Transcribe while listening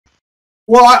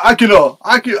Well, I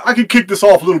can kick this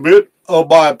off a little bit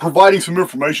by providing some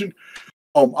information.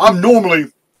 I'm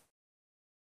normally,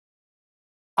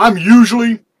 I'm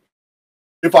usually,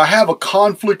 if I have a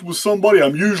conflict with somebody,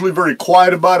 I'm usually very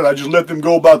quiet about it. I just let them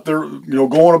go about their,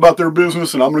 going about their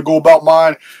business, and I'm going to go about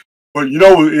mine. But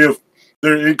if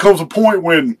it comes a point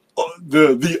when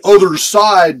the other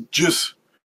side just,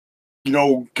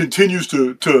 continues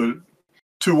to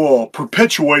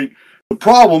perpetuate the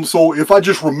problem. So if I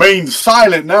just remain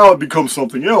silent, now it becomes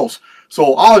something else.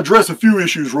 So I'll address a few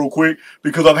issues real quick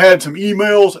because I've had some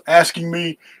emails asking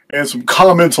me and some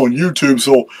comments on YouTube.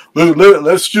 So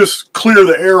let's just clear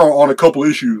the air on a couple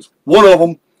issues. One of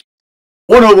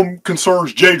them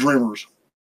concerns J Dreamers.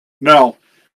 Now,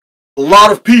 a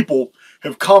lot of people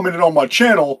have commented on my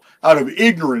channel out of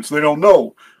ignorance. They don't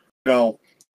know. Now,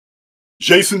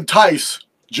 JasonArchaix,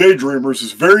 J Dreamers,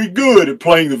 is very good at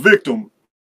playing the victim.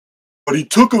 But he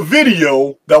took a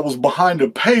video that was behind a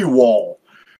paywall,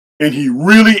 and he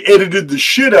really edited the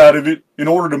shit out of it in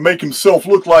order to make himself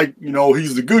look like,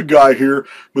 he's the good guy here.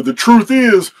 But the truth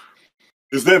is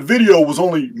that video was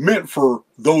only meant for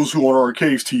those who are on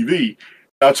Archaix TV.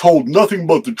 I told nothing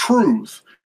but the truth.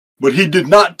 But he did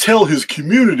not tell his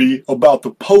community about the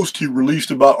post he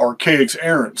released about Archaix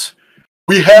errands.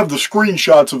 We have the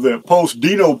screenshots of that post.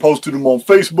 Dino posted them on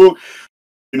Facebook.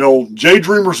 J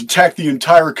Dreamers attacked the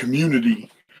entire community.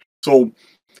 So,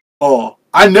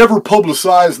 I never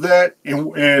publicized that.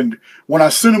 And when I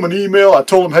sent him an email, I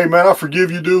told him, hey, man, I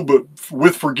forgive you, dude. But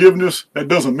with forgiveness, that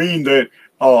doesn't mean that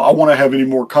I want to have any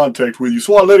more contact with you.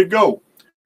 So I let it go.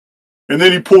 And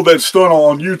then he pulled that stunt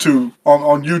on YouTube,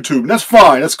 on YouTube. And that's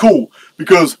fine. That's cool.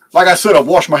 Because, like I said, I've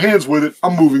washed my hands with it.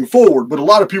 I'm moving forward. But a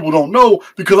lot of people don't know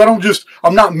because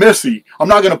I'm not messy. I'm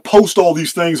not going to post all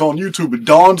these things on YouTube. But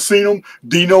Don's seen them.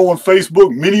 Dino on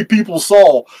Facebook. Many people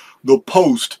saw the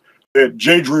post that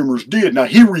J Dreamers did. Now,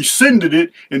 he rescinded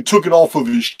it and took it off of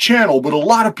his channel, but a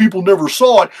lot of people never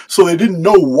saw it, so they didn't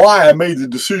know why I made the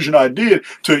decision I did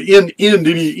to end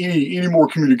any more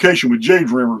communication with J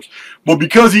Dreamers. But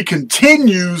because he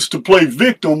continues to play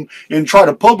victim and try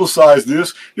to publicize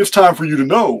this, it's time for you to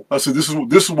know. I said this is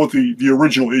what the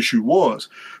original issue was.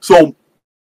 So,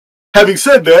 having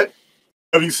said that,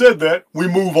 we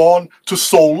move on to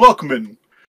Soul Luckman.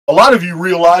 A lot of you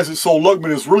realize that Soul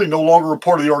Luckman is really no longer a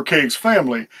part of the Archaix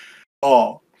family.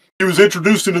 He was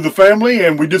introduced into the family,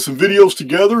 and we did some videos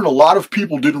together, and a lot of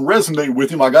people didn't resonate with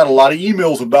him. I got a lot of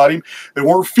emails about him. They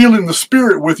weren't feeling the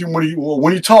spirit with him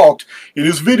when he talked in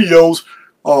his videos,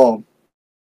 and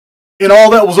all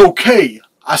that was okay.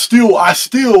 I still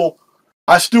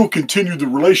continued the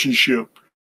relationship,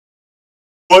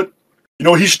 but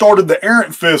he started the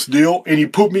Errant Fest deal, and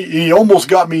he almost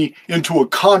got me into a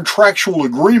contractual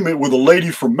agreement with a lady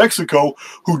from Mexico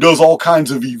who does all kinds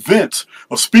of events,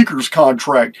 a speaker's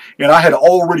contract. And I had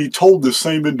already told this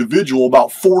same individual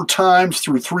about 4 times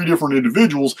through 3 different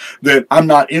individuals that I'm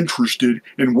not interested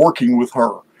in working with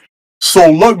her. So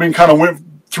Luckman kind of went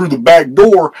through the back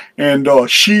door, and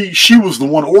she was the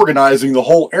one organizing the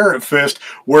whole Errant Fest,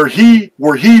 where he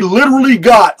literally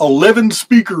got 11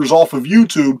 speakers off of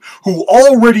YouTube who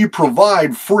already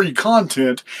provide free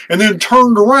content, and then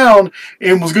turned around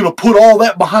and was going to put all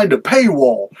that behind a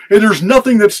paywall. And there's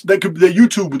nothing that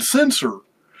YouTube would censor.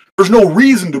 There's no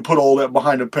reason to put all that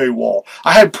behind a paywall.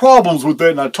 I had problems with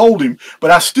that, and I told him, but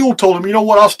I still told him, you know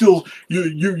what?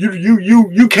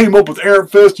 You came up with Errant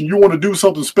Fest, and you want to do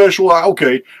something special.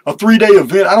 Okay, a 3-day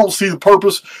event. I don't see the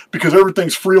purpose because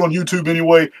everything's free on YouTube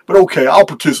anyway. But okay, I'll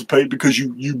participate because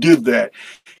you did that.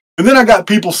 And then I got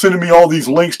people sending me all these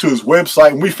links to his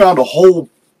website, and we found a whole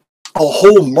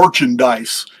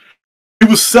merchandise. He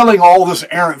was selling all this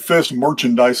Errant Fest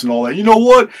merchandise and all that. You know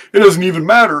what? It doesn't even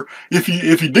matter if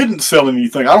he didn't sell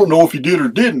anything. I don't know if he did or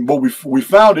didn't, but we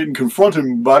found it and confronted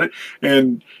him about it,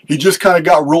 and he just kind of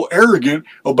got real arrogant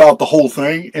about the whole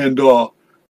thing. And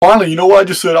finally, you know what? I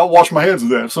just said I'll wash my hands of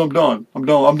that. So I'm done. I'm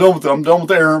done with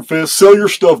the Errant Fest. Sell your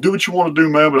stuff. Do what you want to do,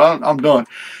 man. But I'm done.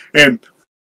 And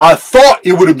I thought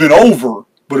it would have been over.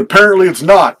 But apparently it's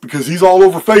not, because he's all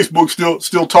over Facebook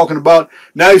still talking about,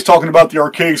 now he's talking about the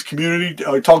Archaix community,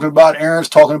 talking about errands,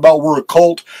 talking about we're a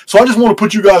cult. So I just want to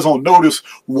put you guys on notice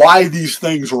why these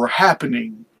things are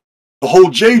happening. The whole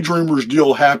J Dreamers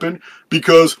deal happened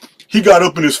because he got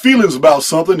up in his feelings about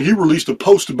something. He released a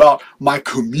post about my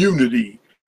community.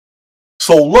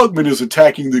 So Luckman is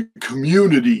attacking the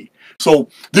community. So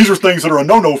these are things that are a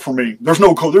no-no for me. There's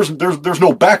no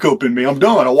backup in me. I'm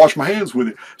done. I wash my hands with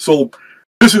it. So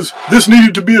this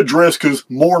needed to be addressed because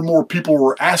more and more people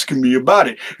were asking me about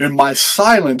it, and my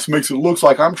silence makes it look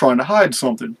like I'm trying to hide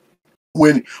something.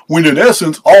 When in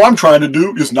essence, all I'm trying to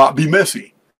do is not be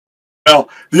messy. Now,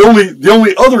 the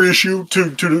only other issue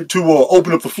to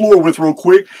open up the floor with real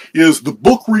quick is the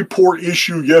book report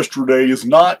issue yesterday is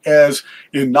not as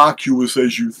innocuous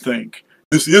as you think.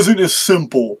 This isn't as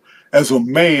simple as a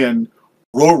man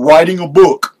writing a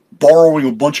book, borrowing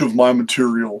a bunch of my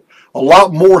material. A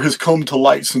lot more has come to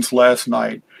light since last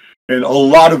night, and a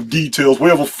lot of details. We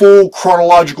have a full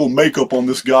chronological makeup on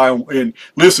this guy, and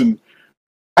listen,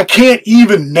 I can't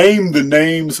even name the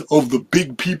names of the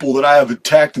big people that I have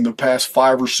attacked in the past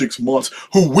 5 or 6 months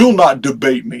who will not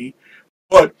debate me.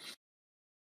 But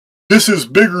this is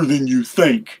bigger than you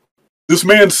think. This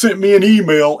man sent me an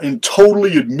email and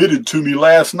totally admitted to me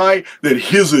last night that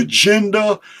his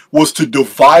agenda was to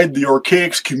divide the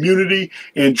Archaix community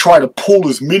and try to pull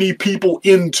as many people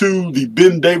into the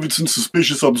Ben Davidson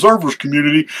Suspicious Observers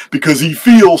community because he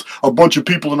feels a bunch of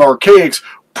people in Archaix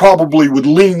probably would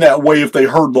lean that way if they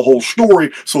heard the whole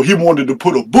story, so he wanted to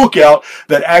put a book out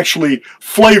that actually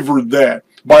flavored that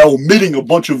by omitting a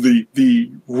bunch of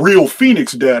the real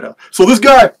Phoenix data. So this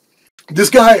guy,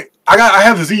 I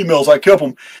have his emails, I kept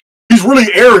them. He's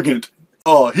really arrogant.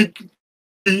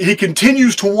 He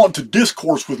continues to want to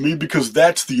discourse with me because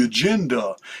that's the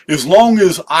agenda. As long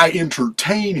as I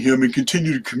entertain him and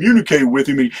continue to communicate with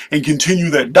him and continue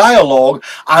that dialogue,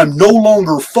 I'm no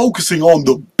longer focusing on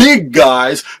the big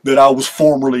guys that I was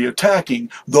formerly attacking,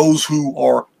 those who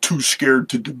are too scared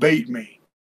to debate me.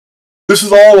 This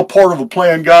is all a part of a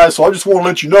plan, guys, so I just want to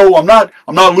let you know I'm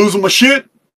not losing my shit.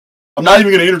 I'm not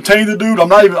even going to entertain the dude.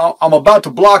 I'm about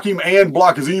to block him and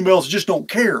block his emails. Just don't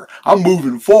care. I'm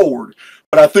moving forward.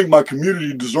 But I think my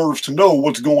community deserves to know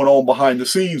what's going on behind the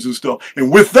scenes and stuff.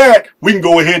 And with that, we can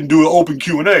go ahead and do an open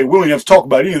Q&A. We don't even have to talk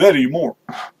about any of that anymore.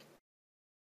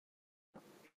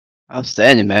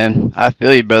 Outstanding, man. I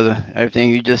feel you, brother.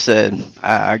 Everything you just said,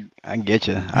 I get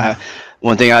you.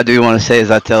 One thing I do want to say is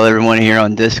I tell everyone here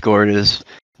on Discord is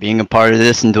being a part of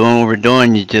this and doing what we're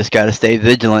doing, you just got to stay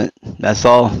vigilant. That's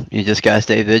all. You just got to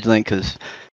stay vigilant because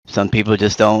some people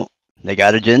just don't. They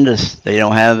got agendas. They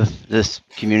don't have this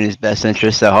community's best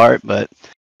interests at heart, but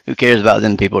who cares about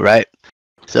them people, right?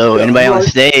 So anybody on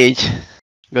stage,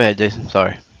 go ahead, Jason.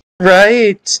 Sorry.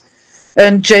 Right.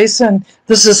 And Jason,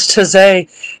 this is Tazay.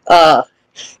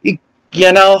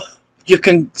 You know, you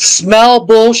can smell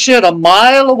bullshit a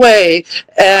mile away,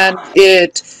 and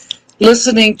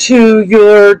listening to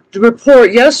your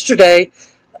report yesterday,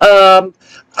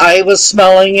 I was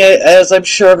smelling it, as I'm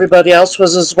sure everybody else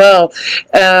was as well.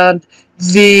 And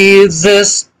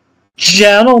this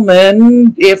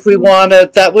gentleman, if we want to,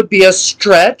 that would be a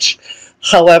stretch.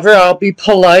 However, I'll be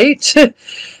polite,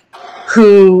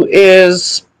 who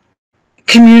is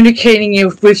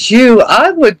communicating with you,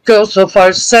 I would go so far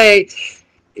as to say,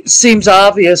 it seems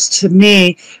obvious to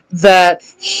me that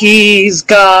he's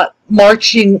got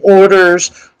marching orders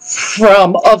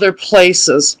from other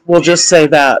places. We'll just say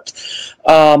that.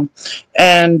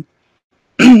 And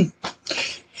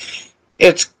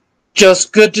it's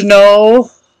just good to know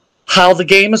how the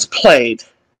game is played.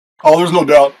 Oh, there's no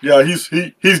doubt. Yeah, he's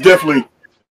definitely.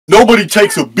 Nobody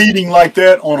takes a beating like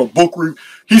that on a book review.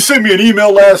 He sent me an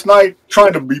email last night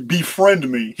trying to befriend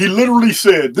me. He literally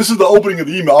said, this is the opening of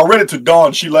the email. I read it to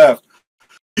Dawn. She laughed.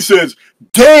 He says,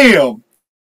 damn.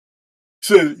 He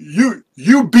said,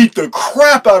 you beat the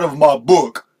crap out of my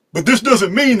book, but this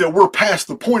doesn't mean that we're past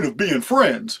the point of being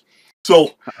friends.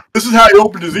 So this is how he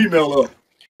opened his email up.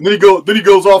 And then he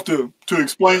goes off to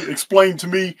explain to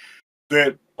me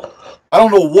that I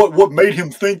don't know what made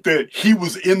him think that he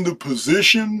was in the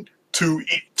position to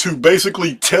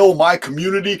basically tell my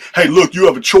community, hey, look, you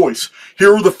have a choice.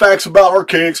 Here are the facts about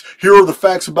Archaix. Here are the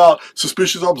facts about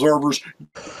suspicious observers.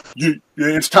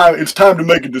 It's time to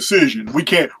make a decision. We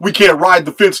can't ride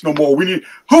the fence no more.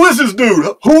 Who is this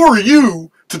dude? Who are you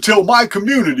to tell my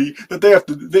community that they have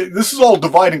to? This is all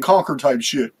divide and conquer type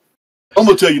shit. I'm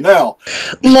gonna tell you now.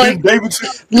 Like Ben Davidson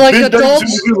adults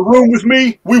was in the room with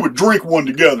me. We would drink one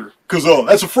together because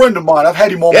that's a friend of mine. I've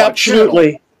had him on my channel.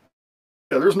 Absolutely.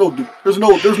 Yeah, there's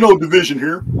no division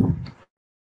here.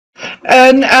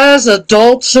 And as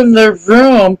adults in the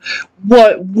room,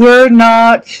 we're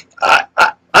not.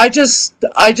 I just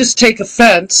take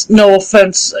offense. No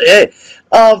offense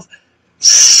of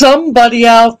somebody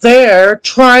out there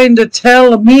trying to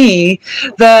tell me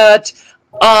that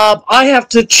I have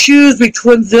to choose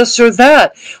between this or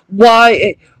that.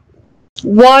 Why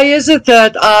is it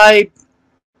that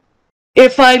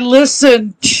if I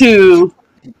listen to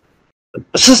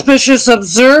Suspicious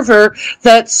Observer,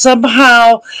 that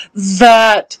somehow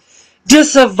that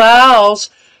disavows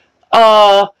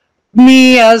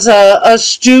me as a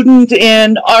student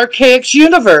in Archaix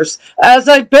universe, as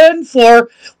I've been for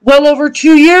well over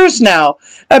 2 years now.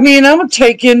 I mean, I'm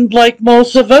taking, like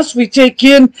most of us, we take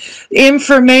in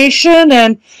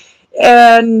information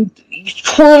and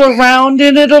twirl around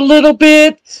in it a little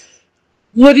bit.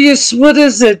 What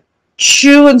is it?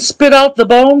 Chew and spit out the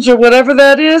bones, or whatever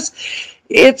that is.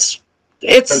 It's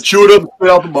chew it up and spit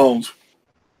out the bones.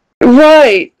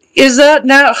 Right. Is that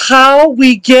not how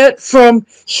we get from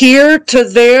here to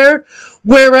there,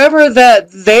 wherever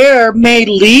that there may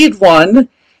lead one?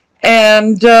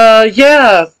 And,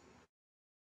 yeah.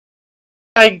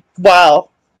 Wow.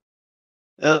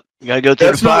 Yep, you gotta go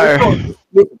through the fire.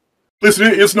 Listen,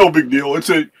 it's no big deal.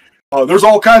 There's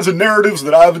all kinds of narratives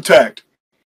that I've attacked.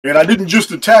 And I didn't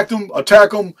just attack them, but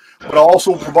I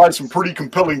also provide some pretty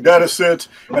compelling data sets,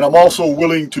 and I'm also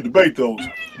willing to debate those.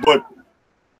 But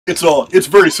it's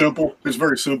very simple. It's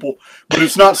very simple, but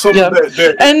it's not something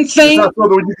it's not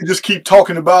something you can just keep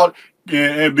talking about,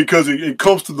 and because it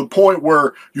comes to the point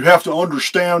where you have to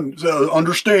understand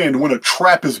when a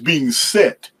trap is being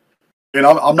set, and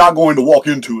I'm not going to walk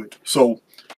into it. So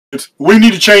we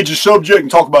need to change the subject and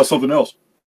talk about something else.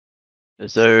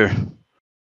 Yes, sir.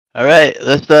 All right,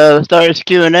 let's start this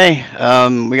Q&A.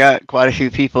 We got quite a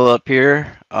few people up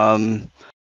here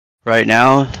right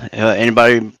now.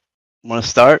 Anybody want to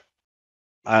start?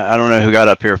 I don't know who got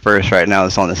up here first right now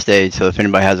that's on the stage, so if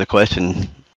anybody has a question,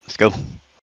 let's go.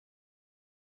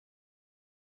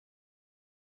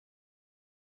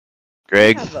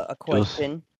 Greg? I have a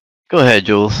question. Jules. Go ahead,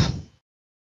 Jules.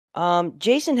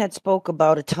 Jason had spoke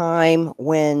about a time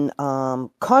when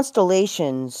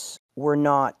constellations were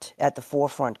not at the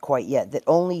forefront quite yet, that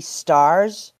only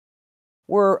stars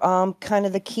were kind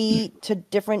of the key to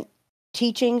different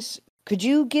teachings. Could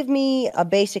you give me a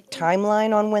basic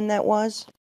timeline on when that was?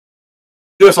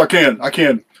 Yes, I can. I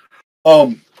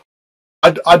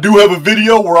do have a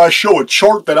video where I show a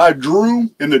chart that I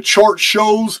drew, and the chart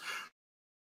shows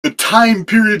the time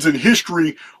periods in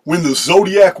history when the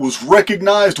zodiac was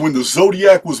recognized, when the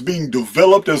zodiac was being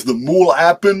developed as the Mul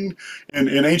Appen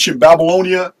in ancient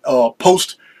Babylonia,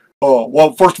 first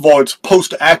of all, it's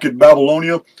post-Akkad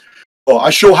Babylonia. I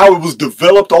show how it was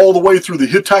developed all the way through the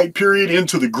Hittite period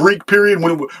into the Greek period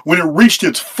when it reached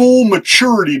its full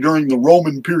maturity during the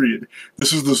Roman period.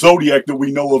 This is the zodiac that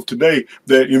we know of today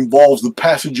that involves the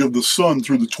passage of the sun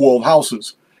through the 12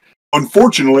 houses.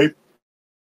 Unfortunately,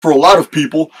 for a lot of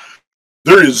people,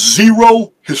 there is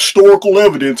zero historical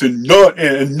evidence, and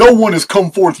no one has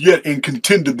come forth yet and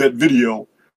contended that video.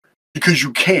 Because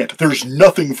you can't. There's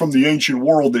nothing from the ancient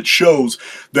world that shows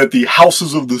that the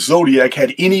houses of the zodiac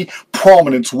had any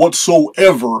prominence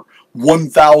whatsoever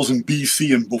 1000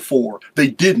 BC and before. They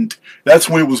didn't. That's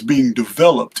when it was being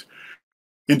developed.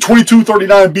 In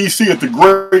 2239 BC, at the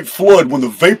Great Flood, when the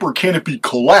vapor canopy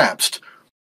collapsed,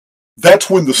 that's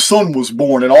when the sun was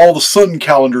born and all the sun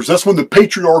calendars. That's when the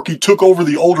patriarchy took over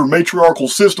the older matriarchal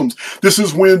systems. This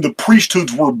is when the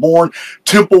priesthoods were born.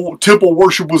 Temple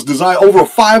worship was designed over a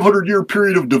 500-year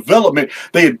period of development.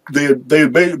 They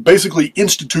had basically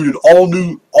instituted all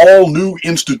new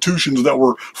institutions that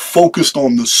were focused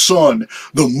on the sun.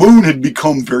 The moon had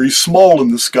become very small in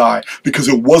the sky because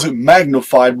it wasn't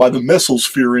magnified by the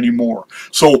mesosphere anymore.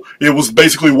 So it was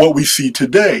basically what we see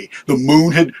today. The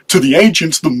moon had, to the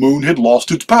ancients, the moon had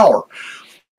lost its power.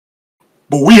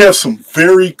 But we have some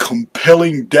very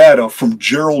compelling data from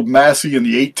Gerald Massey in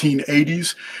the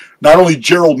 1880s. Not only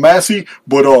Gerald Massey,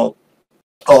 but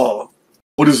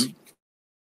there's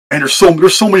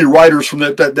so many writers from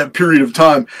that period of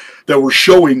time that were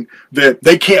showing that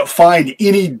they can't find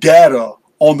any data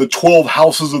on the 12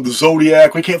 houses of the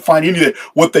zodiac. We can't find any of that.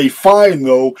 What they find,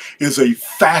 though, is a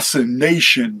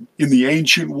fascination in the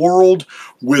ancient world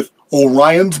with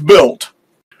Orion's belt,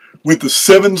 with the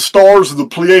 7 stars of the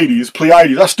Pleiades,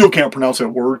 I still can't pronounce that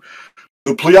word,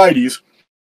 the Pleiades,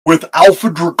 with Alpha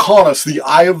Draconis, the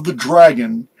Eye of the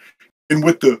Dragon, and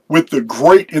with the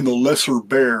Great and the Lesser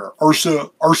Bear,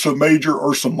 Ursa Major,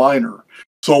 Ursa Minor.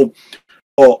 So,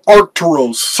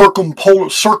 Arcturus,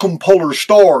 circumpolar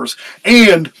stars,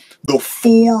 and the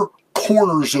 4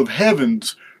 corners of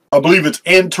heavens. I believe it's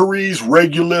Antares,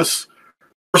 Regulus.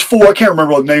 There's 4, I can't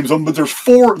remember what the names of them, but there's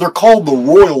 4, they're called the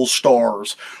royal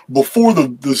stars. Before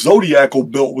the zodiacal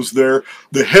belt was there,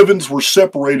 the heavens were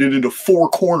separated into 4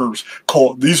 corners,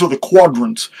 these are the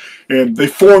quadrants, and they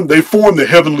formed the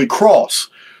heavenly cross.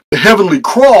 The heavenly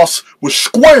cross was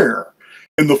square,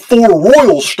 and the 4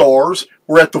 royal stars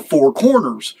were at the 4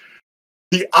 corners.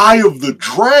 The Eye of the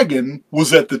Dragon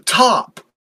was at the top,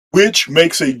 which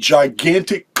makes a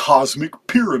gigantic cosmic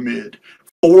pyramid.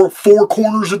 four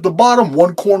corners at the bottom,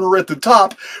 one corner at the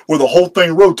top, where the whole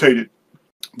thing rotated.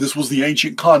 This was the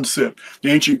ancient concept. The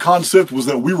ancient concept was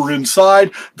that we were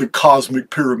inside the cosmic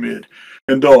pyramid.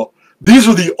 And these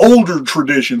are the older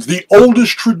traditions. The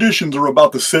oldest traditions are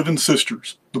about the seven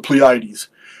sisters, the Pleiades,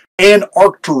 and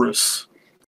Arcturus.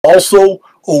 Also,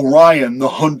 Orion, the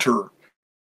hunter,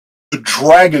 the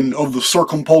dragon of the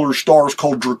circumpolar stars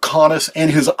called Draconis,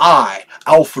 and his eye,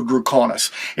 Alpha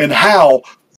Draconis, and how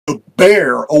the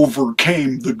bear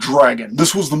overcame the dragon.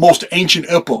 This was the most ancient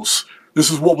epos.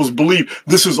 This is what was believed.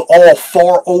 This is all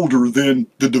far older than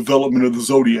the development of the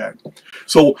zodiac.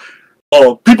 So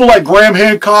people like Graham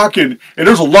Hancock, and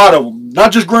there's a lot of them.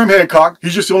 Not just Graham Hancock.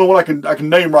 He's just the only one I can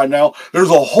name right now. There's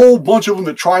a whole bunch of them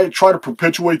that try to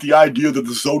perpetuate the idea that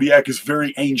the zodiac is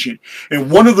very ancient.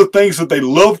 And one of the things that they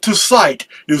love to cite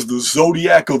is the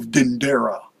zodiac of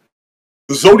Dendera.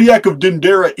 The zodiac of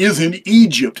Dendera is in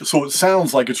Egypt, so it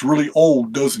sounds like it's really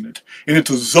old, doesn't it? And it's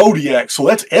a zodiac, so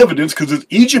that's evidence, because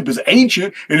Egypt is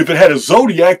ancient, and if it had a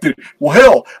zodiac, then, well,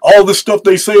 hell, all this stuff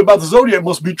they say about the zodiac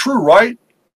must be true, right?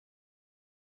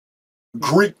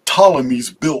 Greek Ptolemies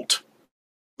built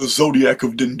the zodiac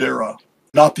of Dendera,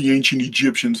 not the ancient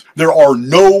Egyptians. There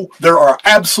are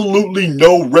absolutely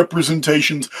no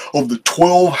representations of the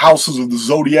 12 houses of the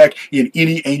zodiac in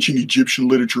any ancient Egyptian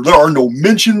literature. There are no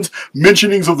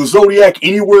mentionings of the zodiac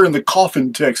anywhere in the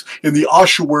coffin text, in the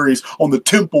ossuaries, on the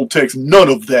temple text, none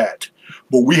of that.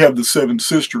 But we have the seven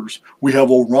sisters. We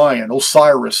have Orion,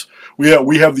 Osiris. We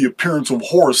have the appearance of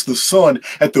Horus, the sun,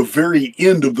 at the very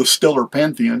end of the stellar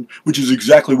pantheon, which is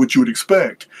exactly what you would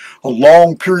expect. A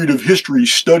long period of history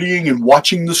studying and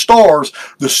watching the stars.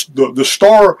 The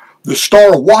star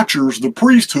watchers, the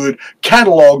priesthood,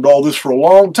 cataloged all this for a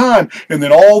long time, and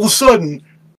then all of a sudden,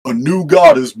 a new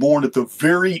god is born at the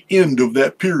very end of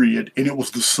that period, and it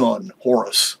was the sun,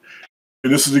 Horus.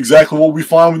 And this is exactly what we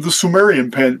find with the Sumerian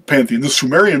pantheon. The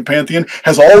Sumerian pantheon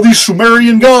has all these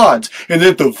Sumerian gods. And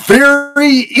at the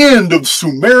very end of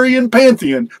Sumerian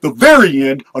pantheon, the very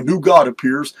end, a new god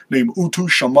appears named Utu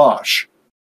Shamash.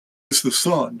 It's the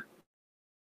sun.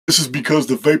 This is because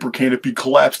the vapor canopy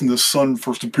collapsed and the sun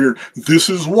first appeared. This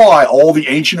is why all the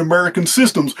ancient American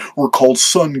systems were called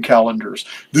sun calendars.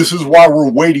 This is why we're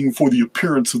waiting for the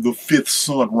appearance of the fifth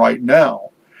sun right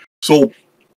now. So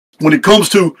when it comes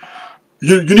to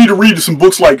You need to read some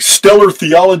books like Stellar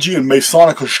Theology and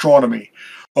Masonic Astronomy.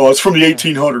 It's from the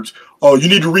 1800s. You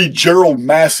need to read Gerald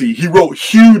Massey. He wrote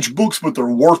huge books, but they're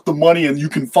worth the money, and you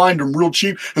can find them real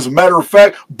cheap. As a matter of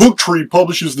fact, Booktree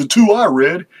publishes the two I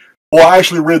read. Well, I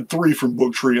actually read 3 from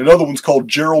Booktree. Another one's called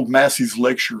Gerald Massey's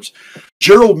Lectures.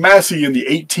 Gerald Massey in the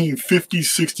 1850s,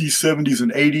 60s, 70s,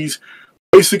 and 80s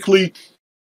basically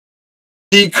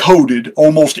decoded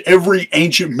almost every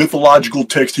ancient mythological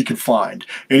text he could find.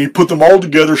 And he put them all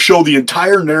together, show the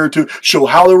entire narrative, show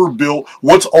how they were built,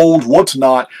 what's old, what's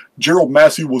not. Gerald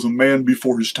Massey was a man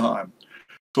before his time.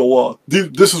 So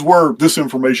this is where this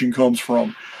information comes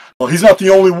from. He's not the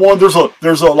only one. There's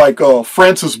a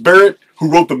Francis Barrett, who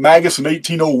wrote the Magus in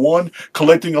 1801,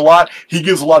 collecting a lot. He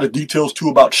gives a lot of details too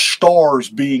about stars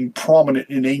being prominent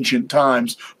in ancient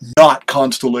times, not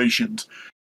constellations.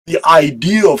 The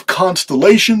idea of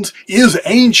constellations is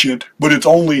ancient, but it's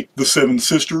only the seven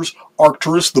sisters,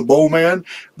 Arcturus, the bowman,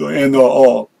 and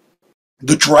the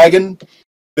dragon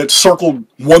that circled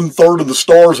 1/3 of the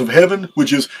stars of heaven,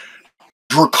 which is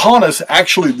Draconis.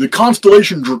 Actually, the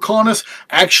constellation Draconis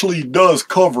actually does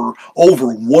cover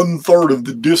over 1/3 of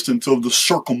the distance of the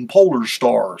circumpolar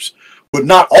stars. But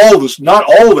not all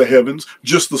the heavens,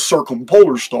 just the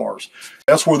circumpolar stars.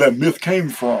 That's where that myth came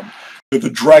from. That the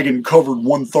dragon covered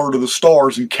 1/3 of the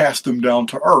stars and cast them down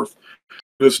to Earth.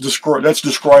 That's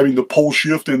describing the pole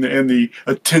shift and the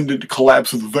attendant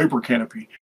collapse of the vapor canopy.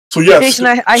 So yes, Jason,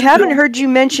 I haven't heard you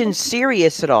mention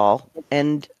Sirius at all,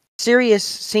 and Sirius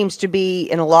seems to be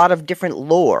in a lot of different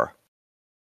lore.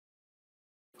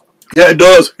 Yeah, it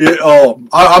does.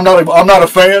 I'm not a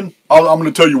fan. I'm going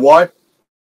to tell you why.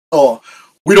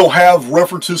 We don't have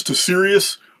references to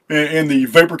Sirius in the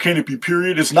vapor canopy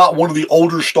period. It's not one of the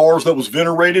older stars that was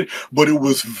venerated, but it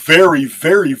was very,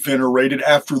 very venerated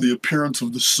after the appearance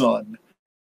of the sun.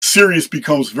 Sirius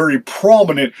becomes very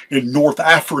prominent in North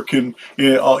African,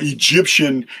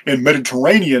 Egyptian, and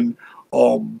Mediterranean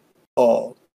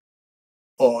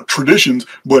traditions,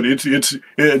 but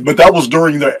but that was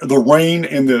during the reign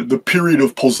and the period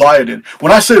of Poseidon.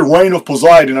 When I say reign of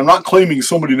Poseidon, I'm not claiming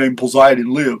somebody named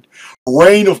Poseidon lived.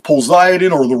 Reign of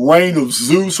Poseidon, or the reign of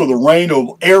Zeus, or the reign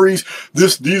of Ares,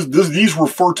 these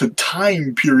refer to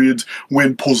time periods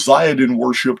when Poseidon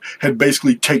worship had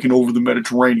basically taken over the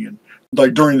Mediterranean,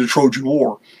 like during the Trojan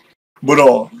War.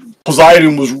 but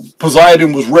Poseidon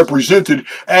was represented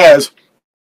as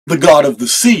the god of the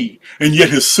sea, and yet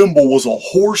his symbol was a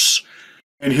horse,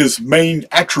 and his main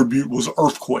attribute was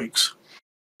earthquakes.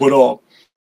 But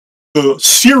the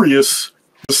Sirius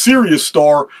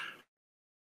star,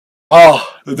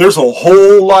 there's a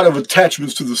whole lot of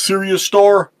attachments to the Sirius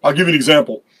star. I'll give you an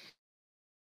example.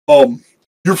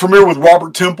 You're familiar with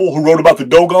Robert Temple, who wrote about the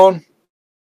Dogon?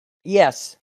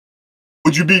 Yes.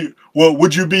 Would you be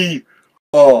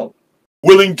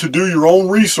willing to do your own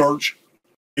research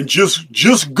and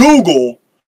just Google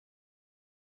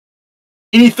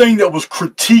anything that was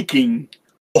critiquing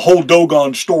the whole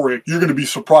Dogon story? You're going to be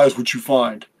surprised what you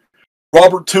find.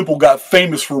 Robert Temple got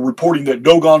famous for reporting that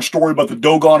Dogon story about the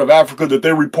Dogon of Africa, that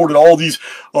they reported all these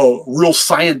real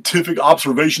scientific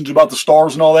observations about the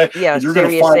stars and all that. Yeah, and you're going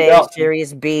to Sirius find A, out,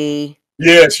 Sirius B.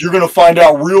 Yes, you're going to find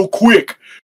out real quick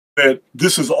that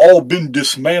this has all been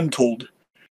dismantled,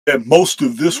 that most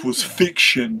of this was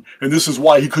fiction, and this is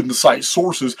why he couldn't cite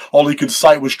sources. All he could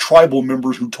cite was tribal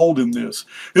members who told him this.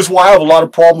 This is why I have a lot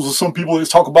of problems with some people that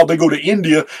talk about they go to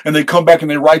India and they come back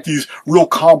and they write these real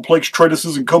complex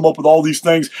treatises and come up with all these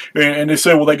things, and they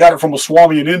say, well, they got it from a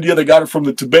Swami in India, they got it from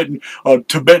the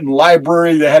Tibetan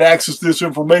library, they had access to this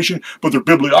information, but their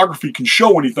bibliography can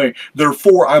show anything.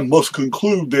 Therefore, I must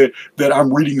conclude that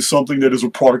I'm reading something that is a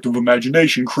product of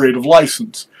imagination, creative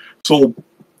license. So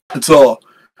it's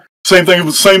same thing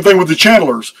with the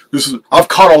channelers. I've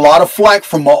caught a lot of flack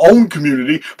from my own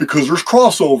community because there's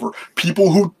crossover.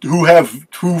 People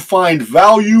who find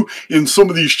value in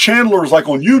some of these channelers, like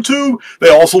on YouTube, they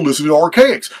also listen to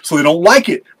Archaix. So they don't like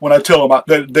it when I tell them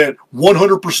that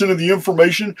 100% of the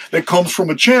information that comes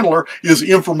from a channeler is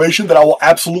information that I will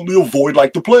absolutely avoid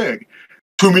like the plague.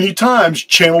 Too many times,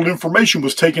 channeled information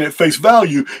was taken at face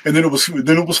value, and then it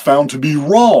was found to be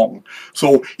wrong.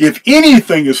 So, if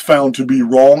anything is found to be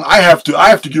wrong, I have to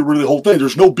get rid of the whole thing.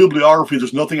 There's no bibliography.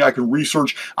 There's nothing I can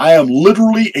research. I am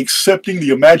literally accepting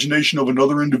the imagination of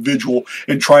another individual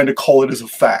and trying to call it as a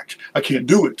fact. I can't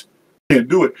do it.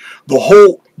 The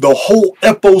whole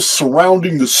epos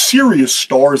surrounding the Sirius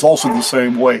star is also the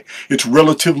same way. It's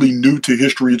relatively new to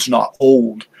history. It's not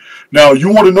old. Now, you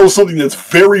want to know something that's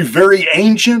very, very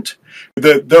ancient?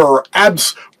 That there are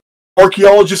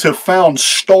archaeologists have found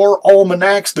star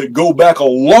almanacs that go back a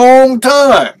long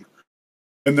time,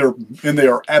 and they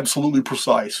are absolutely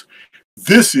precise.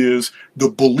 This is the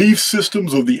belief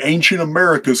systems of the ancient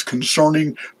Americas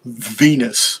concerning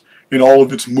Venus and all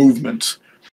of its movements.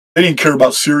 They didn't care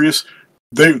about Sirius.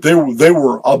 They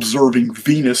were observing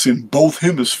Venus in both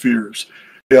hemispheres.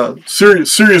 Yeah,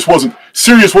 Sirius wasn't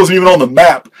even on the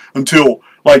map until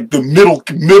like the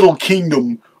middle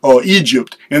kingdom,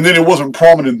 Egypt, and then it wasn't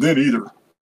prominent then either.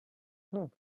 All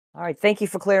right, thank you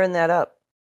for clearing that up.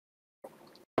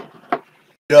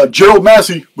 Yeah, Gerald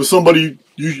Massey was somebody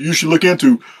you should look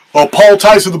into. Paul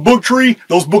Tice of the Book Tree.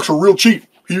 Those books are real cheap.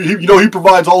 He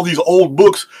provides all these old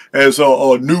books as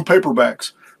new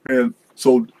paperbacks, and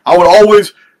so I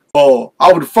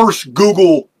would first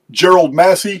Google Gerald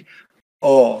Massey.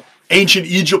 Ancient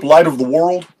Egypt, Light of the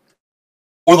World,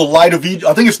 or the Light of Egypt.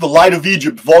 I think it's the Light of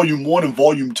Egypt, Volume 1 and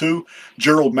Volume 2.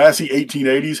 Gerald Massey,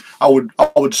 1880s.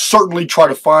 I would certainly try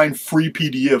to find free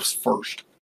PDFs first.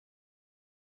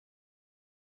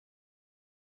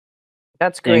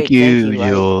 That's great. Thank you,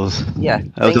 Jules. Yeah,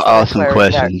 that was an awesome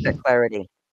question. That clarity.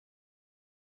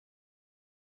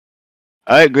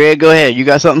 All right, Greg, go ahead. You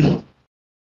got something?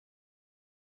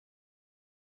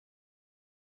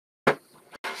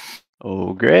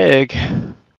 Oh, Greg.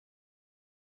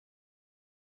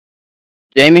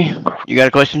 Jamie, you got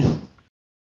a question?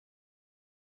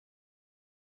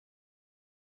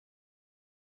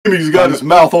 Jamie's got his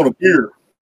mouth on a beer.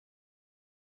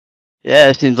 Yeah,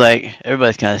 it seems like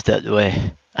everybody's kind of stepped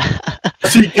away. I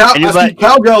see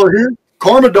Cowgallor here.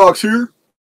 Karma Doc's here.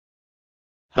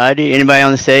 Heidi, anybody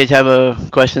on the stage have a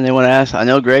question they want to ask? I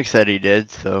know Greg said he did,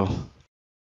 so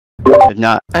if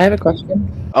not. I have a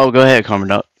question. Oh, go ahead, Karma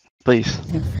Doc. Please.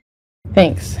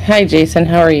 Thanks. Hi, Jason.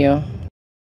 How are you?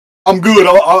 I'm good.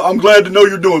 I'm glad to know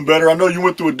you're doing better. I know you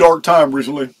went through a dark time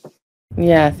recently.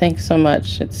 Yeah, thanks so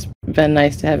much. It's been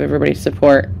nice to have everybody's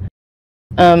support.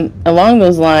 Along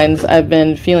those lines, I've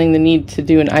been feeling the need to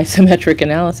do an isometric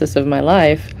analysis of my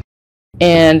life,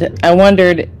 and I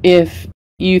wondered if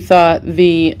you thought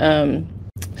so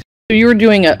you were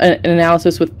doing an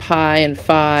analysis with pi and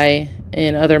phi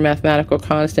and other mathematical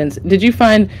constants. Did you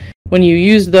find when you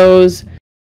used those,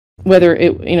 whether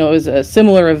it was a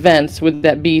similar events, would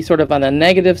that be sort of on a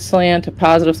negative slant, a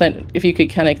positive slant? If you could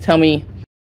kind of tell me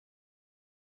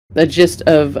the gist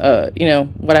of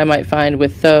what I might find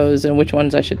with those and which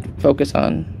ones I should focus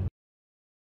on.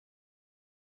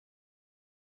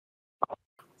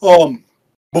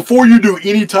 before you do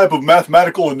any type of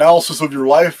mathematical analysis of your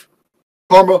life,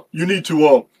 Karma, you need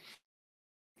to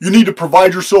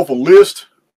provide yourself a list.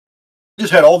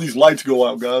 Just had all these lights go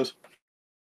out, guys.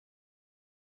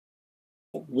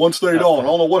 One stayed on. I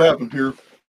don't know what happened here.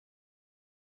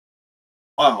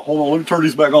 Wow, hold on. Let me turn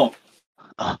these back on.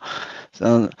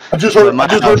 So I just heard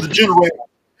the generator.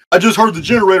 I just heard the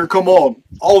generator come on.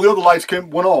 All the other lights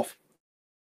went off.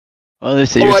 Well, they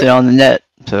say you're still on the net,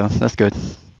 so that's good.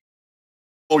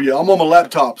 Oh yeah, I'm on my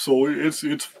laptop, so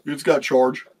it's got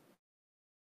charge.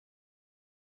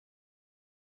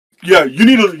 Yeah, you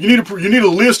need a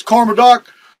list, Karma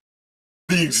Doc,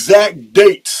 the exact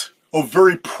dates of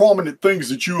very prominent things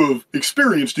that you have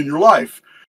experienced in your life.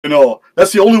 And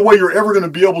that's the only way you're ever going to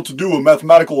be able to do a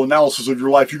mathematical analysis of your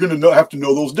life. You're going to have to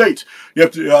know those dates. You have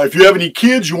to, if you have any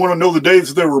kids, you want to know the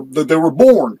dates that they were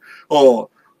born.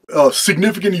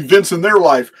 Significant events in their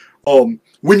life.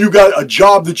 When you got a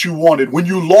job that you wanted, when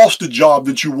you lost a job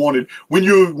that you wanted, when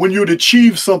you had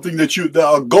achieved something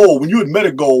a goal, when you had met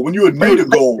a goal, when you had made a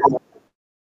goal.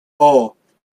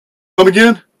 Come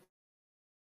again?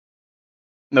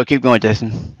 No, keep going,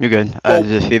 Jason. You're good.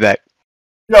 Just feedback.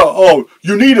 Yeah,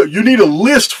 you need a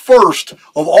list first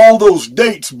of all those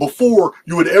dates before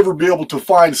you would ever be able to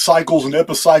find cycles and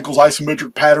epicycles,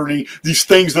 isometric patterning, these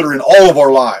things that are in all of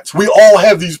our lives. We all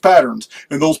have these patterns,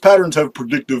 and those patterns have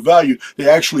predictive value. They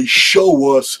actually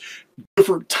show us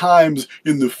different times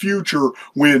in the future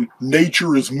when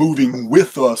nature is moving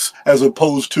with us as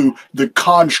opposed to the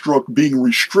construct being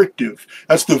restrictive.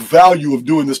 That's the value of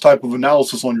doing this type of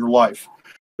analysis on your life.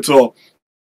 So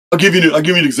I'll give you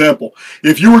an example.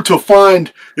 If you were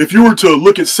to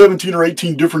look at 17 or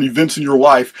 18 different events in your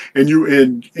life, and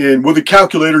with a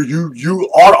calculator, you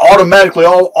automatically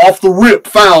off the rip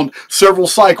found several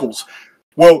cycles.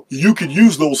 Well, you could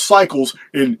use those cycles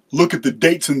and look at the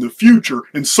dates in the future,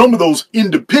 and some of those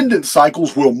independent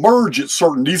cycles will merge at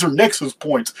these are nexus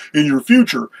points in your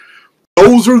future.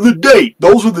 Those are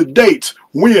the dates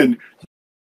when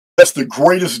that's the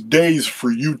greatest days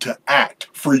for you to act,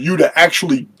 for you to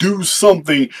actually do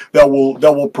something that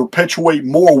will perpetuate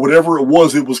more whatever it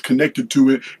was connected to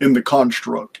it in the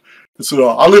construct. So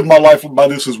I live my life by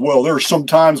this as well. There are some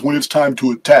times when it's time to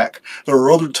attack. There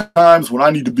are other times when I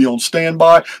need to be on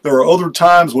standby. There are other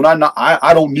times when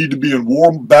I don't need to be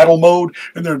in battle mode.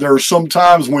 And there are some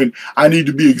times when I need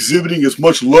to be exhibiting as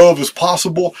much love as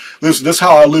possible. This is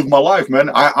how I live my life,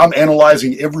 man. I'm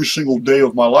analyzing every single day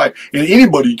of my life. And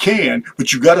anybody can,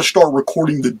 but you got to start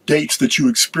recording the dates that you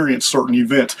experience certain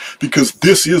events, because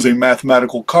this is a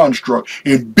mathematical construct.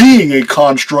 And being a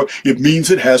construct, it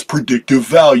means it has predictive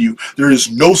value. There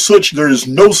is no such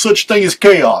thing as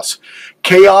chaos.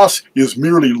 Chaos is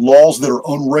merely laws that are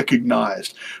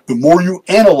unrecognized. The more you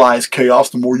analyze chaos,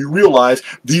 the more you realize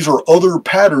these are other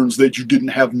patterns that you didn't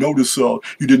have notice of,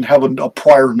 you didn't have a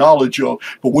prior knowledge of.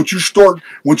 But once you start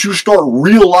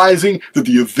realizing that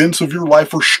the events of your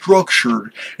life are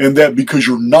structured, and that because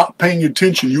you're not paying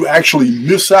attention, you actually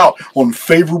miss out on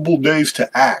favorable days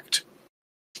to act.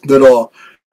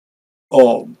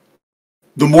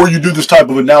 The more you do this type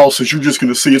of analysis, you're just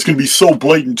going to see it's going to be so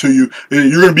blatant to you.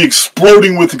 You're going to be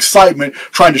exploding with excitement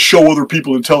trying to show other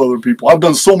people and tell other people. I've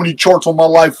done so many charts on my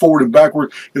life forward and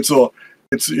backward.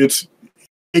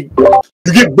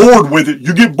 You get bored with it.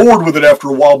 You get bored with it after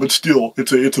a while, but still,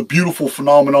 it's a beautiful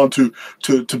phenomenon to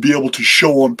be able to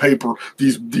show on paper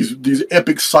these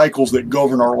epic cycles that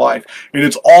govern our life. And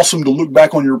it's awesome to look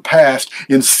back on your past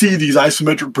and see these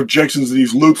isometric projections and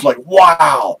these loops. Like,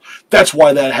 wow, that's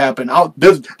why that happened.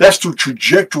 That's the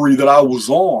trajectory that I was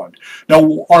on. Now,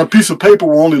 on a piece of paper,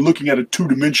 we're only looking at a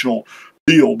two-dimensional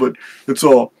deal, but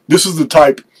this is the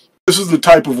type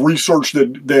of research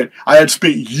that I had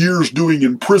spent years doing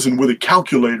in prison with a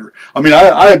calculator. I mean,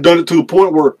 I had done it to the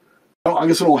point where, I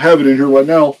guess I don't have it in here right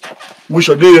now. Wish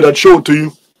I did. I'd show it to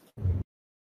you.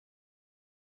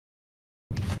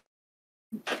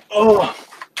 Oh,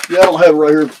 yeah, I don't have it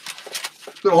right here.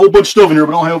 Got a whole bunch of stuff in here,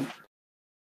 but I don't have.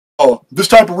 This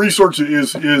type of research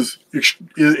is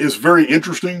very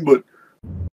interesting, but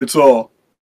it's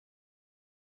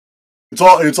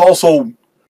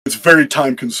very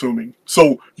time consuming.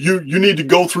 So you need to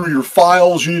go through your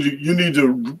files.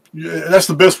 That's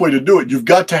the best way to do it. You've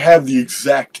got to have the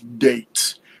exact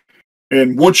dates.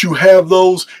 And once you have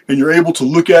those and you're able to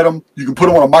look at them, you can put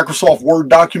them on a Microsoft Word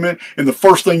document. And the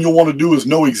first thing you'll want to do is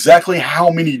know exactly how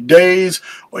many days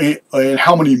and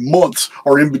how many months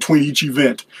are in between each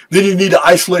event. Then you need to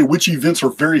isolate which events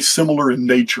are very similar in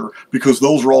nature, because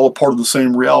those are all a part of the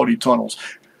same reality tunnels.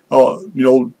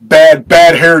 Bad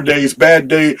hair days, bad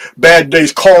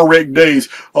days, car wreck days,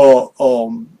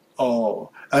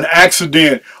 an an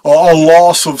accident, a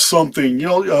loss of something, you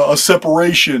know, a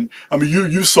separation. I mean,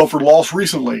 you suffered loss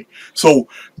recently. So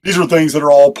these are things that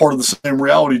are all part of the same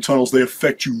reality tunnels. They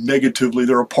affect you negatively.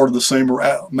 They're a part of the same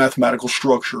mathematical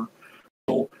structure.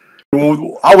 So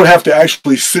I would have to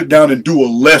actually sit down and do a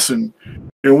lesson.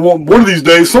 And one of these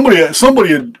days, somebody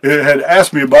had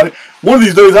asked me about it. One of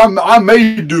these days, I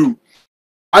may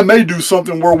do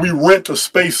something where we rent a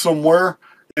space somewhere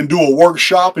and do a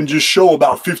workshop and just show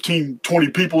about 15, 20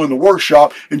 people in the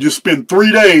workshop and just spend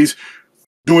 3 days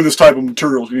doing this type of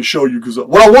materials and show you. Because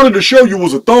what I wanted to show you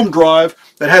was a thumb drive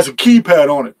that has a keypad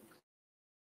on it.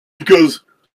 Because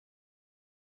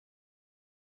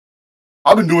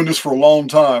I've been doing this for a long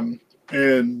time,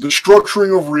 and the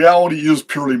structuring of reality is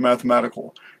purely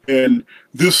mathematical. And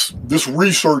this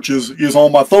research is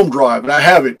on my thumb drive, and I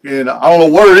have it. And I don't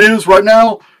know where it is right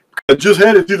now. I just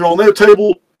had it either on that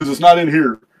table because it's not in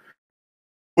here,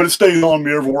 but it stays on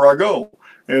me everywhere I go.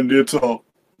 And it's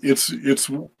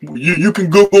you can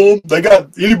Google them. They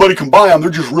got, anybody can buy them.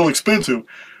 They're just real expensive.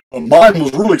 Mine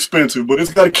was real expensive, but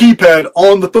it's got a keypad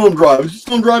on the thumb drive. It's a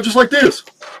thumb drive just like this.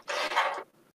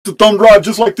 It's a thumb drive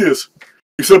just like this,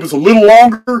 except it's a little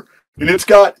longer, and it's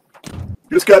got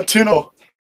 10 of.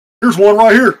 Here's one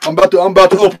right here. I'm about to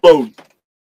upload.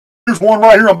 Here's one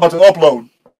right here. I'm about to upload.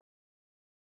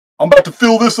 I'm about to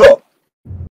fill this up.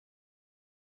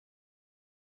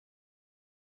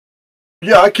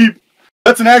 Yeah,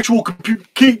 that's an actual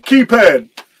keypad.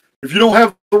 If you don't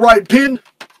have the right pin,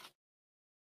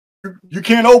 you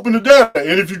can't open the data.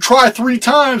 And if you try 3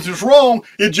 times, it's wrong,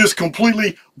 it just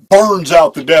completely burns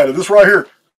out the data. This right here,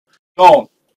 gone.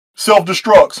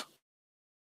 Self-destructs.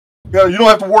 Yeah, you don't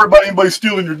have to worry about anybody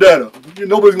stealing your data.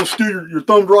 Nobody's going to steal your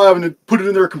thumb drive and then put it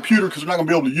in their computer because they're not going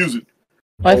to be able to use it.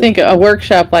 Well, I think a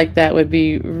workshop like that would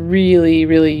be really,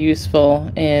 really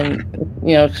useful, and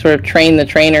sort of train the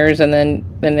trainers, and then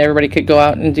everybody could go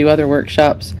out and do other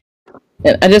workshops.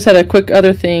 And I just had a quick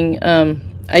other thing.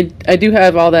 I do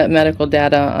have all that medical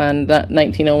data on that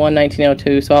 1901,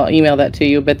 1902, so I'll email that to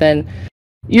you. But then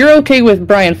you're okay with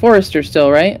Brian Forrester still,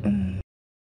 right?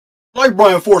 I like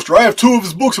Brian Forrester. I have 2 of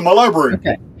his books in my library.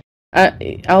 Okay.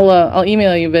 I'll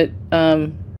email you, but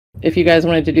if you guys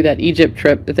wanted to do that Egypt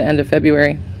trip at the end of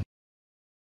February.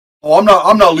 Oh,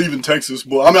 I'm not leaving Texas,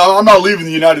 but I mean I'm not leaving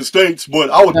the United States, but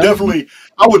I would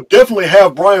definitely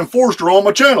have Brian Forrester on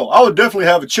my channel. I would definitely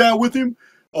have a chat with him.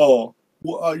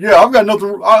 Yeah, I've got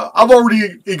nothing. I've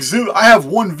already I have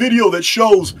one video that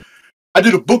shows. I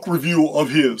did a book review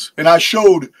of his, and I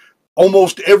showed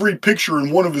almost every picture in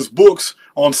one of his books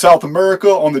on South America,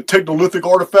 on the technolithic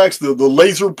artifacts, the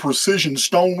laser precision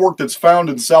stonework that's found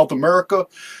in South America.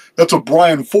 That's a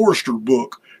Brian Forrester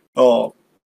book.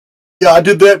 Yeah, I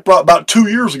did that about 2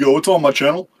 years ago. It's on my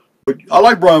channel. But I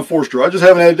like Brian Forrester. I just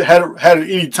haven't had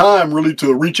any time really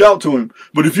to reach out to him.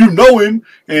 But if you know him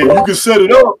and you can set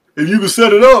it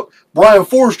up, Brian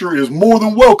Forrester is more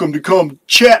than welcome to come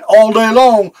chat all day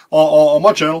long on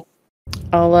my channel.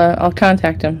 I'll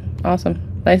contact him.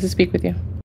 Awesome. Nice to speak with you.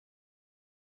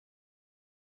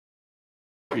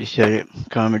 Appreciate it,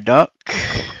 Commodore Doc.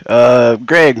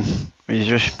 Greg, is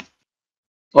your...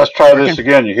 Let's try this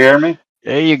again. You hear me?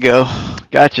 There you go.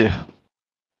 Gotcha.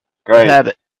 Great. Have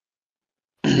it.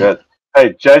 Good.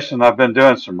 Hey, Jason, I've been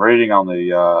doing some reading on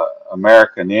the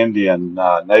American Indian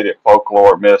native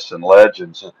folklore, myths, and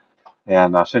legends,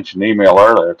 and I sent you an email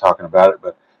earlier talking about it.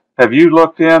 But have you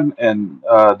looked in and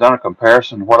done a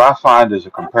comparison? What I find is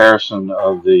a comparison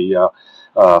of the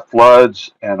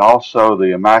floods and also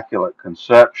the Immaculate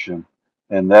Conception,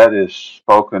 and that is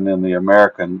spoken in the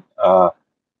American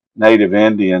Native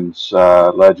Indians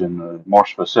legend, more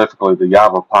specifically the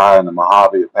Yavapai and the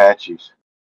Mojave Apaches.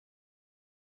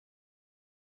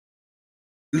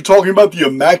 You're talking about the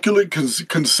Immaculate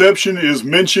Conception is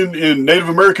mentioned in Native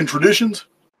American traditions?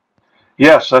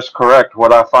 Yes, that's correct.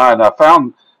 What I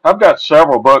found, I've got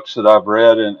several books that I've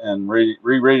read and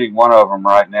rereading one of them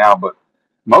right now, but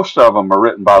most of them are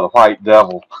written by the White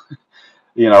Devil,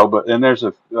 and there's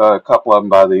a couple of them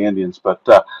by the Indians, but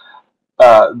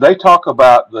they talk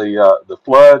about the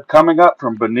flood coming up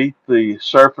from beneath the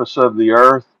surface of the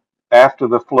earth after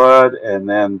the flood, and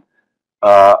then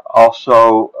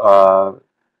also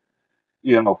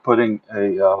putting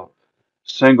a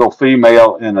single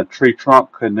female in a tree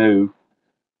trunk canoe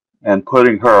and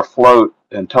putting her afloat,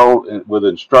 and told with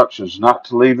instructions not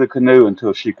to leave the canoe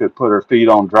until she could put her feet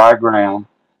on dry ground.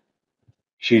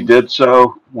 She did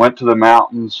so, went to the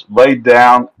mountains, laid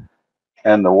down,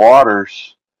 and the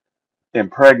waters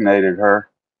impregnated her,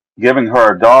 giving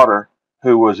her a daughter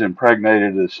who was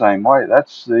impregnated the same way.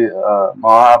 That's the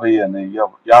Mojave and the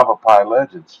Yavapai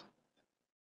legends.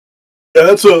 Yeah,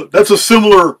 that's a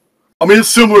similar. I mean, it's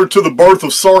similar to the birth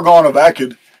of Sargon of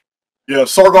Akkad. Yeah,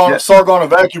 Sargon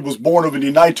of Akkad was born of an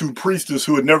Inaitu priestess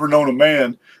who had never known a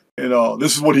man, and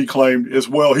this is what he claimed as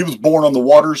well. He was born on the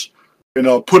waters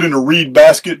and put in a reed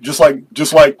basket, just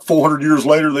like 400 years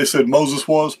later they said Moses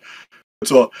was.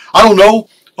 So I don't know.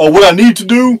 What I need to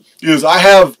do is I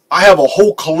have a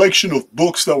whole collection of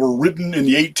books that were written in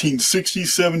the 1860s,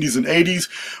 70s, and 80s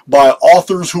by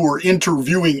authors who were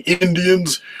interviewing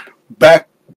Indians back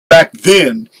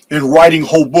then and writing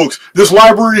whole books. This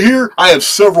library here, I have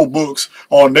several books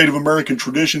on Native American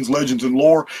traditions, legends, and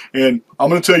lore. And I'm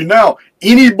going to tell you now,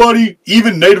 anybody,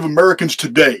 even Native Americans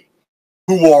today,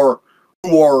 who are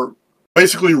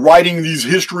basically writing these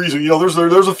histories, and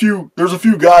there's a few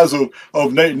guys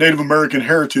of Native American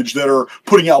heritage that are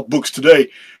putting out books today.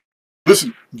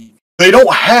 Listen, they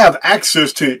don't have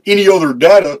access to any other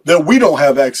data that we don't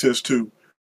have access to,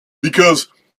 because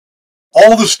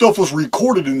all this stuff was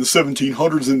recorded in the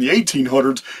 1700s and the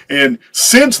 1800s, and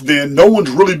since then, no one's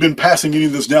really been passing any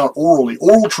of this down orally.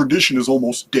 Oral tradition is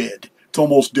almost dead. It's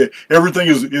almost dead. Everything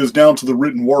is down to the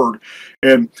written word.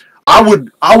 And I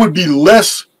would be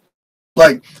less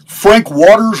like Frank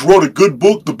Waters wrote a good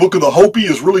book. The Book of the Hopi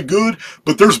is really good,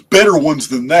 but there's better ones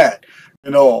than that.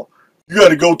 You got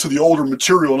to go to the older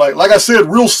material. Like I said,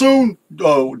 real soon,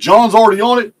 John's already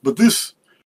on it, but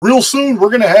real soon we're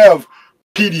going to have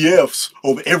PDFs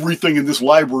of everything in this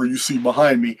library you see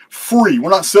behind me, free. We're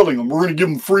not selling them. We're going to give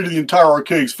them free to the entire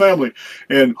Archaix family.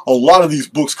 And a lot of these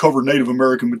books cover Native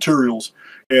American materials.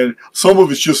 And some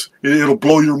of it's just, it'll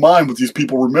blow your mind what these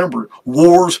people remember.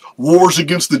 Wars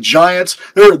against the giants.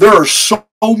 There are so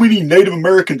many Native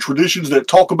American traditions that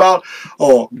talk about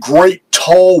great,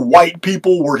 tall, white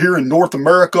people were here in North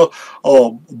America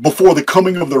before the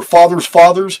coming of their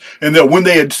fathers, and that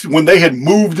when they had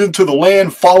moved into the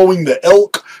land following the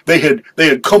elk, they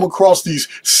had come across these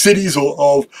cities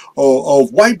of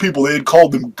white people. They had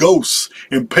called them ghosts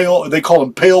and pale. They call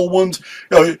them pale ones.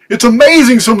 It's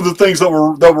amazing some of the things that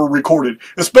were recorded,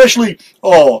 especially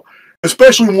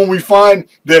when we find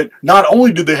that not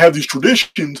only did they have these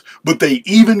traditions, but they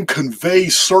even convey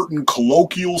certain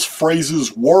colloquials,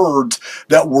 phrases, words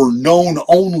that were known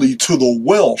only to the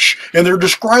Welsh, and they're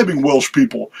describing Welsh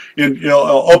people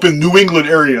up in New England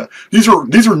area. These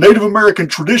are Native American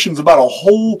traditions about a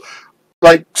whole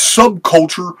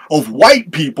subculture of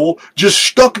white people just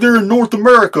stuck there in North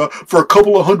America for a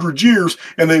couple of hundred years,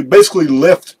 and they basically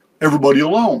left everybody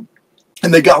alone.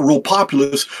 And they got real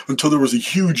populous until there was a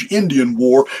huge Indian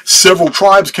war. Several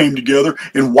tribes came together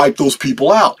and wiped those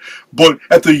people out. But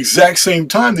at the exact same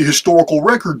time, the historical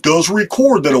record does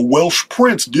record that a Welsh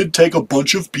prince did take a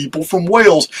bunch of people from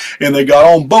Wales, and they got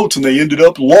on boats and they ended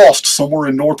up lost somewhere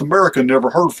in North America,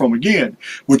 never heard from again,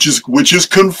 which is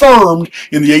confirmed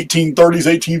in the 1830s,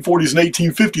 1840s, and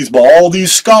 1850s by all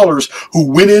these scholars who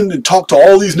went in and talked to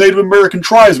all these Native American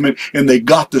tribesmen, and they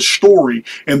got the story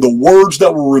and the words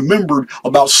that were remembered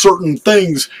about certain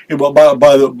things by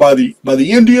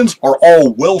the Indians are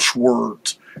all Welsh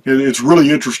words. It's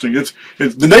really interesting. It's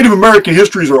the Native American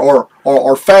histories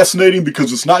are fascinating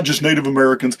because it's not just Native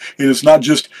Americans, and it's not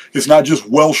just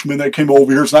Welshmen that came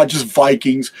over here. It's not just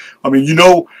Vikings. I mean, in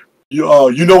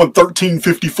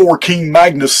 1354, King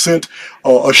Magnus sent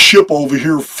a ship over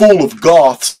here full of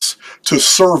Goths to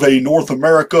survey North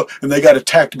America, and they got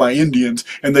attacked by Indians,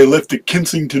 and they left the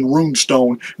Kensington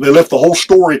runestone. They left the whole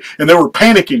story, and they were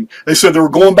panicking. They said they were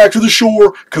going back to the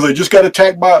shore because they just got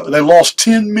attacked they lost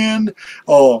 10 men,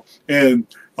 and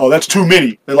that's too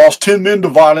many. They lost 10 men to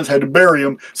violence, had to bury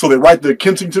them, so they write the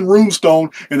Kensington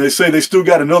runestone, and they say they still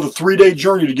got another 3-day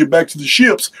journey to get back to the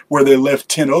ships where they left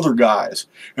 10 other guys,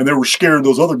 and they were scared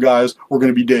those other guys were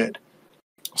going to be dead.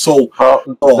 So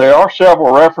there are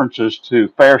several references to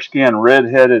fair-skinned,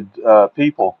 red-headed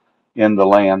people in the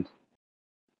land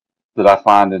that I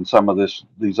find in some of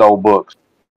these old books.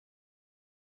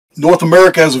 North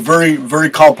America has a very, very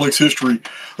complex history.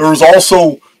 There was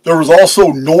also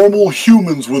normal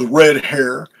humans with red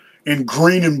hair and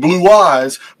green and blue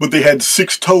eyes, but they had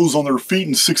 6 toes on their feet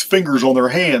and 6 fingers on their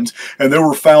hands, and they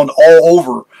were found all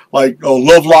over, like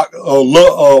Lovelock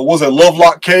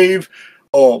Cave.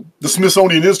 The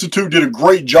Smithsonian Institute did a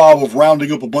great job of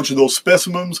rounding up a bunch of those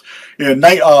specimens, and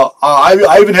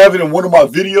I even have it in one of my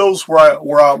videos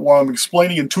where I'm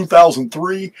explaining in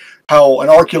 2003 how an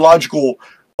archaeological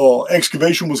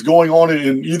excavation was going on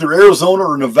in either Arizona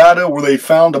or Nevada, where they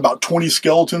found about 20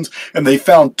 skeletons, and they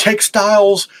found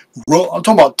textiles. I'm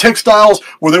talking about textiles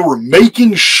where they were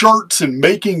making shirts and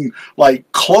making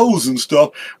like clothes and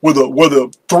stuff, where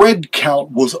the thread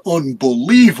count was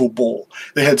unbelievable.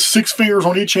 They had 6 fingers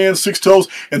on each hand, 6 toes,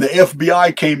 and the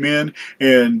FBI came in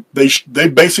and they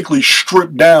basically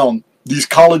stripped down these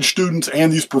college students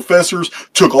and these professors,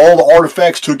 took all the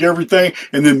artifacts, took everything,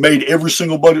 and then made every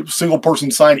single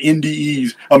person sign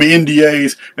NDAs,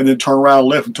 and then turned around and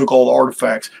left and took all the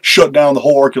artifacts, shut down the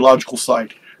whole archaeological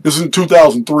site. This is in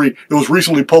 2003. It was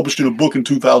recently published in a book in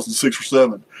 2006 or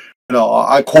 7. And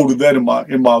I quoted that in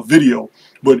my video.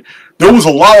 But there was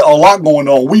a lot going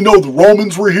on. We know the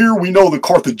Romans were here. We know the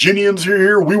Carthaginians are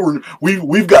here.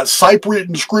 We've got Cypriot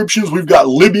inscriptions. We've got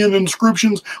Libyan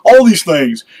inscriptions. All these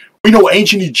things. We know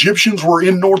ancient Egyptians were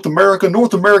in North America.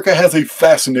 North America has a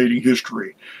fascinating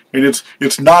history, and it's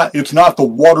not the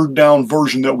watered down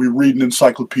version that we read in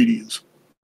encyclopedias.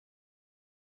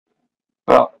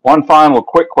 Well, one final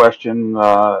quick question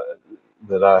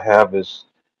that I have is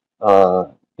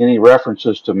any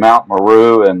references to Mount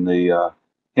Meru and the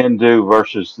Hindu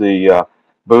versus the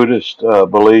Buddhist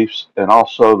beliefs, and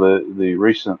also the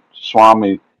recent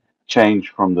Swami change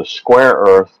from the square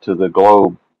Earth to the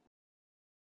globe.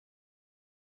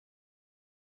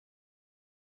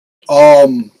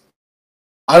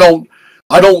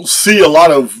 I don't see a lot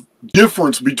of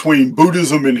difference between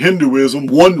Buddhism and Hinduism.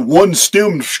 One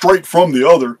stemmed straight from the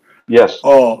other. Yes.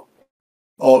 So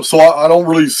I don't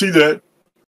really see that.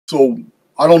 So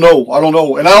I don't know,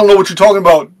 and I don't know what you're talking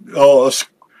about.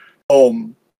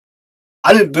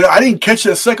 I didn't catch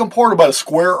that second part about a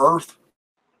square Earth.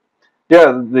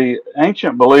 Yeah, the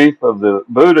ancient belief of the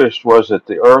Buddhists was that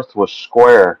the Earth was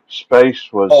square,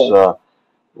 space was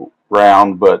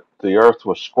round, but the Earth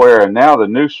was square. And now the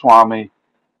new Swami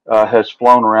has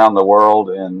flown around the world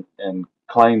and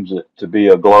claims it to be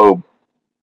a globe.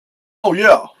 Oh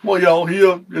yeah, well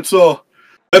that's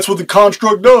what the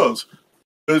construct does.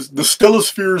 The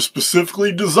stellosphere is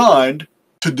specifically designed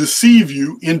to deceive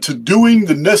you into doing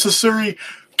the necessary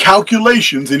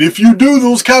calculations, and if you do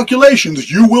those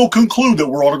calculations, you will conclude that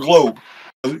we're on a globe.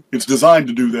 It's designed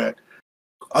to do that.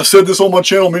 I've said this on my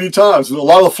channel many times. A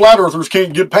lot of the flat earthers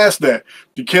can't get past that.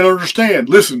 You can't understand.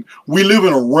 Listen, we live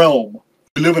in a realm.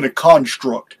 We live in a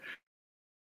construct.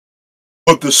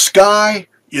 But the sky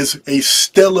is a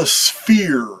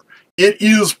stellosphere. It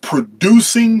is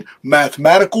producing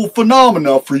mathematical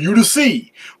phenomena for you to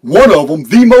see. One of them,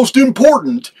 the most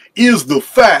important, is the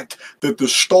fact that the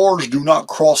stars do not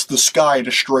cross the sky in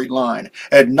a straight line.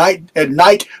 At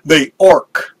night they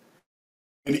arc.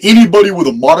 And anybody with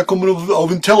a modicum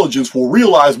of intelligence will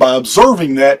realize by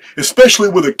observing that, especially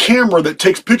with a camera that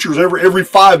takes pictures every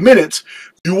 5 minutes,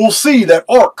 you will see that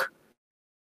arc.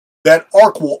 That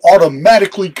arc will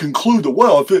automatically conclude that,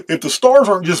 well, if the stars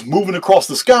aren't just moving across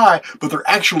the sky, but they're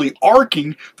actually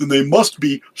arcing, then they must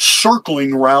be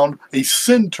circling around a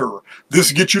center.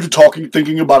 This gets you to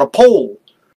thinking about a pole.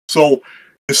 So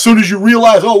as soon as you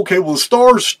realize, oh, okay, well, the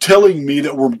star's telling me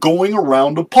that we're going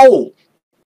around a pole.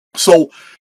 So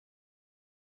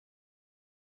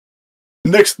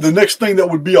the next thing that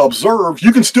would be observed,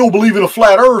 you can still believe in a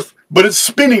flat Earth, but it's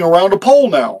spinning around a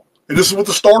pole now. And this is what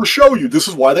the stars show you. This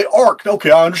is why they arc.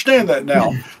 Okay, I understand that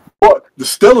now. But the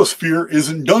stellosphere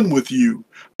isn't done with you,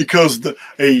 because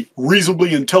a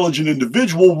reasonably intelligent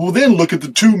individual will then look at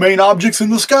the 2 main objects in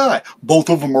the sky. Both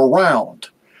of them are round.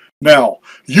 Now,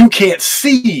 you can't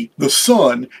see the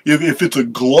sun if it's a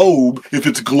globe, if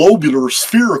it's globular,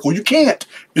 spherical. You can't.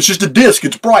 It's just a disk.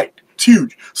 It's bright. It's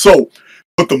huge. So,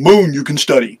 but the moon you can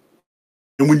study.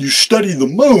 And when you study the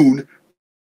moon,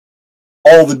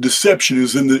 all the deception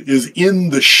is in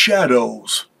the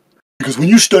shadows. Because when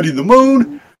you study the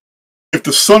moon, if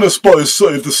the sun is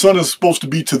supposed to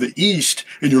be to the east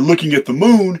and you're looking at the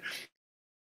moon,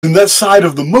 then that side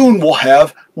of the moon will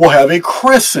have a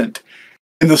crescent.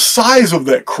 And the size of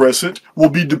that crescent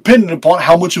will be dependent upon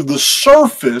how much of the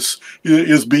surface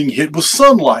is being hit with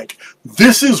sunlight.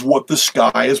 This is what the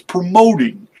sky is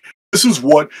promoting. This is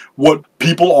what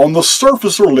people on the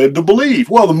surface are led to believe.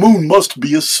 Well, the moon must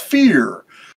be a sphere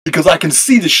because I can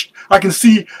see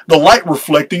the light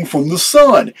reflecting from the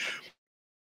sun.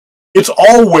 It's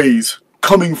always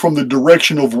coming from the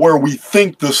direction of where we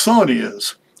think the sun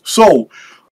is. So,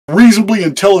 a reasonably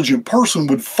intelligent person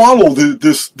would follow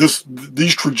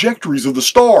these trajectories of the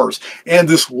stars and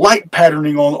this light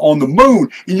patterning on the moon,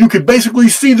 and you could basically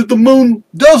see that the moon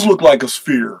does look like a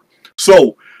sphere.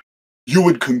 So, you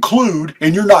would conclude,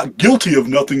 and you're not guilty of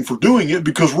nothing for doing it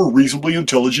because we're reasonably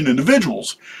intelligent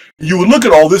individuals. You would look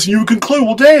at all this and you would conclude,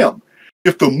 well, damn,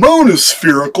 if the moon is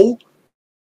spherical,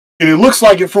 and it looks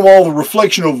like it from all the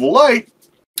reflection of the light,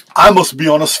 I must be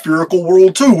on a spherical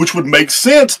world too, which would make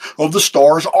sense of the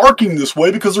stars arcing this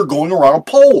way because they're going around a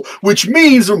pole, which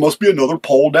means there must be another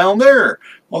pole down there.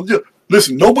 Well,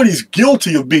 listen, nobody's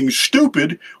guilty of being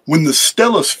stupid when the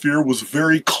stellosphere was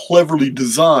very cleverly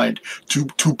designed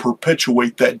to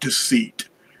perpetuate that deceit.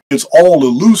 It's all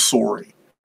illusory.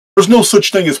 There's no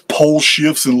such thing as pole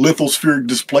shifts and lithospheric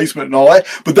displacement and all that,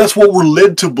 but that's what we're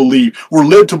led to believe. We're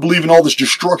led to believe in all this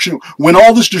destruction. When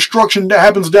all this destruction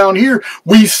happens down here,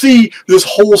 we see this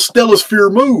whole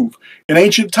stellosphere move. In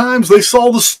ancient times, they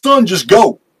saw the sun just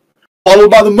go,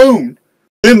 followed by the moon.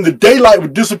 Then the daylight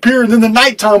would disappear, and then the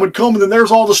nighttime would come, and then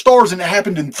there's all the stars, and it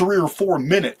happened in 3 or 4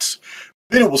 minutes.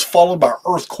 Then it was followed by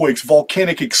earthquakes,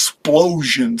 volcanic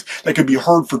explosions that could be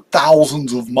heard for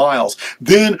thousands of miles.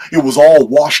 Then it was all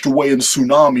washed away in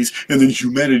tsunamis, and then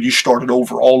humanity started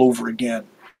over all over again.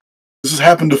 This has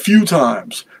happened a few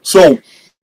times. So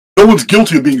no one's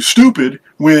guilty of being stupid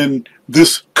when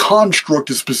this construct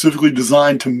is specifically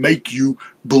designed to make you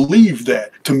believe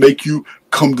that, to make you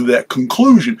come to that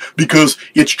conclusion, because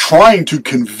it's trying to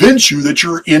convince you that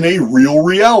you're in a real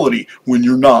reality when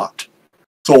you're not.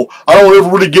 So I don't ever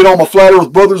really get on my flat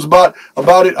earth brothers about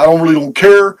it. I don't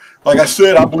care. Like I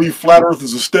said, I believe flat earth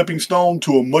is a stepping stone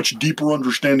to a much deeper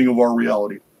understanding of our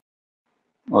reality.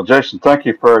 Well, Jason, thank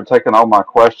you for taking all my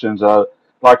questions. I'd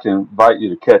like to invite you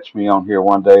to catch me on here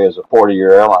one day as a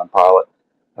 40-year airline pilot,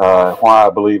 why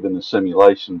I believe in the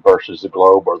simulation versus the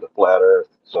globe or the flat earth.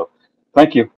 So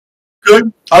thank you.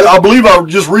 Good. I believe I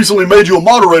just recently made you a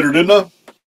moderator, didn't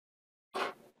I?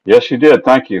 Yes, you did.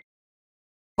 Thank you.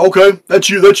 Okay, that's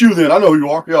you then. I know who you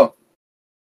are, yeah.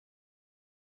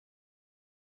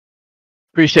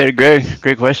 Appreciate it, Greg.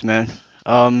 Great question,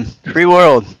 man. Free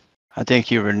world. I think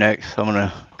you were next. I'm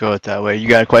gonna go it that way. You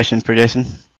got a question for Jason?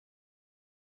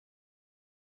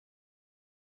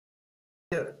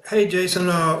 Yeah. Hey, Jason.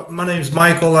 My name's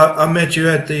Michael. I met you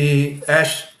at the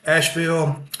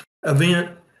Asheville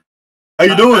event. How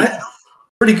you doing?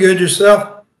 Pretty good.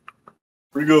 Yourself?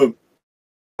 Pretty good.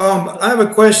 I have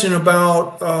a question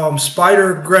about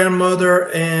Spider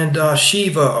Grandmother and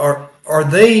Shiva. Are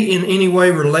they in any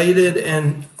way related,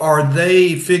 and are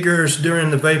they figures during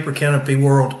the vapor canopy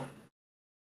world?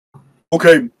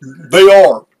 Okay, they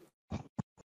are.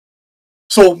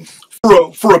 So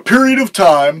for a period of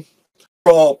time,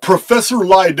 Professor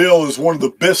Lydell is one of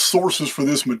the best sources for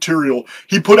this material.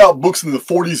 He put out books in the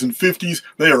 40s and 50s.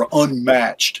 They are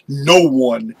unmatched. No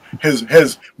one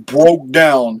has broke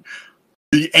down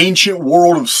the ancient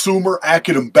world of Sumer,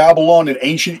 Akkad, and Babylon, and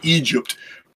ancient Egypt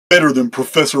better than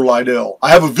Professor Lydell. I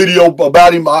have a video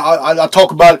about him. I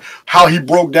talk about how he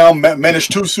broke down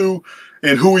Manishtusu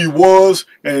and who he was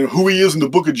and who he is in the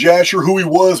book of Jasher, who he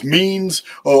was, means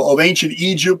of ancient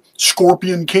Egypt,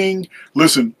 Scorpion King.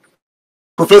 Listen,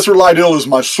 Professor Lydell is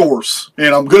my source,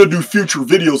 and I'm going to do future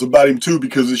videos about him too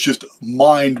because it's just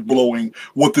mind-blowing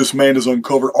what this man has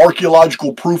uncovered.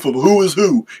 Archaeological proof of who is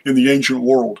who in the ancient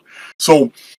world.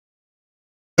 So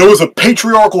there was a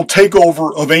patriarchal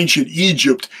takeover of ancient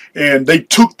Egypt, and they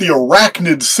took the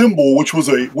arachnid symbol, which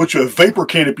a vapor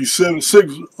canopy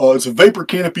it's a vapor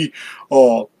canopy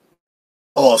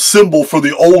symbol for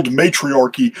the old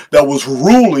matriarchy that was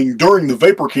ruling during the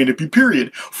vapor canopy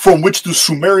period, from which the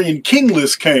Sumerian king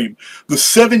list came. The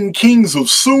 7 kings of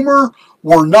Sumer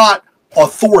were not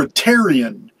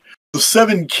authoritarian. The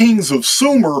 7 kings of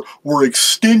Sumer were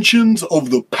extensions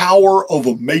of the power of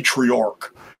a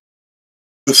matriarch.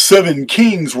 The 7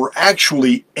 kings were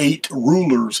actually 8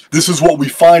 rulers. This is what we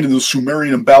find in the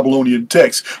Sumerian and Babylonian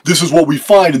texts. This is what we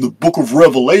find in the book of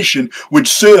Revelation, which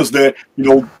says that,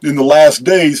 in the last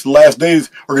days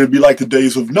are going to be like the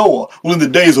days of Noah. Well, in the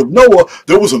days of Noah,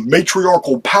 there was a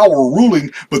matriarchal power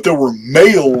ruling, but there were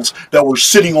males that were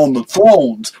sitting on the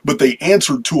thrones, but they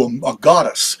answered to a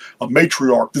goddess, a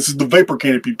matriarch. This is the vapor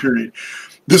canopy period.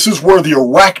 This is where the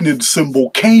arachnid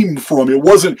symbol came from. It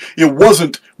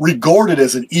wasn't regarded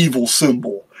as an evil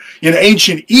symbol. In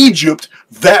ancient Egypt,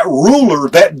 that ruler,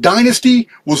 that dynasty,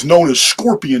 was known as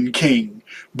Scorpion King.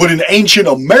 But in ancient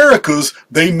Americas,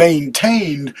 they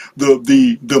maintained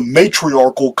the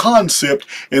matriarchal concept,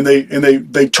 and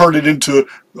they turned it into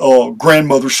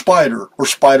Grandmother Spider or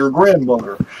Spider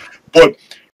Grandmother. But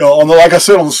like I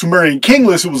said, on the Sumerian king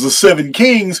list, it was the 7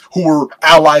 kings who were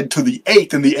allied to the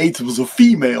 8th, and the 8th was a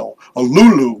female, a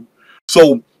Lulu.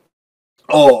 So,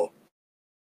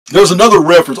 there's another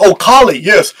reference. Oh, Kali,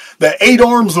 yes, the 8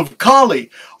 arms of Kali.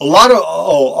 a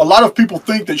lot of people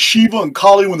think that Shiva and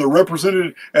Kali, when they're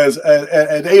represented as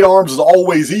at 8 arms, is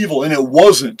always evil, and it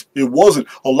wasn't. It wasn't.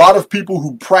 A lot of people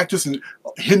who practice in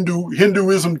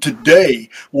Hinduism today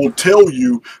will tell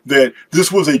you that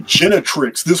this was a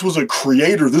genetrix, this was a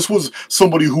creator, this was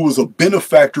somebody who was a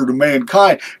benefactor to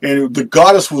mankind, and the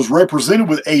goddess was represented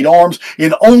with 8 arms,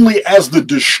 and only as the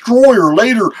destroyer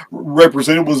later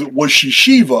represented was she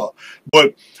Shiva,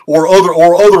 but or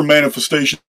other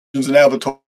manifestations and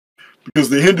avatars, because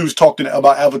the Hindus talked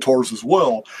about avatars as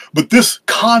well. But this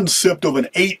concept of an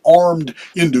 8-armed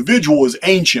individual is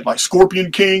ancient, like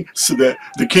Scorpion King, so that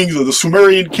the kings of the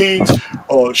Sumerian kings,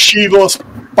 Shiva,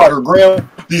 Spider Graham.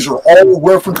 These are all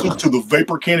references to the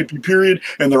Vapor Canopy period,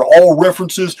 and they're all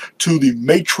references to the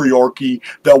matriarchy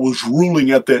that was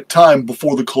ruling at that time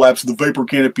before the collapse of the Vapor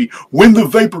Canopy, when the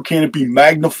Vapor Canopy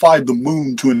magnified the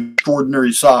moon to an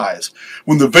extraordinary size.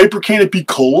 When the Vapor Canopy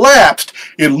collapsed,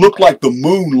 it looked like the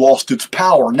moon lost its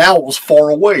power. Now it was far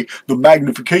away. The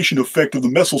magnification effect of the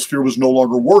mesosphere was no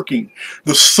longer working.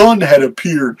 The sun had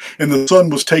appeared, and the sun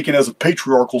was taken as a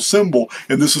patriarchal symbol,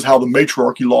 and this is how the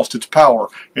matriarchy lost its power.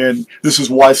 And this is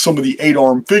why some of the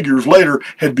 8-armed figures later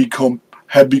had become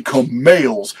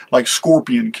males, like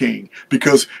Scorpion King,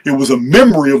 because it was a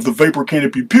memory of the Vapor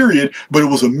Canopy period, but it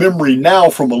was a memory now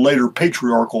from a later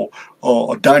patriarchal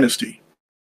dynasty.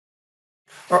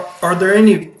 Are there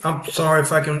any, I'm sorry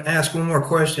if I can ask one more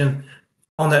question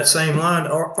on that same line,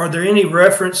 are there any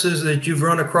references that you've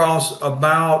run across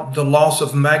about the loss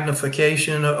of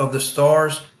magnification of the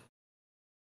stars?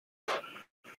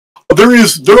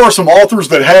 There are some authors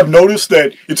that have noticed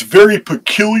that it's very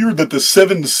peculiar that the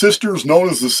 7 sisters, known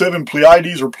as the 7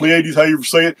 Pleiades, or Pleiades, how you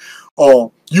say it,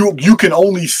 you can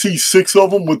only see 6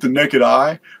 of them with the naked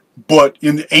eye, but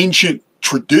in the ancient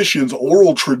traditions,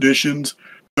 oral traditions,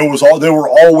 they were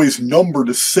always numbered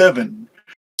as 7.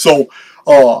 So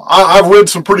I've read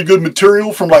some pretty good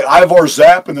material from like Ivar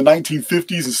Zap in the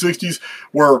 1950s and 60s,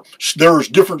 where there's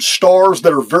different stars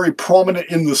that are very prominent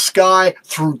in the sky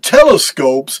through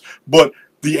telescopes, but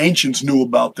the ancients knew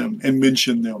about them and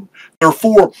mentioned them.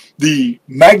 Therefore, the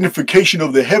magnification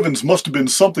of the heavens must have been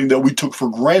something that we took for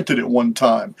granted at one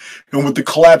time. And with the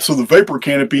collapse of the Vapor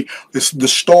Canopy, the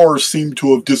stars seem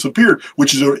to have disappeared,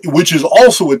 which is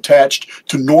also attached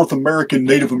to North American,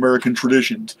 Native American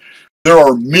traditions. There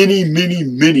are many, many,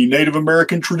 many Native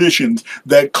American traditions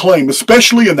that claim,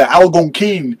 especially in the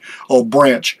Algonquin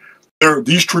branch,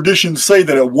 these traditions say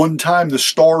that at one time the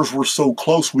stars were so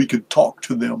close we could talk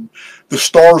to them. The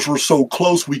stars were so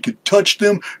close we could touch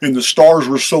them, and the stars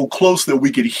were so close that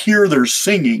we could hear their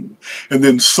singing. And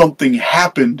then something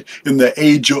happened in the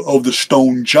age of the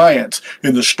stone giants,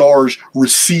 and the stars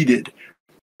receded.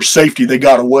 For safety, they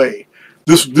got away.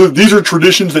 These are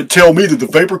traditions that tell me that the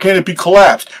Vapor Canopy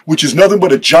collapsed, which is nothing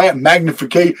but a giant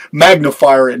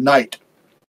magnifier at night.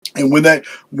 And when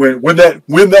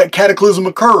that cataclysm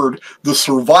occurred, the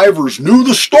survivors knew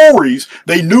the stories.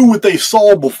 They knew what they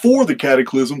saw before the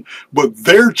cataclysm, but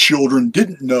their children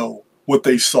didn't know what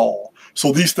they saw.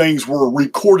 So these things were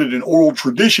recorded in oral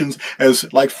traditions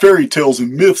as like fairy tales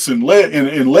and myths and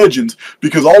legends,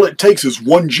 because all it takes is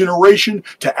one generation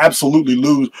to absolutely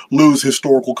lose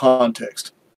historical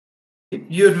context.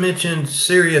 You had mentioned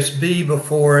Sirius B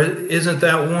before. Isn't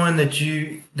that one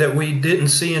that we didn't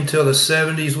see until the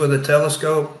 70s with a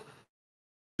telescope?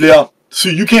 Yeah.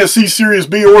 See, you can't see Sirius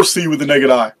B or C with the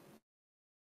naked eye.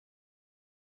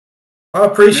 I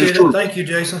appreciate it. Thank you,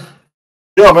 Jason.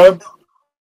 Yeah, man.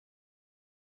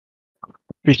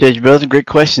 Appreciate you, brother. Great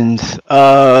questions.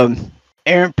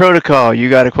 Aaron Protocol, you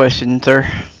got a question, sir?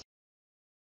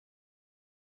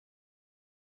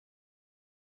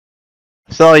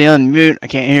 I saw you unmute. I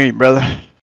can't hear you, brother.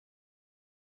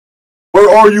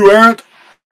 Where are you, Aaron?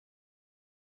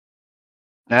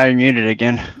 Now you're muted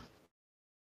again.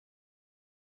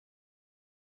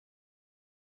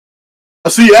 I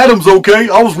see Adam's okay.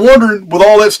 I was wondering, with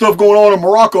all that stuff going on in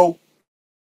Morocco.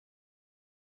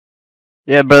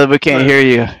 Yeah, brother, we can't hear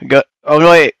you. Oh,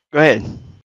 wait. Go ahead.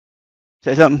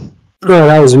 Say something. No,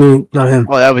 that was me, not him.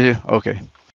 Oh, that was you? Okay.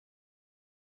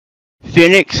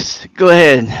 Phoenix, go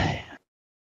ahead.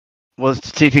 We'll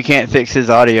see if you can't fix his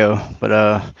audio.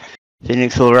 But,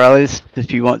 Phoenix O'Reilly's,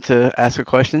 if you want to ask a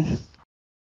question.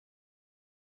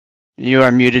 You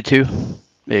are muted too.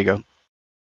 There you go.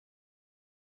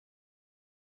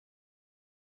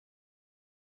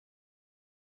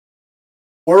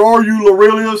 Where are you,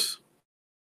 Laurelius?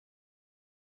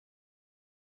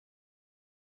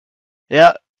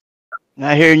 Yeah,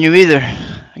 not hearing you either.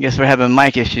 I guess we're having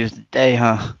mic issues today,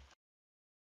 huh?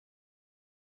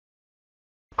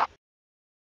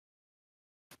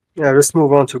 Yeah, let's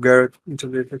move on to Garrett until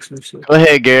they fix their shit. Go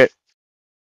ahead, Garrett.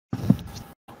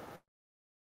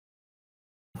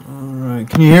 All right.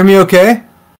 Can you hear me okay?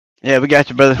 Yeah, we got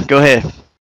you, brother. Go ahead.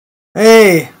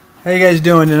 Hey, how you guys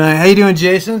doing tonight? How you doing,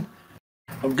 Jason?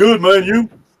 I'm good, man. You?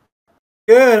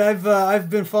 Good. I've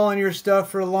been following your stuff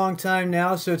for a long time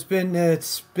now, so it's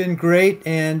been great,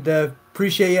 and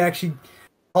appreciate you actually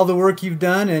all the work you've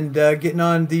done and getting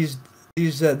on this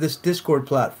Discord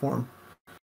platform.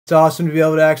 It's awesome to be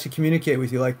able to actually communicate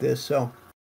with you like this. So,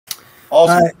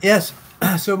 Awesome. yes.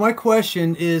 So my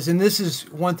question is, and this is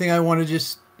one thing I want to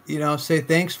just say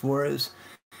thanks for, is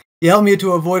you help me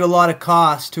to avoid a lot of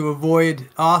costs, to avoid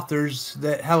authors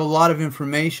that have a lot of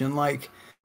information like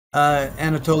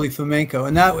Anatoly Fomenko,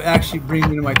 and that actually brings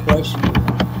me to my question.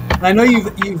 And I know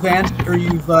you've answered or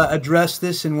you've addressed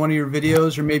this in one of your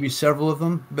videos, or maybe several of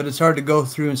them, but it's hard to go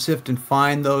through and sift and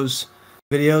find those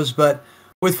videos. But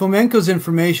with Fomenko's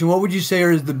information, what would you say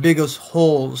are the biggest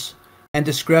holes and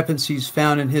discrepancies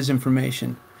found in his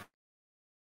information?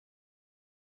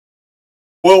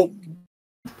 Well,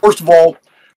 first of all,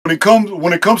 when it comes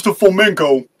to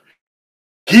Fomenko,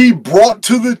 he brought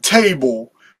to the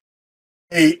table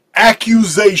a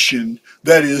accusation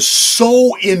that is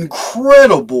so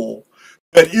incredible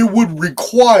that it would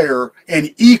require an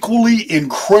equally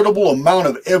incredible amount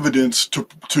of evidence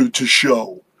to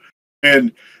show.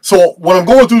 And so when I'm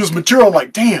going through this material, I'm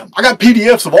like, damn, I got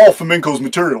PDFs of all Fomenko's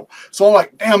material. So I'm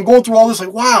like, damn, I'm going through all this,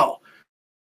 like, wow,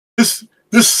 this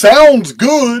sounds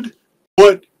good,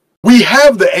 but we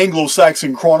have the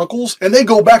Anglo-Saxon Chronicles, and they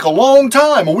go back a long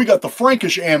time. And we got the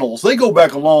Frankish Annals; they go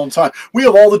back a long time. We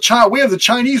have we have the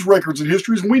Chinese records and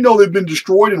histories, and we know they've been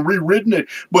destroyed and rewritten.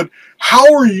 But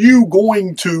how are you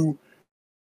going to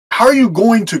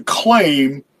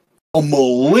claim a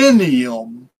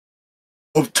millennium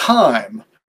of time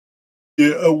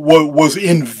was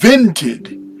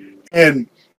invented? And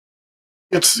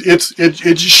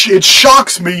it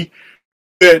shocks me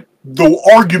that the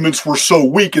arguments were so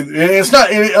weak, and it's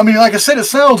not. I mean, like I said, it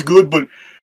sounds good, but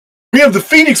we have the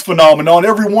Phoenix phenomenon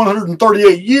every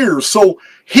 138 years. So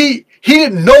he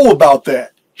didn't know about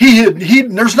that.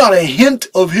 There's not a hint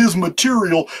of his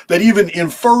material that even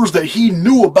infers that he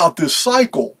knew about this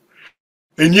cycle.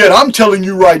 And yet, I'm telling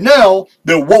you right now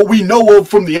that what we know of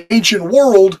from the ancient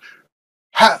world,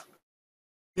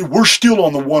 we're still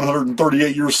on the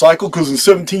 138-year cycle, because in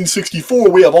 1764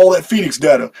 we have all that Phoenix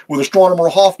data with astronomer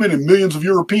Hoffman and millions of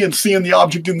Europeans seeing the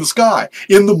object in the sky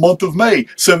in the month of May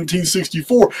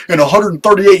 1764. And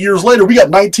 138 years later we got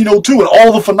 1902 and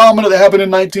all the phenomena that happened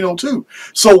in 1902.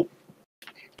 So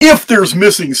if there's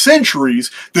missing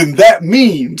centuries, then that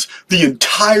means the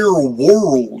entire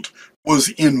world was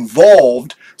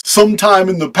involved sometime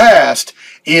in the past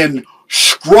in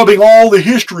scrubbing all the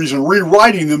histories and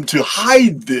rewriting them to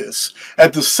hide this,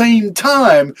 at the same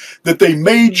time that they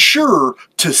made sure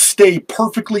to stay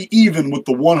perfectly even with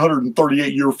the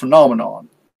 138-year phenomenon.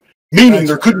 Meaning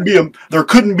there could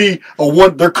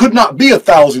not be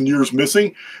 1,000 years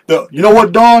missing. You know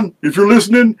what, Don? If you're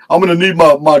listening, I'm gonna need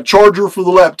my charger for the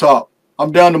laptop.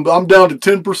 I'm down to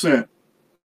 10%.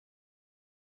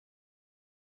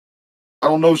 I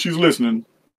don't know if she's listening.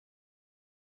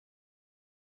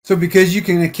 So because you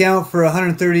can account for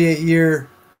 138-year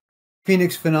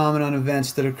Phoenix phenomenon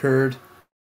events that occurred,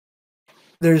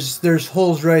 there's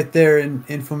holes right there in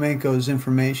Fomenko's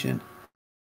information.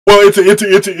 Well,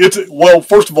 well,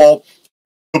 first of all,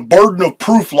 the burden of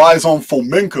proof lies on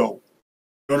Fomenko.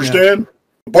 You understand? Yeah.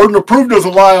 The burden of proof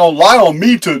doesn't lie on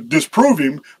me to disprove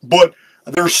him, but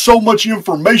there's so much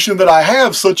information that I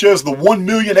have, such as the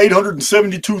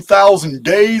 1,872,000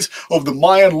 days of the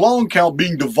Mayan long count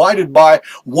being divided by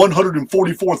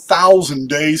 144,000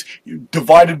 days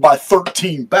divided by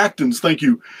 13 Bactans. Thank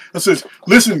you. It says,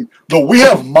 listen, though we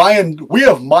have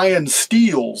Mayan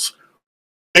steels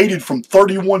dated from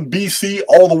 31 BC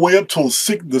all the way up till the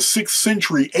 6th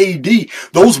century AD.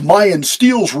 Those Mayan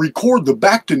steels record the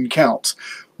Bactan counts.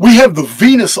 We have the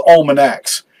Venus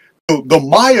almanacs.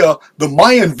 The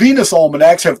Mayan Venus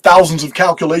almanacs have thousands of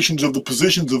calculations of the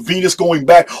positions of Venus going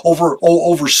back over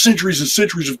centuries and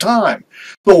centuries of time.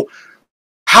 So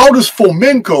how does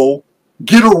Fomenko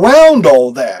get around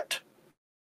all that?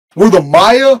 Were the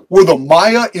Maya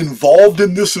involved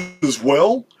in this as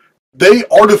well? They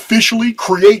artificially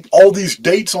create all these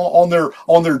dates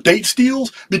on their date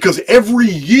steels, because every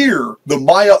year the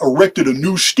Maya erected a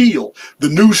new stele. The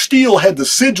new stele had the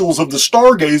sigils of the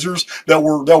stargazers that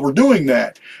were doing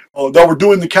that were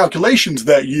doing the calculations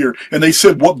that year, and they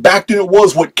said what Bactan it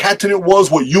was, what Catan it was,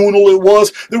 what Unal it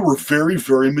was. They were very,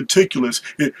 very meticulous.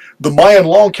 The Mayan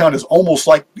long count is almost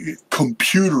like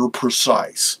computer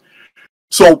precise.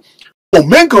 So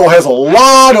Minko has a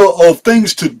lot of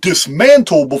things to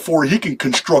dismantle before he can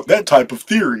construct that type of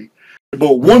theory.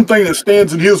 But one thing that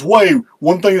stands in his way,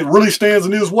 one thing that really stands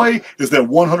in his way is that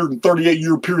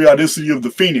 138-year periodicity of the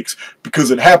Phoenix,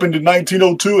 because it happened in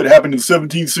 1902, it happened in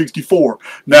 1764.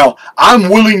 Now, I'm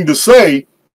willing to say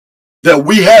that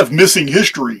we have missing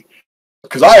history,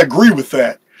 because I agree with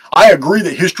that. I agree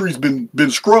that history's been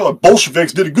scrubbed.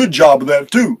 Bolsheviks did a good job of that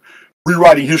too,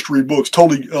 rewriting history books,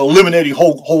 totally eliminating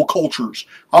whole cultures.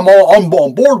 I'm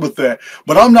on board with that,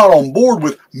 but I'm not on board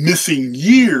with missing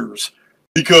years,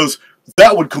 because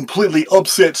that would completely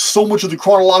upset so much of the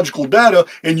chronological data,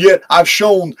 and yet I've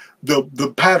shown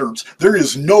the patterns. There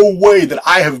is no way that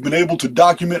I have been able to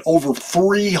document over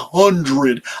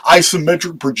 300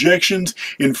 isometric projections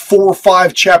in 4 or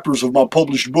 5 chapters of my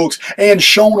published books, and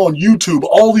shown on YouTube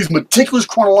all these meticulous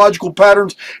chronological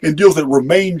patterns and deals that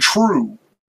remain true.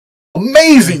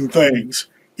 Amazing things.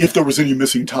 If there was any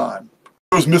missing time, if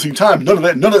there was missing time, none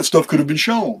of that stuff could have been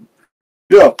shown.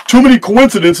 Yeah, too many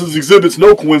coincidences exhibits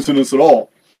no coincidence at all.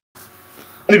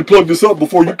 I need to plug this up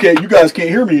before you guys can't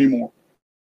hear me anymore.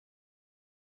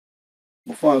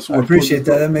 We'll find I appreciate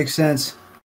that. That makes sense.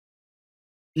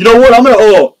 You know what? I'm gonna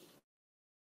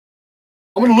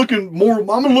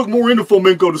look more into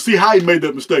Fomenko to see how he made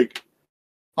that mistake.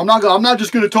 I'm not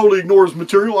just gonna totally ignore his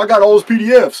material. I got all his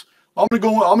PDFs. I'm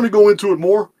gonna go into it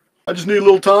more. I just need a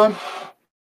little time.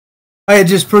 I had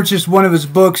just purchased one of his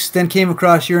books, then came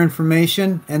across your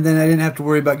information, and then I didn't have to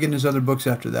worry about getting his other books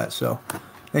after that. So,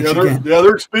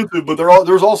 they're expensive, but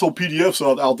there's also PDFs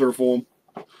out there for them.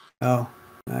 Oh,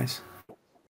 nice.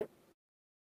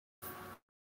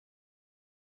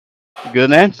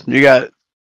 Good, man. You got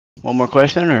one more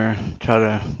question, or try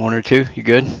to one or two? You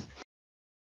good?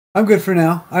 I'm good for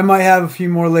now. I might have a few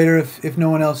more later if no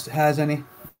one else has any.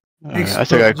 Right. I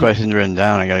still got questions written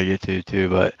down I gotta get to too,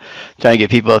 but trying to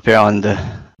get people up here on to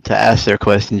ask their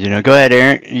questions. Go ahead,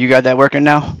 Aaron. You got that working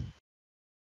now?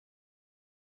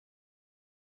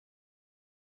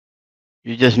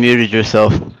 You just muted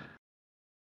yourself.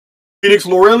 Phoenix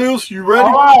Laurelius, you ready?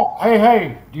 All right.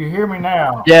 Hey, do you hear me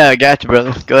now? Yeah, I got you,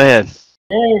 brother. Go ahead.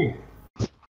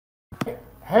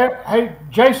 Hey,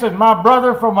 Jason, my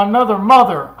brother from another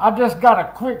mother. I just got a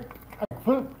quick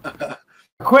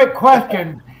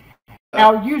question.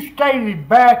 Now, you stated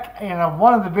back in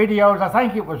one of the videos, I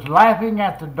think it was Laughing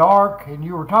at the Dark, and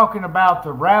you were talking about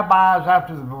the rabbis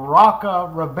after the Baraka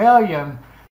Rebellion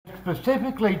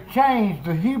specifically changed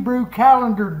the Hebrew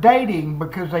calendar dating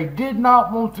because they did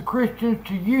not want the Christians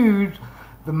to use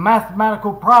the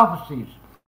mathematical prophecies.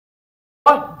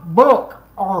 What book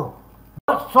or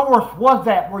what source was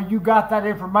that where you got that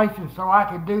information so I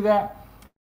could do that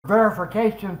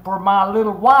verification for my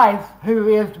little wife, who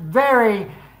is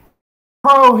very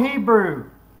pro-Hebrew?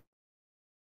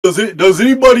 Does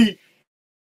anybody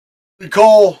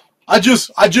recall? I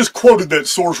just quoted that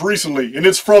source recently, and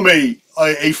it's from a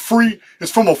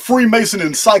Freemason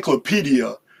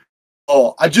encyclopedia.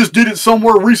 I just did it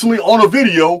somewhere recently on a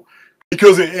video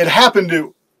because it happened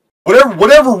to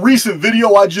whatever recent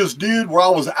video I just did where I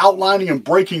was outlining and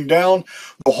breaking down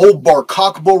the whole Bar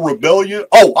Kokhba rebellion.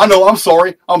 Oh, I know. I'm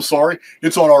sorry.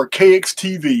 It's on Archaix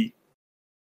TV.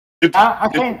 I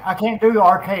can't do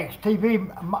Archaix TV.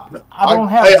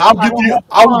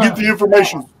 I'll get the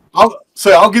information.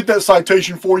 I'll get that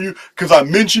citation for you because I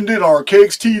mentioned it on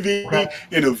Archaix TV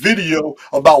in a video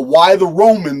about why the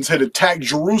Romans had attacked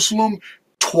Jerusalem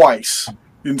twice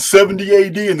in 70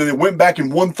 AD, and then they went back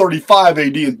in 135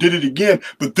 AD and did it again.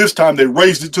 But this time they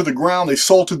razed it to the ground. They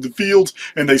salted the fields,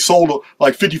 and they sold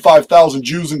like 55,000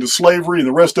 Jews into slavery, and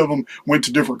the rest of them went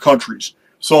to different countries.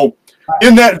 So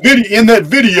in that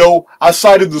video, I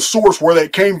cited the source where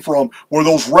that came from, where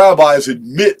those rabbis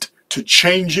admit to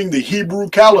changing the Hebrew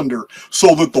calendar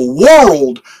so that the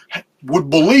world would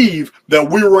believe that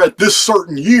we were at this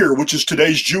certain year, which is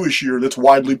today's Jewish year that's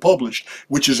widely published,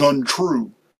 which is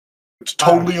untrue. It's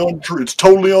totally untrue. It's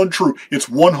totally untrue. It's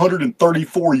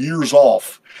 134 years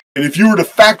off. And if you were to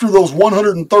factor those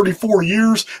 134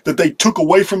 years that they took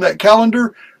away from that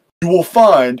calendar, you will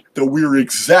find that we are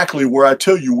exactly where I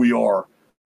tell you we are.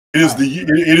 It is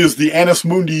the Annus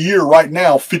Mundi year right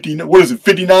now.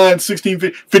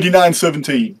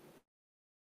 59:17.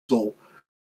 So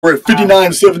we're at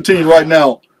 59:17 right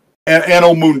now.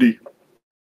 Anno Mundi.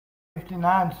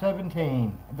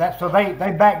 59:17. So they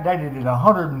backdated it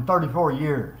 134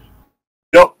 years.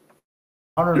 Yep.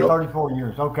 134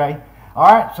 years. Okay.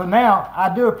 All right. So now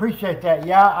I do appreciate that.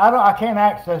 Yeah, I can't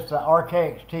access the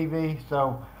Archaix TV,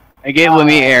 so. Hey, get with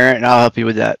me, Aaron, and I'll help you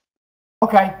with that.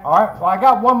 Okay, all right. Well, I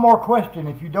got one more question,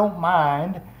 if you don't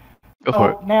mind. Go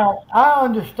for it. So now I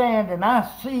understand and I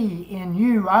see in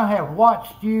you, I have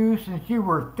watched you since you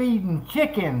were feeding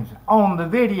chickens on the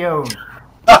videos.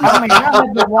 I mean, I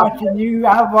have been watching you.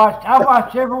 I've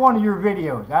watched every one of your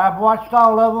videos. I've watched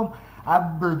all of them.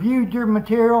 I've reviewed your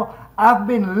material. I've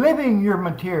been living your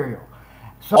material.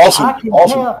 So Awesome. I can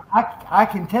Awesome. tell, I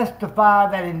can testify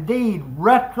that indeed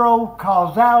retro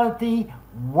causality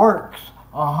works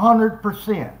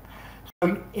 100%.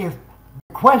 So if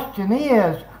the question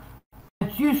is,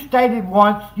 as you stated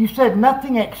once, you said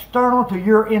nothing external to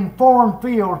your informed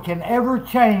field can ever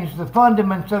change the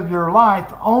fundamentals of your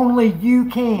life. Only you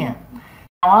can.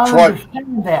 Now, I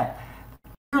understand that.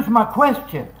 Here's my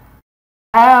question.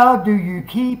 How do you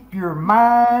keep your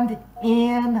mind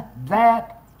in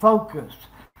that focus?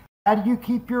 How do you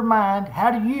keep your mind?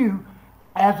 How do you,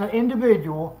 as an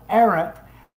individual, errant,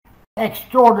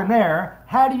 extraordinaire,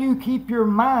 how do you keep your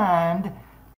mind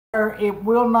where it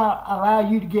will not allow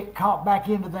you to get caught back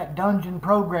into that dungeon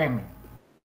programming?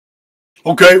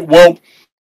 Okay, well,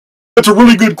 that's a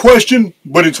really good question,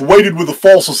 but it's weighted with a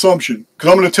false assumption. Because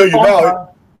I'm going to tell you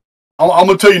now, I'm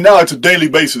going to tell you now, it's a daily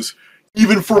basis.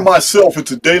 Even for myself,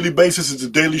 it's a daily basis. It's a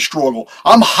daily struggle.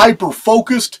 I'm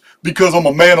hyper-focused because I'm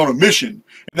a man on a mission.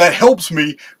 And that helps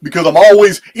me because I'm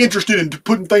always interested in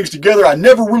putting things together. I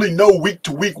never really know week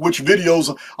to week which videos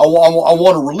I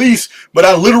want to release, but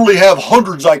I literally have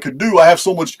hundreds I could do. I have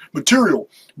so much material.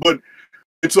 But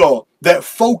it's that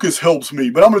focus helps me.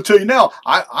 But I'm going to tell you now,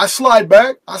 I slide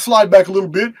back a little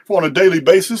bit on a daily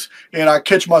basis, and I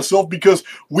catch myself because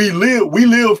we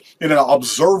live in an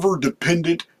observer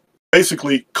dependent,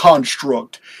 basically,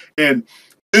 construct. And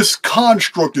this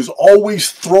construct is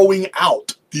always throwing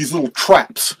out these little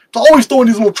traps. It's always throwing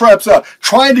these little traps out,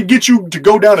 trying to get you to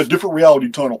go down a different reality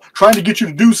tunnel, trying to get you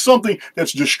to do something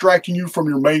that's distracting you from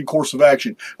your main course of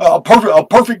action. A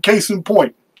perfect case in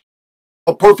point.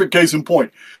 A perfect case in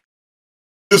point.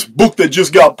 This book that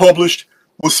just got published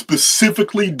was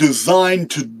specifically designed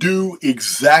to do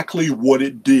exactly what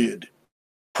it did.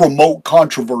 Promote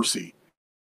controversy.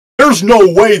 There's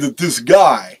no way that this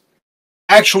guy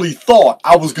actually thought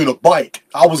I was going to bite.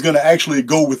 I was going to actually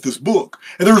go with this book.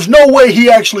 And there's no way he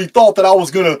actually thought that I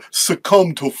was going to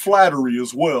succumb to flattery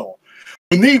as well.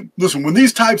 When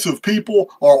these types of people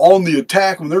are on the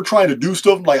attack, when they're trying to do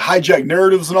stuff like hijack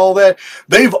narratives and all that,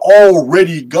 they've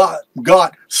already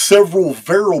got several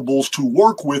variables to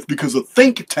work with because a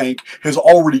think tank has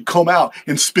already come out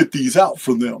and spit these out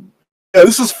for them. Yeah,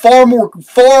 this is far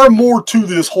more to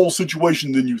this whole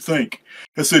situation than you think.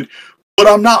 I said, but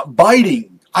I'm not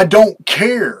biting. I don't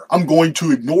care. I'm going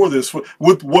to ignore this.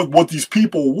 What these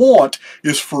people want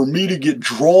is for me to get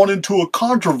drawn into a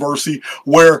controversy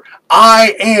where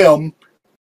I am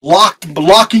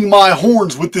locking my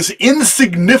horns with this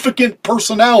insignificant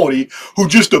personality who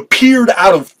just appeared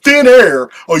out of thin air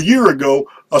a year ago,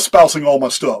 espousing all my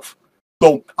stuff.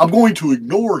 So I'm going to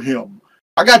ignore him.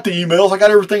 I got the emails. I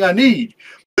got everything I need.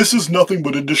 This is nothing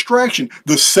but a distraction.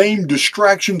 The same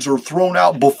distractions are thrown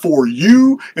out before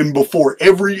you and before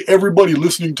everybody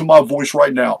listening to my voice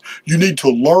right now. You need to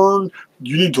learn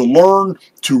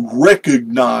to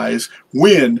recognize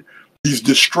when these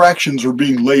distractions are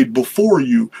being laid before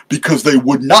you, because they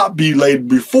would not be laid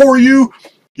before you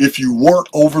if you weren't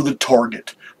over the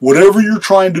target. Whatever you're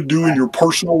trying to do in your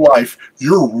personal life,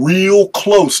 you're real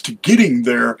close to getting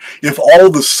there if all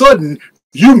of a sudden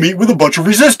you meet with a bunch of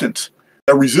resistance.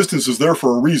 That resistance is there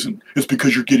for a reason. It's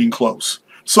because you're getting close.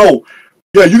 So,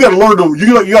 yeah, you got to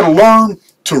learn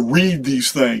to read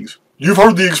these things. You've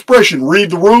heard the expression,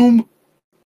 read the room.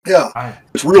 Yeah,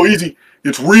 it's real easy.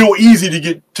 It's real easy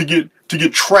to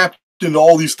get trapped into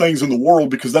all these things in the world,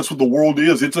 because that's what the world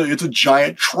is. It's a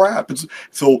giant trap.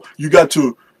 So you got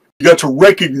to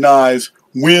recognize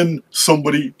when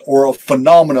somebody or a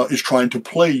phenomena is trying to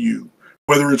play you,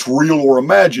 whether it's real or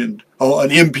imagined, an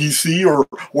NPC or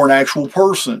an actual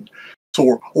person.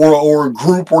 So, or a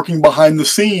group working behind the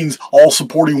scenes, all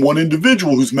supporting one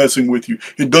individual who's messing with you.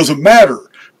 It doesn't matter.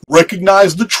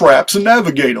 Recognize the traps and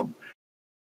navigate them.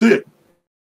 That's it.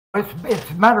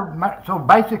 It's a matter. So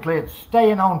basically, it's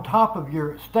staying on top of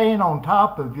your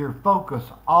focus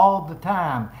all the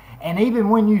time, and even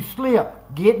when you slip,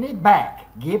 getting it back.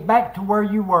 Get back to where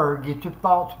you were. Get your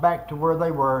thoughts back to where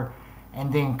they were,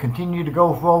 and then continue to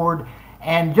go forward.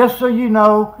 And just so you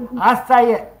know, I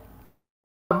say it,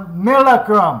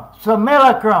 simulacrum.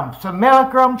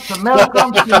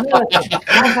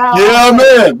 Yeah,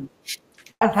 man.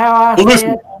 That's how I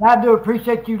say it, and I do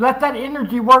appreciate you. Let that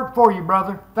energy work for you,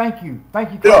 brother. Thank you.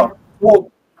 Thank you, yeah.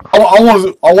 Well, I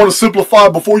want to simplify.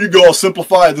 Before you go, I'll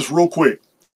simplify this real quick.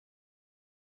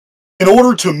 In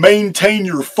order to maintain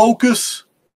your focus,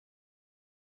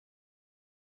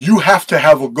 you have to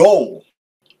have a goal.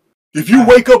 If you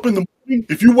wake up in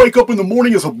the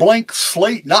morning as a blank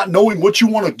slate, not knowing what you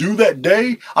want to do that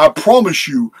day, I promise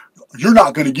you, you're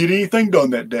not going to get anything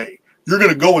done that day. You're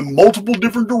going to go in multiple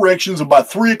different directions, and by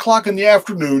 3 o'clock in the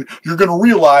afternoon, you're going to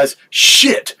realize,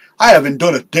 shit, I haven't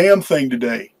done a damn thing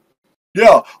today.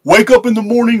 Yeah, wake up in the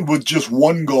morning with just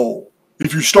one goal.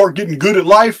 If you start getting good at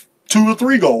life, 2 or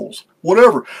 3 goals,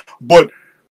 whatever. But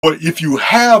if you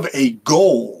have a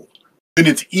goal, then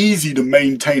it's easy to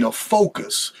maintain a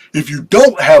focus. If you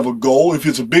don't have a goal, if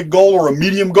it's a big goal or a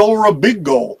medium goal or a big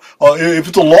goal, if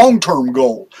it's a long-term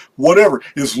goal, whatever,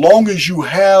 as long as you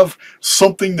have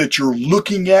something that you're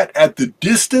looking at the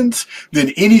distance,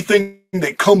 then anything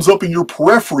that comes up in your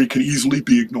periphery can easily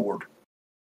be ignored.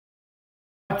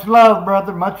 Much love,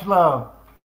 brother. Much love.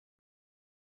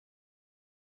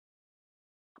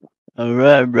 All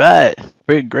right.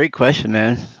 Great question,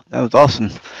 man. That was awesome.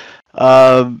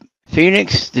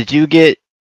 Phoenix, did you get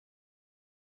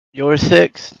your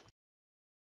 6?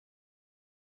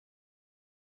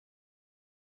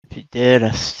 If you did,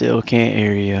 I still can't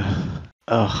hear you.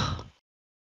 Ugh.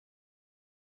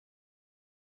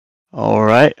 All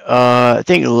right. I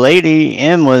think Lady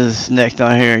M was next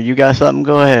on here. You got something?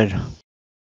 Go ahead.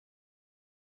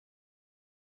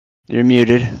 You're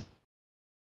muted.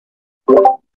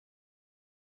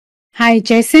 Hi,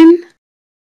 Jason.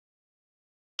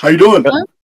 How you doing? Hello?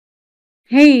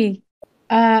 Hey,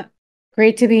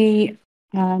 great to be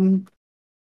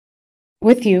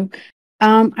with you.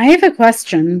 I have a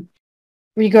question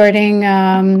regarding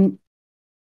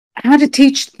how to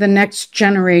teach the next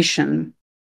generation.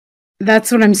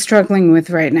 That's what I'm struggling with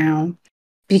right now,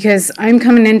 because I'm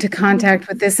coming into contact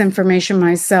with this information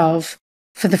myself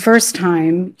for the first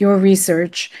time, your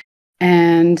research,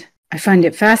 and I find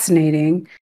it fascinating,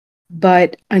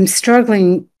 but I'm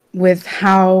struggling with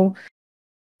how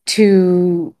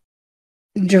to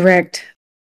direct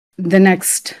the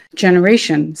next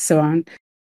generation, so on,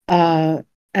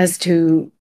 as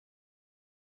to,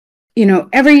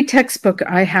 every textbook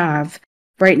I have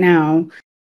right now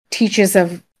teaches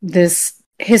of this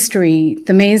history,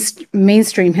 the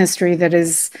mainstream history that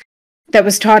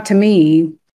was taught to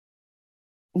me,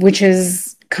 which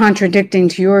is contradicting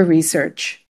to your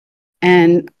research.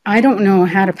 And I don't know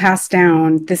how to pass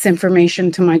down this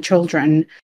information to my children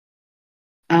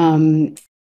in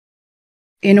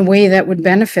a way that would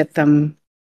benefit them.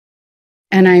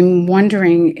 And I'm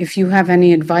wondering if you have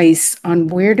any advice on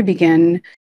where to begin,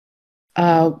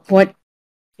 what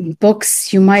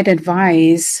books you might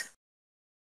advise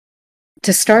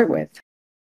to start with.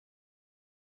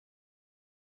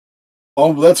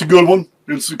 Oh, that's a good one.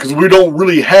 It's because we don't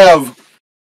really have,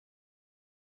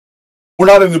 we're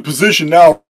not in the position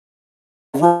now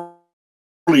of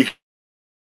really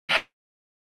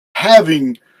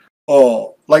having,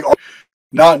 like,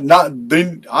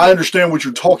 then I understand what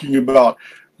you're talking about.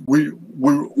 We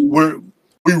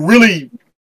really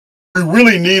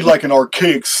need like an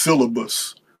archaic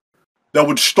syllabus that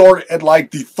would start at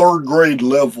like the 3rd grade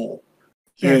level.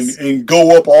 Yes. And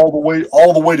go up all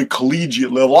the way to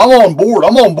collegiate level. I'm on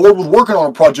board with working on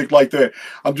a project like that.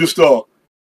 I'm just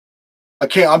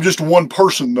I'm just one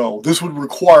person though. This would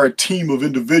require a team of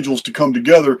individuals to come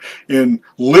together and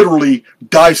literally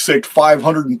dissect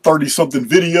 530 something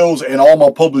videos and all my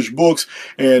published books.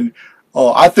 And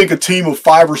I think a team of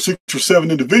 5 or 6 or 7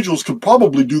 individuals could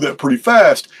probably do that pretty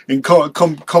fast and come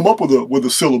up with a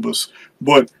syllabus.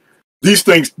 But these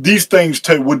things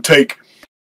would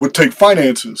take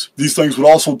finances. These things would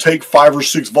also take 5 or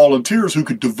 6 volunteers who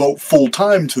could devote full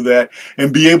time to that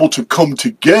and be able to come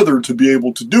together to be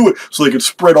able to do it so they could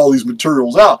spread all these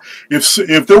materials out.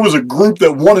 If there was a group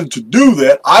that wanted to do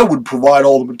that, I would provide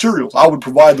all the materials. I would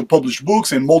provide the published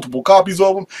books and multiple copies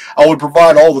of them. I would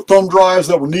provide all the thumb drives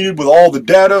that were needed with all the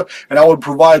data, and I would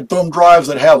provide thumb drives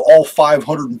that have all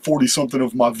 540 something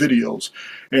of my videos.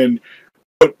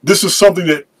 But this is something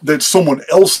that someone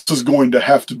else is going to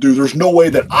have to do. There's no way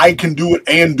that I can do it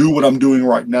and do what I'm doing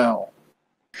right now.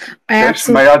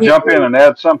 Jason, may I jump in and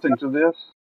add something to this?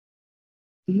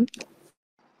 Mm-hmm.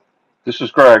 This is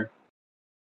Greg.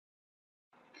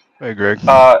 Hey, Greg.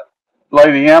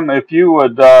 Lady M, if you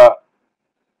would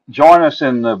join us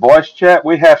in the voice chat,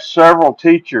 we have several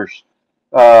teachers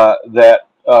that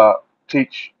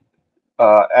teach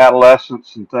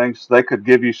adolescents and things. They could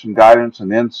give you some guidance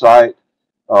and insight.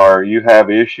 Or you have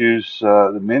issues.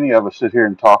 Many of us sit here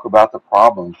and talk about the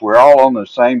problems. We're all on the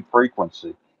same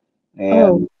frequency,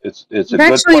 and it's a good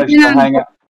place to hang out.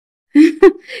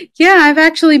 Yeah, I've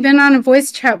actually been on a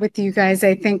voice chat with you guys,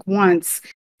 I think, once.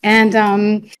 And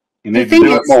you need to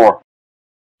do it more.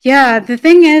 Yeah, the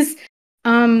thing is,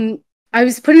 I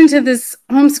was put into this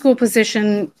homeschool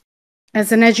position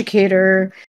as an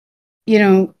educator, you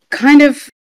know, kind of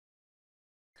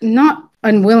not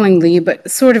unwillingly, but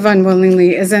sort of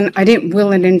unwillingly, as in I didn't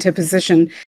will it into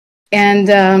position. And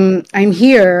I'm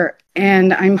here,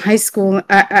 and I'm I'm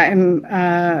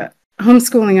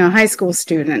homeschooling a high school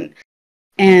student,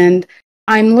 and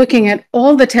I'm looking at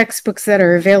all the textbooks that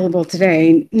are available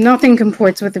today. Nothing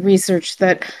comports with the research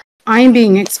that I'm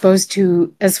being exposed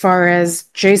to as far as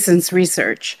Jason's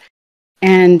research.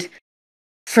 And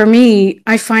for me,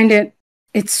 I find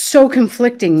it's so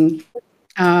conflicting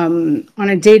on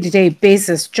a day-to-day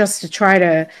basis just to try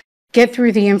to get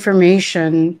through the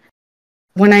information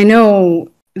when I know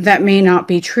that may not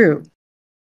be true.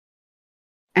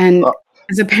 And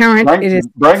as a parent,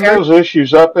 bring those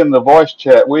issues up in the voice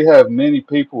chat. We have many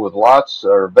people with lots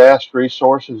or vast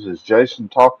resources, as Jason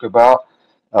talked about.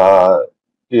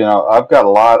 You know, I've got a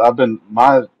lot.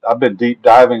 I've been deep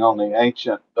diving on the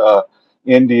ancient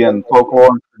Indian folklore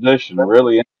and tradition. It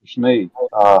really interests me.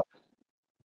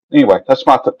 Anyway, that's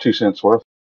my 2 cents worth.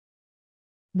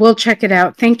 We'll check it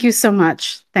out. Thank you so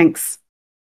much. Thanks.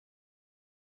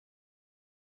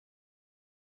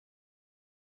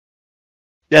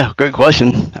 Yeah, great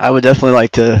question. I would definitely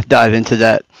like to dive into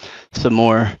that some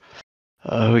more.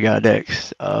 Who we got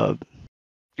next? Go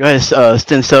ahead,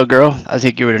 Stem Cell Girl. I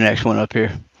think you were the next one up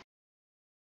here.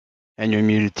 And you're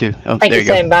muted too. Oh, thank you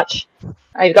so much.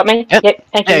 Oh, you got me? Yep,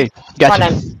 thank you. Hey,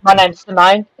 gotcha. My name's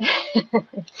Simone.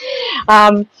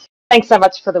 Thanks so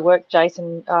much for the work,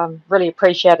 Jason. Really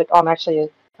appreciate it. I'm actually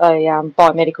a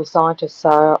biomedical scientist,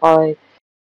 so I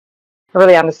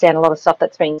really understand a lot of stuff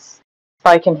that's been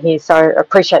spoken here, so I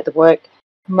appreciate the work.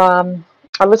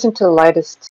 I listened to the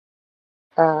latest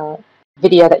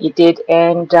video that you did,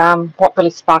 and what really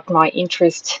sparked my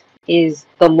interest is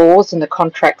the laws and the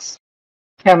contracts.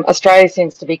 Australia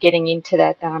seems to be getting into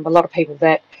that. A lot of people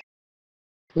that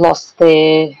lost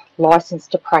their license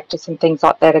to practice and things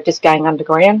like that are just going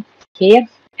underground here,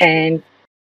 and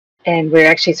we're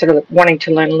actually sort of wanting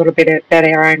to learn a little bit about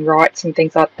our own rights and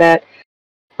things like that.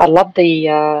 I love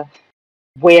the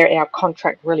where our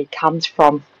contract really comes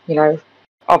from, you know,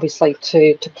 obviously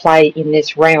to play in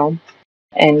this realm,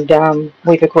 and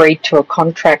we've agreed to a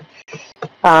contract.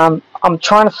 I'm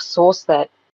trying to source that.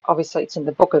 Obviously it's in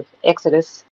the book of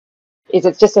Exodus. Is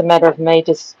it just a matter of me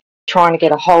just trying to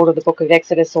get a hold of the book of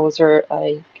Exodus, or is there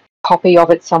a copy of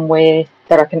it somewhere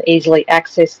that I can easily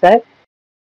access that?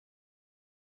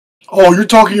 Oh, you're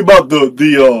talking about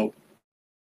the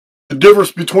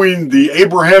difference between the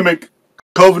Abrahamic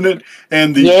covenant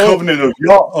and the covenant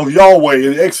of Yahweh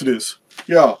in Exodus.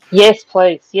 Yeah. Yes,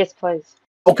 please. Yes, please.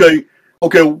 Okay.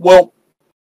 Well,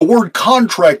 the word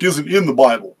contract isn't in the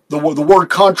Bible. The word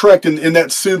contract in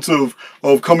that sense of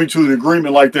coming to an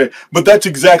agreement like that, but that's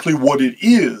exactly what it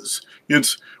is.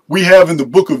 We have in the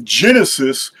book of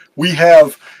Genesis, we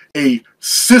have a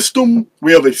system.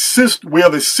 We have a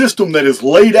system that is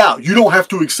laid out. You don't have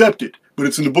to accept it, but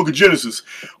it's in the book of Genesis,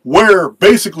 where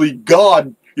basically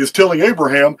God is telling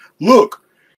Abraham, look,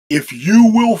 if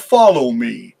you will follow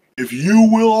me, if you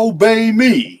will obey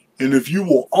me, and if you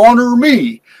will honor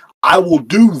me, I will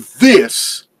do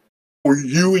this for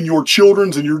you and your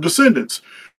children and your descendants.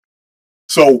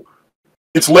 So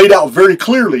it's laid out very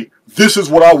clearly. This is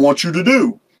what I want you to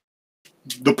do.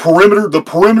 The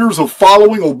perimeters of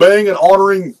following, obeying, and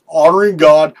honoring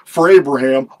God for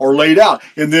Abraham are laid out.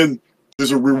 And then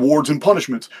there's rewards and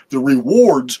punishments. The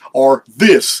rewards are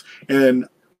this, and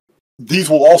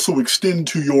these will also extend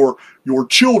to your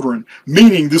children,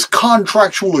 meaning this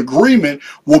contractual agreement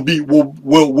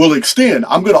will extend.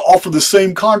 I'm going to offer the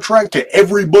same contract to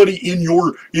everybody in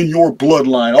your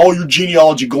bloodline, all your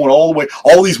genealogy going all the way,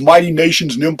 all these mighty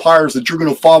nations and empires that you're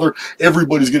going to father.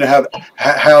 Everybody's going to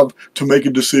have to make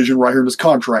a decision right here in this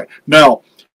contract. Now,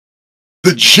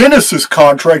 the Genesis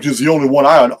contract is the only one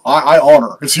I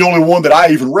honor. It's the only one that I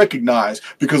even recognize,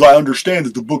 because I understand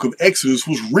that the book of Exodus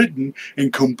was written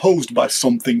and composed by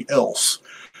something else.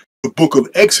 The book of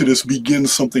Exodus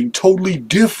begins something totally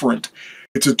different.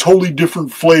 It's a totally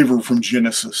different flavor from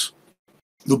Genesis.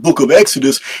 The book of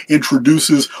Exodus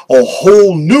introduces a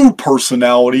whole new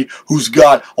personality who's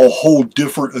got a whole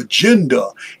different agenda,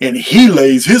 and he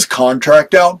lays his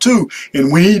contract out too.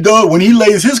 And when he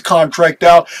lays his contract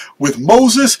out with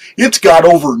Moses, it's got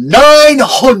over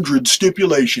 900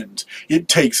 stipulations. It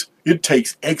takes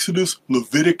Exodus,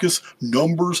 Leviticus,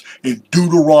 Numbers, and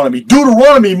Deuteronomy.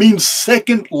 Deuteronomy means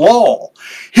second law.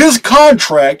 His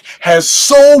contract has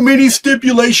so many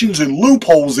stipulations and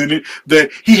loopholes in it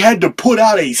that he had to put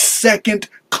out a second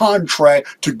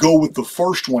contract to go with the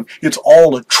first one. It's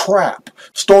all a trap.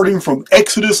 Starting from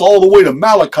Exodus all the way to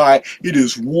Malachi, it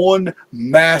is one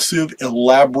massive,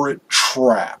 elaborate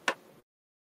trap.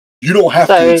 You don't have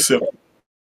to accept it.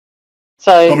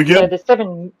 So, Come again? the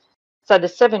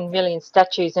 7 million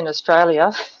statues in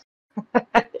Australia,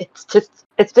 it's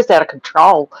just out of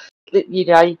control. You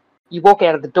know, you walk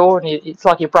out of the door and it's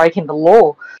like you're breaking the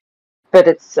law. But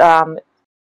it's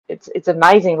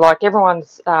amazing. Like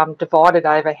everyone's divided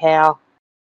over how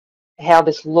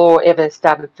this law ever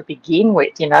started to begin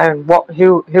with. You know, and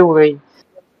who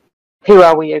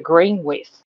are we agreeing with?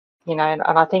 You know, and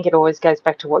I think it always goes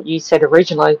back to what you said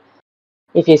originally.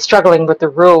 If you're struggling with the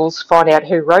rules, find out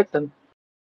who wrote them.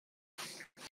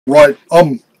 Right.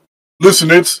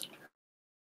 Listen,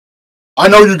 I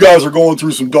know you guys are going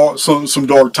through some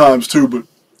dark times too, but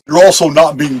you're also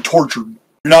not being tortured.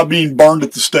 You're not being burned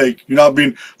at the stake. You're not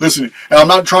being listening. And I'm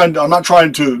not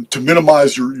trying to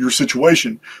minimize your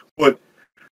situation, but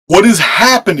what is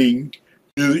happening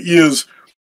is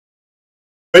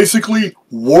basically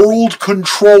world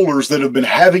controllers that have been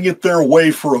having it their way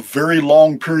for a very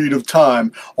long period of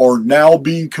time are now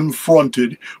being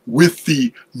confronted with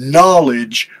the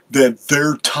knowledge that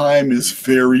their time is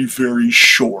very, very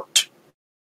short.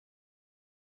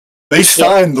 They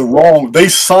signed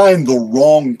the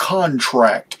wrong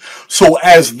contract. So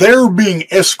as they're being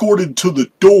escorted to the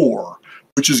door,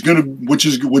 which is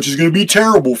gonna be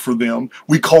terrible for them,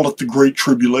 we call it the Great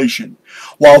Tribulation.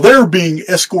 While they're being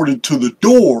escorted to the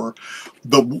door,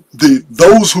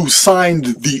 those who signed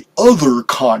the other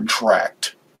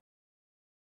contract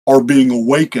are being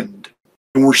awakened,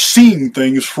 and we're seeing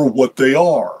things for what they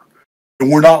are, and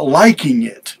we're not liking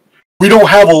it. We don't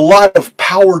have a lot of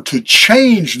power to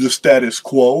change the status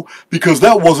quo because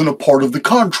that wasn't a part of the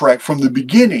contract from the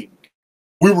beginning.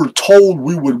 We were told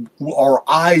our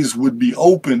eyes would be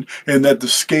open and that the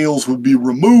scales would be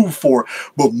removed for it.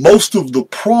 But most of the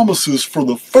promises for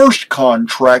the first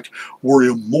contract were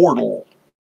immortal.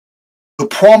 The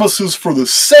promises for the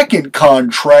second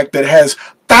contract that has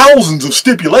thousands of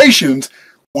stipulations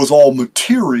was all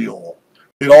material.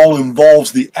 It all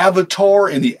involves the avatar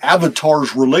and the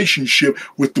avatar's relationship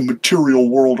with the material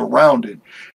world around it.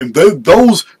 And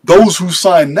those who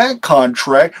signed that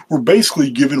contract were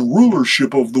basically given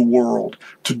rulership of the world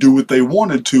to do what they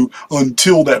wanted to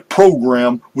until that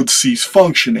program would cease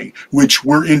functioning, which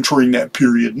we're entering that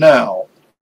period now.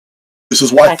 This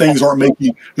is why things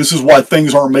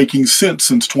aren't making sense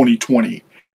since 2020.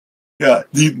 Yeah,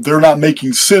 they're not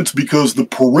making sense because the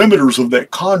perimeters of that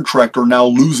contract are now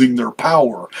losing their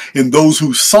power. And those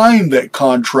who signed that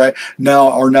contract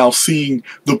are now seeing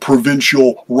the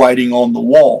provincial writing on the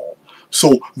wall.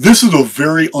 So this is a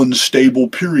very unstable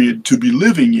period to be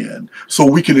living in. So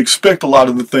we can expect a lot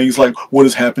of the things like what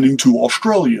is happening to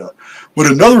Australia. But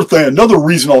another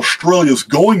reason Australia is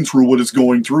going through what it's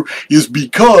going through is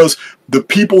because the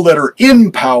people that are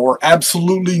in power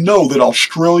absolutely know that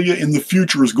Australia in the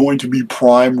future is going to be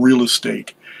prime real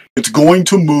estate. It's going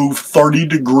to move 30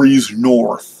 degrees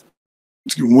north.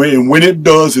 And when it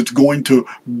does, it's going to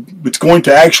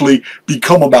actually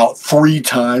become about 3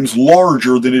 times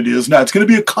larger than it is now. It's going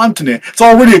to be a continent. It's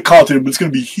already a continent, but it's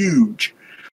going to be huge.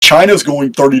 China's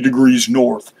going 30 degrees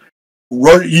north.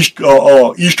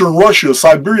 Eastern Russia,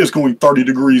 Siberia is going 30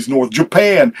 degrees north.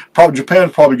 Japan's probably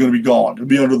going to be gone. It'll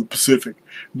be under the Pacific,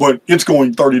 but it's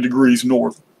going 30 degrees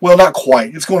north. Well, not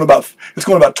quite. It's going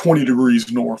about 20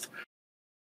 degrees north.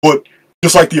 But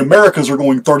just like the Americas are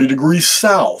going 30 degrees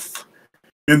south,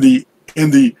 in the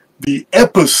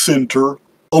epicenter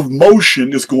of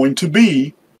motion is going to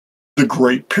be the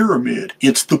Great Pyramid.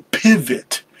 It's the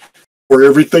pivot where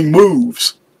everything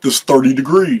moves. This 30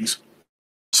 degrees.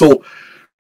 So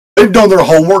they've done their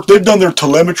homework. They've done their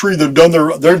telemetry. They've done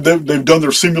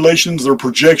their simulations, their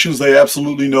projections. They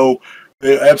absolutely know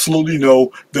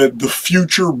that the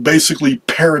future, basically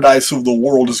paradise of the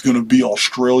world, is going to be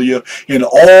Australia and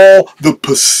all the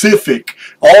Pacific,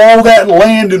 all that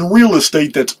land and real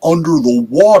estate that's under the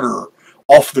water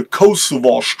off the coasts of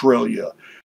Australia.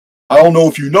 I don't know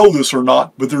if you know this or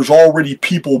not, but there's already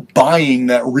people buying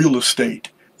that real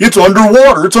estate. It's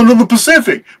underwater. It's under the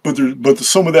Pacific, but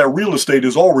some of that real estate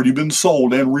has already been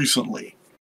sold, and recently.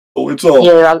 So it's all.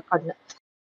 Yeah, I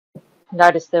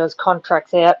noticed there was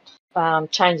contracts out,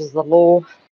 changes the law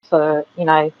for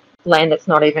land that's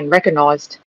not even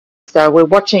recognised. So we're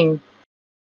watching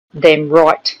them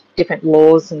write different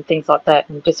laws and things like that,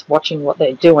 and just watching what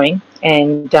they're doing.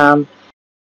 And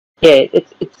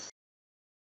it's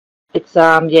I think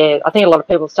a lot of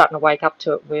people are starting to wake up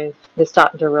to it. They're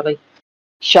starting to really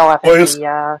show up at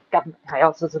the government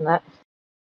houses and that.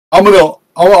 I'm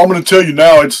gonna tell you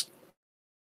now.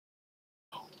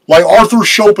 Like Arthur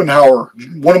Schopenhauer,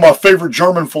 one of my favorite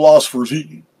German philosophers,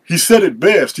 he said it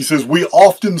best. He says, we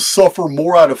often suffer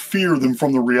more out of fear than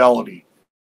from the reality.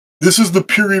 This is the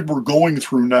period we're going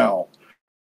through now.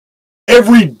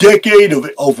 Every decade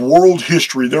of world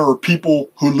history, there are people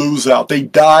who lose out. They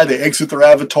die, they exit their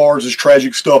avatars, it's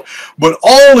tragic stuff. But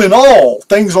all in all,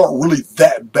 things aren't really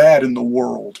that bad in the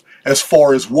world as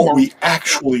far as what we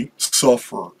actually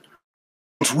suffer.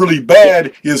 What's really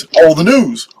bad is all the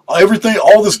news. Everything,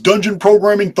 all this dungeon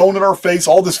programming thrown in our face,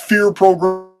 all this fear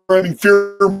programming,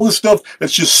 all this stuff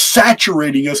that's just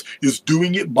saturating us is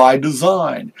doing it by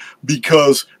design.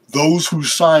 Because those who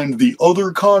signed the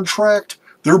other contract,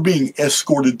 they're being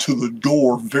escorted to the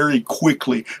door very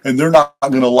quickly, and they're not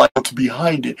going to like what's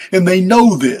behind it. And they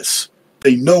know this.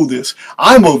 They know this.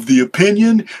 I'm of the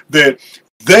opinion that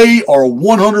they are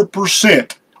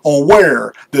 100%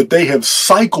 aware that they have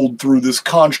cycled through this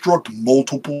construct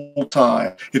multiple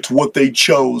times. It's what they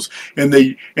chose, and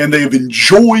they've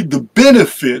enjoyed the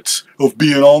benefits of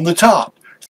being on the top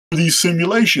through these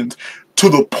simulations to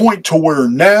the point to where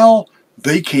now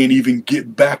they can't even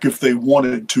get back if they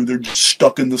wanted to. They're just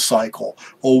stuck in the cycle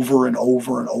over and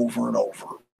over and over and over.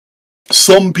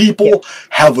 Some people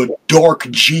have a dark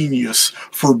genius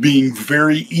for being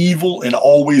very evil and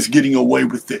always getting away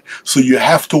with it. So you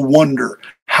have to wonder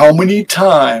how many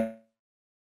times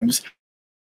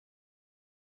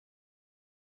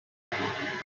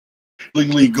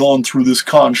gone through this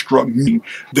construct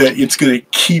that it's going to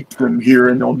keep them here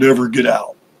and they'll never get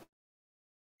out.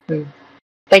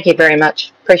 Thank you very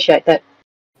much. Appreciate that.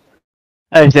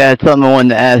 I just had something I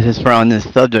wanted to ask just on this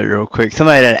subject real quick.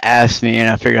 Somebody had asked me, and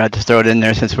I figured I'd just throw it in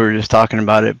there since we were just talking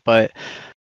about it. But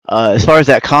as far as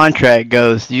that contract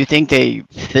goes, do you think they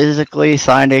physically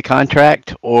signed a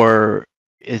contract, or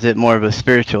is it more of a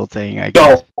spiritual thing? I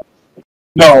guess.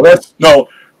 No.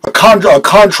 A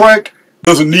contract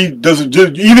doesn't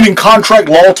even in contract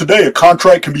law today. A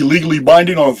contract can be legally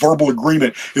binding on a verbal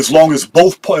agreement as long as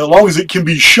it can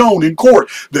be shown in court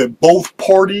that both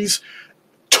parties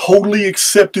totally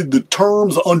accepted the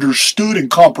terms, understood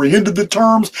and comprehended the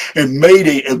terms, and made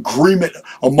an agreement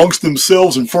amongst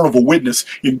themselves in front of a witness.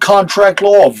 In contract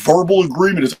law, a verbal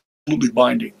agreement is absolutely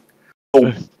binding.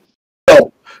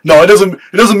 No, it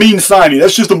doesn't mean signing.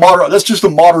 That's just a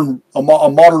modern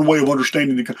way of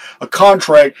understanding a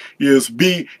contract is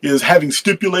having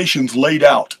stipulations laid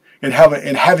out and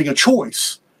having a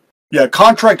choice. Yeah,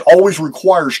 contract always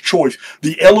requires choice.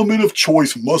 The element of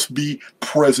choice must be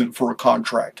present for a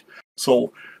contract.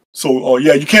 So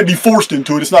yeah, you can't be forced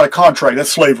into it. It's not a contract.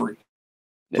 That's slavery.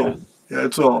 Yeah. So, yeah,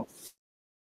 it's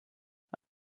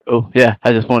Oh yeah,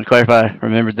 I just want to clarify. I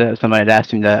remembered that somebody had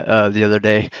asked me that the other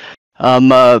day.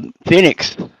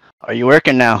 Phoenix, are you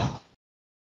working now?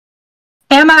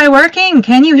 Am I working?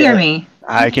 Can you hear me?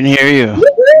 I can hear you.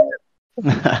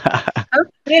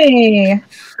 Okay.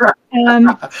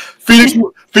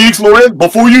 Phoenix Lorette,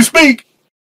 before you speak,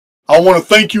 I want to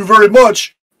thank you very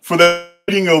much for the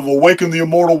reading of Awaken the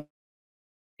Immortal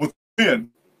Within.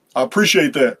 I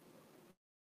appreciate that.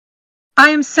 I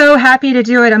am so happy to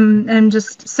do it. I'm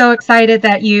just so excited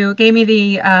that you gave me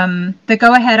the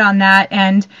go ahead on that,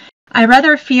 and I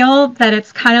rather feel that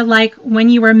it's kind of like when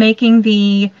you were making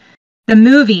the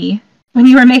movie, when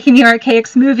you were making the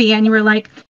Archaix movie, and you were like,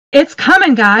 "It's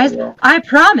coming, guys! I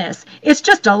promise. It's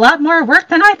just a lot more work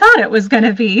than I thought it was going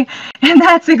to be," and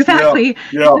that's exactly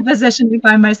the position I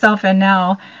find myself in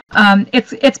now.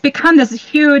 It's become this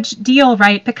huge deal,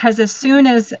 right? Because as soon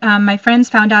as my friends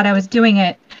found out I was doing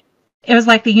it, it was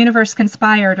like the universe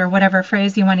conspired, or whatever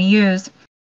phrase you want to use.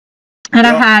 And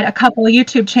I had a couple of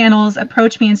YouTube channels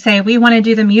approach me and say, "We want to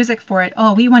do the music for it.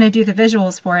 Oh, we want to do the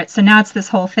visuals for it." So now it's this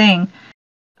whole thing.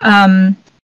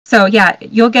 So yeah,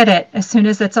 you'll get it as soon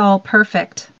as it's all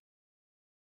perfect.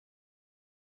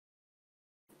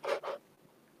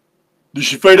 Did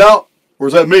she fade out, or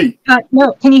is that me?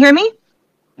 No, can you hear me?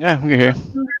 Yeah, we can hear.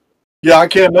 Yeah, I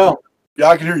can now. Yeah,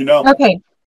 I can hear you now. Okay.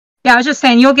 Yeah, I was just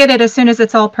saying you'll get it as soon as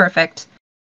it's all perfect.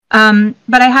 But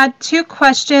I had two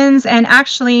questions, and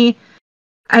actually,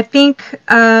 I think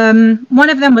one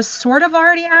of them was sort of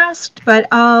already asked, but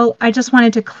I just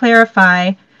wanted to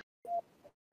clarify.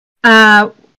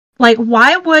 Like,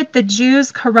 why would the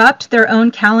Jews corrupt their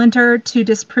own calendar to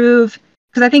disprove?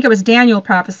 Because I think it was Daniel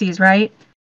prophecies, right?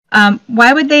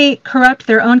 Why would they corrupt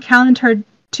their own calendar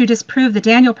to disprove the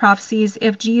Daniel prophecies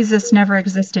if Jesus never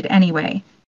existed anyway?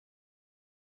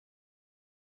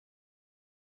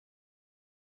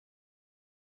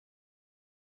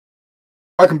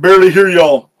 I can barely hear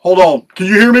y'all. Hold on. Can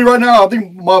you hear me right now? I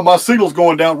think my signal's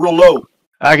going down real low.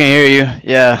 I can hear you.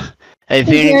 Yeah. Hey,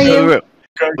 Phoenix,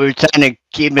 we were trying to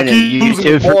keep it at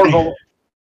YouTube.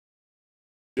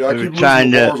 Yeah, I We were keep losing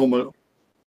trying the to. bars on my.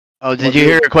 Oh, did you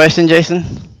hear a question, Jason?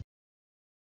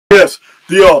 Yes.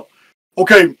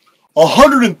 Okay,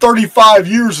 135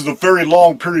 years is a very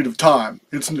long period of time.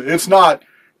 It's not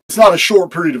a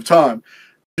short period of time.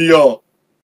 The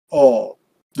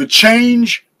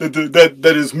change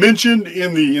that is mentioned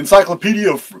in the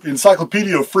Encyclopedia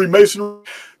of Freemasonry,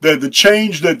 that the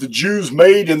change that the Jews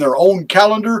made in their own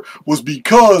calendar was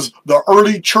because the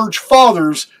early church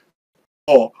fathers,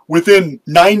 within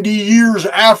 90 years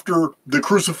after the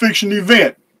crucifixion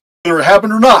event, whether it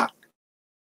happened or not,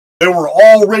 they were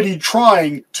already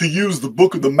trying to use the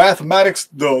book of the mathematics,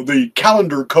 the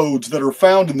calendar codes that are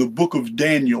found in the book of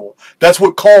Daniel. That's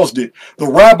what caused it. The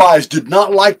rabbis did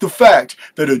not like the fact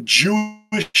that a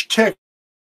Jewish text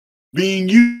being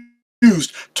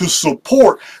used to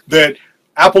support that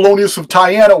Apollonius of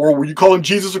Tyana, or were you call him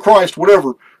Jesus of Christ,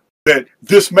 whatever, that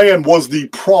this man was the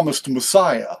promised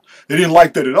Messiah. They didn't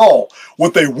like that at all.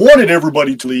 What they wanted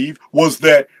everybody to believe was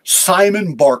that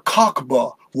Simon Bar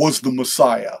Kokhba was the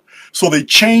Messiah. So they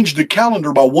changed the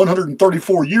calendar by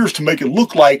 134 years to make it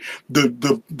look like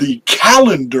the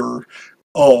calendar,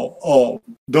 the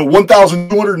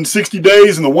 1,260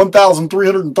 days and the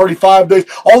 1,335 days,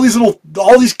 all these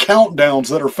countdowns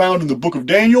that are found in the book of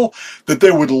Daniel, that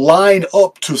they would line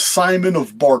up to Simon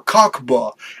of Bar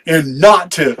Kokhba and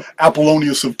not to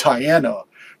Apollonius of Tyana.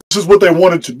 This is what they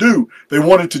wanted to do. They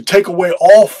wanted to take away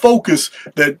all focus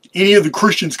that any of the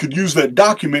Christians could use that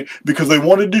document, because they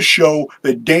wanted to show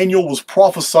that Daniel was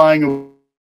prophesying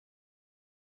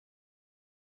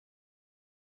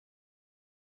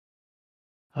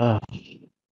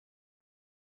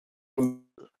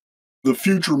the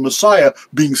future Messiah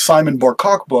being Simon Bar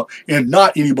Kokhba, and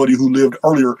not anybody who lived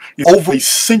earlier, over a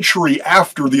century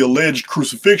after the alleged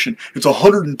crucifixion. It's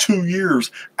 102 years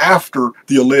after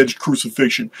the alleged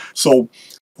crucifixion. So,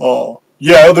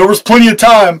 yeah, there was plenty of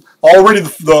time already.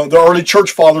 The early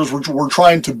church fathers were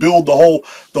trying to build the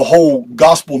whole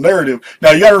gospel narrative.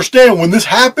 Now, you understand, when this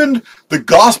happened, the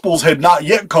gospels had not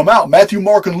yet come out. Matthew,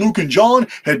 Mark, and Luke, and John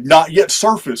had not yet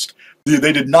surfaced.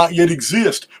 They did not yet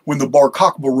exist when the Bar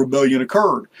Kokhba rebellion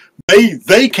occurred.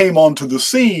 They came onto the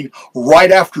scene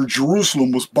right after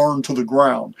Jerusalem was burned to the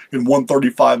ground in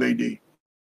 135 AD.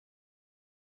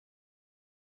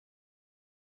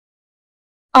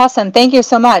 Awesome. Thank you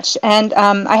so much. And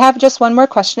I have just one more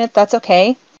question, if that's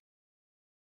okay.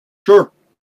 Sure.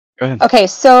 Go ahead. Okay,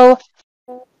 so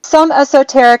some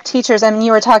esoteric teachers, I mean,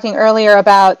 you were talking earlier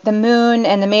about the moon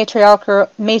and the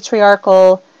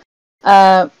matriarchal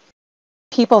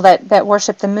people that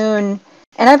worship the moon.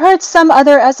 And I've heard some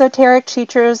other esoteric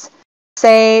teachers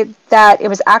say that it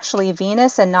was actually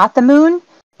Venus and not the moon.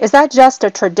 Is that just a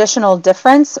traditional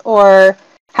difference, or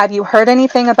have you heard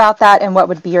anything about that, and what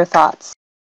would be your thoughts?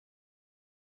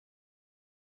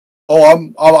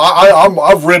 Oh,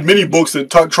 I've read many books that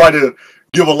try to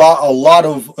give a lot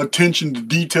of attention to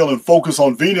detail and focus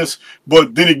on Venus,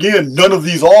 but then again, none of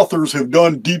these authors have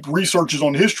done deep researches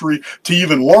on history to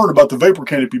even learn about the vapor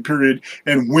canopy period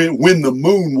and when the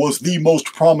moon was the most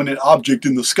prominent object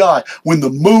in the sky, when the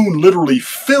moon literally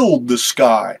filled the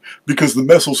sky because the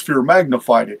mesosphere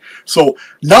magnified it. So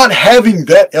not having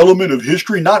that element of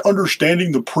history, not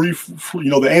understanding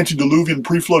the antediluvian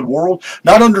pre-flood world,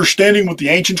 not understanding what the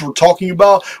ancients were talking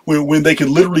about when they could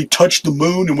literally touch the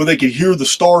moon and when they could hear the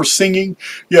stars singing.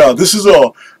 Yeah, this is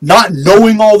not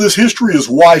knowing all this history is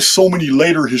why so many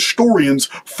later historians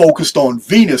focused on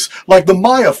Venus, like the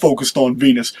Maya focused on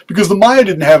Venus, because the Maya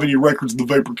didn't have any records of the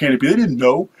vapor canopy. They didn't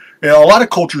know. And a lot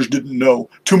of cultures didn't know.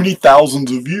 Too many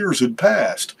thousands of years had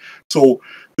passed. So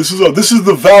this is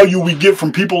the value we get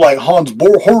from people like Hans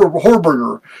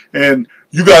Horberger. And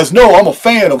you guys know I'm a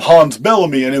fan of Hans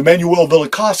Bellamy and Emanuel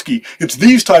Velikovsky. It's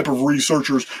these type of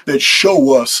researchers that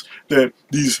show us that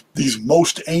these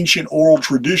most ancient oral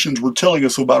traditions were telling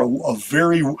us about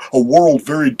a world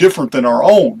very different than our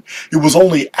own. It was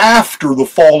only after the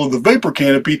fall of the vapor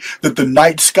canopy that the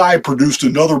night sky produced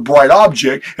another bright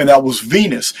object, and that was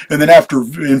Venus. And then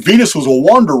and Venus was a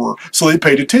wanderer, so they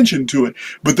paid attention to it.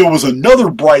 But there was another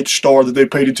bright star that they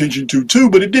paid attention to too,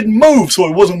 but it didn't move, so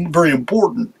it wasn't very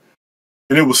important.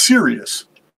 And it was serious.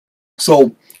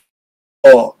 So,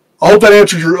 I hope that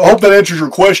answers your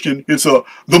question. It's the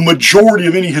majority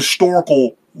of any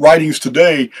historical writings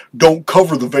today don't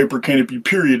cover the vapor canopy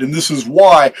period, and this is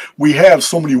why we have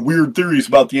so many weird theories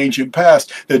about the ancient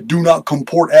past that do not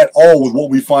comport at all with what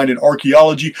we find in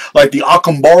archaeology, like the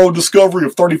Acambaro discovery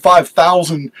of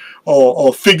 35,000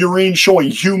 figurines showing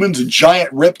humans and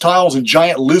giant reptiles and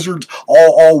giant lizards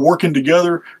all working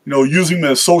together, using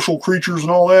them as social creatures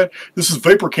and all that. This is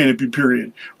Vapor Canopy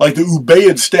period. Like the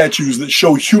Ubaid statues that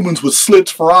show humans with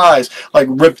slits for eyes, like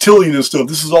reptilian and stuff.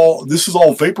 This is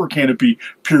all Vapor Canopy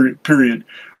period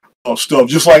stuff.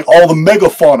 Just like all the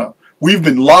megafauna. We've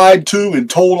been lied to and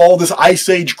told all this Ice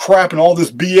Age crap and all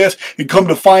this BS, and come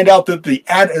to find out that the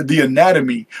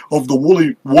anatomy of the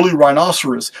woolly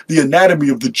rhinoceros, the anatomy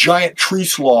of the giant tree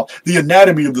sloth, the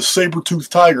anatomy of the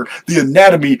saber-toothed tiger, the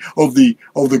anatomy of the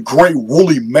great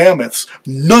woolly mammoths,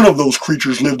 none of those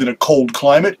creatures lived in a cold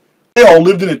climate. They all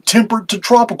lived in a temperate to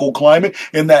tropical climate,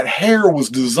 and that hair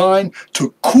was designed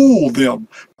to cool them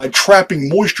by trapping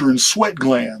moisture in sweat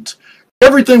glands.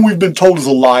 Everything we've been told is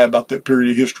a lie about that period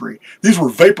of history. These were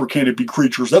vapor canopy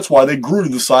creatures. That's why they grew to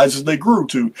the sizes they grew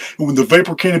to. And when the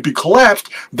vapor canopy collapsed,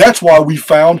 that's why we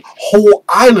found whole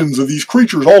islands of these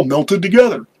creatures all melted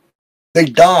together. They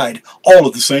died all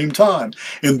at the same time.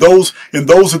 And those at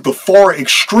the far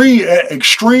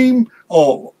extreme,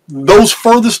 those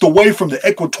furthest away from the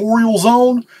equatorial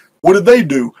zone, what did they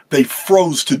do? They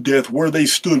froze to death where they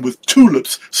stood with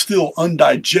tulips still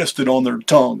undigested on their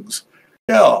tongues.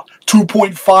 Yeah,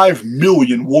 2.5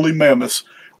 million woolly mammoths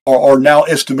are now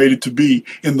estimated to be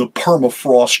in the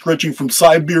permafrost stretching from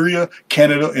Siberia,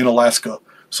 Canada, and Alaska.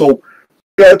 So,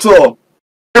 yeah, it's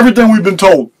everything we've been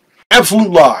told.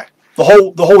 Absolute lie. The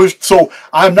whole so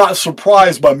I'm not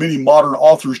surprised by many modern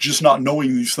authors just not knowing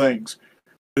these things.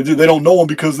 They don't know them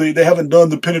because they haven't done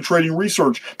the penetrating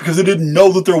research, because they didn't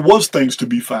know that there was things to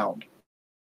be found.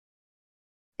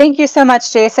 Thank you so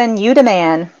much, Jason. You the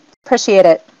man. Appreciate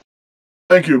it.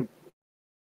 Thank you.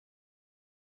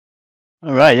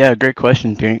 All right, yeah, great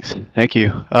question, Pinks. Thank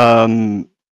you.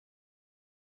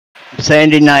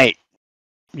 Sandy Knight,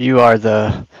 you are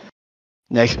the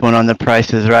next one on The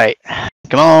Price is Right.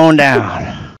 Come on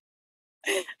down.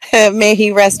 May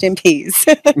he rest in peace.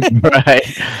 Right.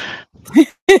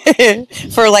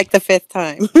 For like the 5th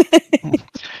time.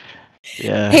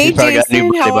 Yeah. Hey,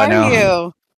 Jason, how are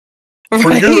you?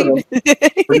 Pretty good.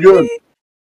 Pretty good.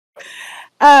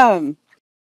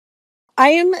 I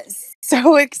am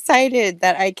so excited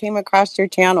that I came across your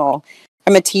channel.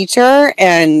 I'm a teacher,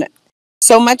 and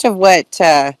so much of what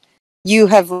you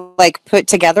have like put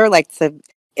together,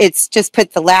 it's just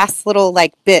put the last little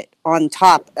bit on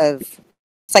top of,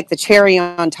 it's like the cherry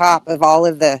on top of all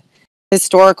of the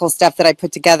historical stuff that I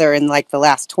put together in the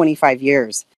last 25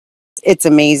 years. It's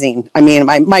amazing. I mean,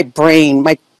 my brain,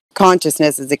 my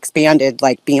consciousness is expanded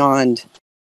beyond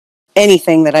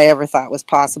anything that I ever thought was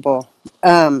possible.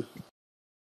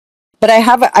 But I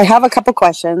have a couple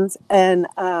questions, and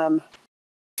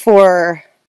for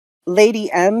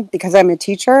Lady M, because I'm a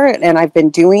teacher and I've been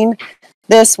doing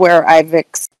this where I've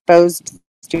exposed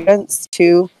students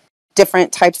to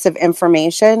different types of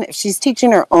information. If she's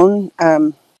teaching her own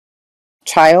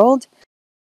child,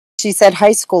 she said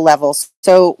high school level.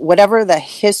 So whatever the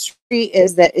history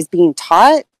is that is being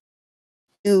taught,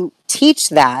 you teach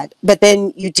that, but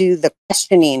then you do the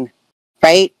questioning,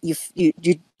 right? You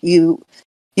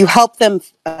help them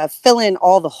fill in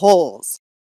all the holes,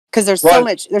 because there's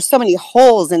so many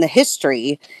holes in the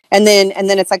history, and then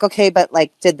it's like, okay, but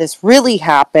did this really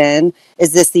happen?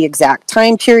 Is this the exact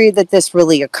time period that this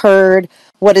really occurred?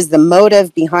 What is the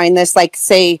motive behind this?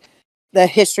 Say the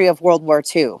history of World War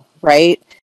II, right?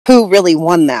 Who really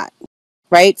won that,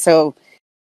 right? So,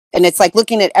 and it's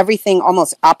looking at everything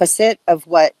almost opposite of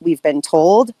what we've been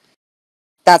told.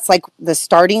 That's the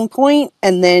starting point,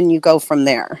 and then you go from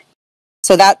there.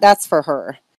 So that's for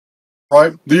her.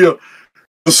 Right. The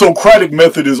Socratic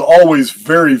method is always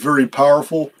very, very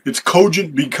powerful. It's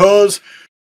cogent because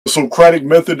the Socratic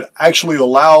method actually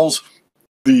allows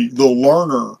the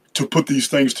learner to put these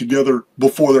things together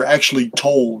before they're actually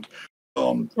told.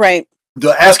 Right.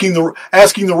 Asking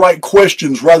the right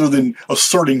questions rather than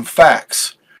asserting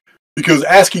facts, because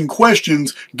asking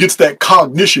questions gets that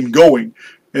cognition going,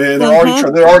 and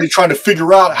they're already trying to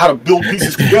figure out how to build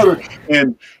pieces together.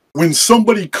 And when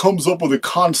somebody comes up with a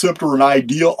concept or an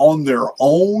idea on their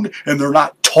own and they're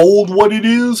not told what it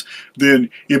is, then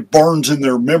it burns in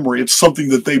their memory. It's something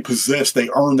that they possess. They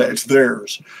earn that. It's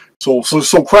theirs. So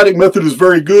Socratic method is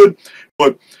very good,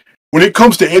 but when it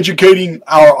comes to educating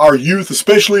our youth,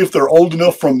 especially if they're old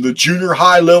enough from the junior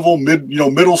high level,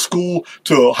 middle school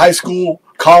to high school,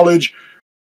 college,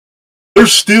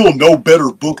 there's still no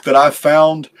better book that I've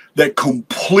found that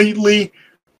completely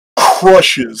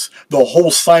crushes the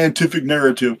whole scientific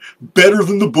narrative better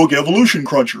than the book Evolution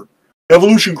Cruncher.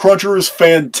 Evolution Cruncher is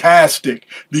fantastic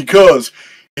because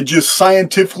It just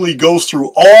scientifically goes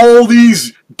through all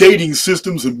these dating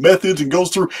systems and methods and goes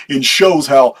through and shows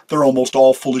how they're almost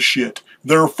all full of shit.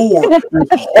 Therefore,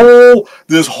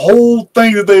 this whole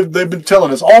thing that they've been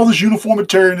telling us, all this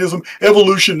uniformitarianism,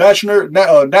 evolution,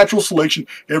 natural selection,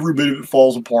 every bit of it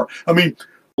falls apart. I mean,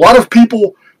 a lot of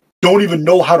people don't even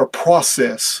know how to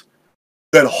process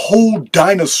that whole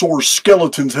dinosaur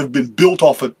skeletons have been built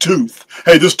off a tooth.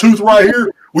 Hey, this tooth right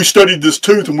here, we studied this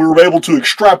tooth and we were able to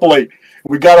extrapolate.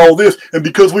 We got all this, and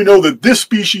because we know that this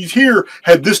species here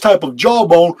had this type of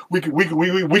jawbone, we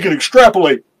can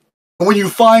extrapolate. And when you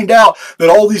find out that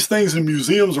all these things in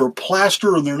museums are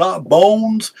plaster and they're not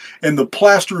bones, and the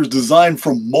plaster is designed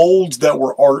from molds that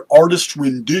were artist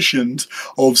renditions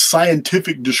of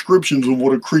scientific descriptions of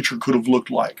what a creature could have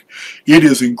looked like, it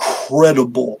is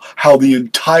incredible how the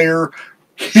entire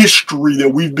history that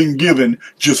we've been given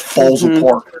just falls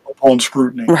apart upon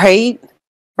scrutiny. Right.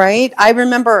 Right. I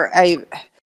remember I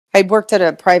worked at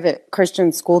a private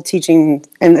Christian school teaching,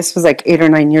 and this was like 8 or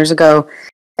 9 years ago.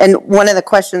 And one of the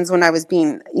questions when I was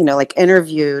being, like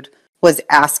interviewed was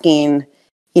asking,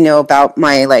 about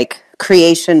my like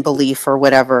creation belief or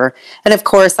whatever. And of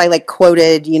course I like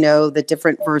quoted, the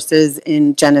different verses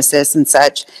in Genesis and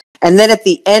such. And then at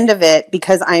the end of it,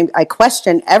 because I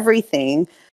question everything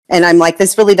and I'm like,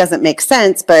 this really doesn't make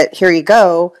sense, but here you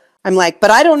go. I'm like, but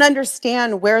I don't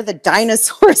understand where the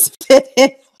dinosaurs fit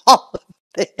in all of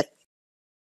this.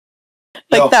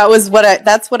 Like, that was what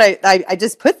I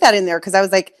just put that in there because I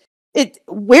was like,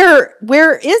 where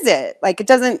is it? Like, it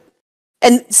doesn't,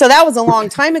 and so that was a long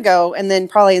time ago. And then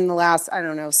probably in the last, I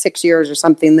don't know, 6 years or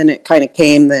something, then it kind of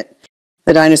came that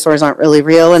the dinosaurs aren't really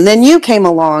real. And then you came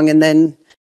along and then,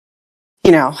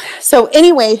 so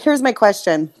anyway, here's my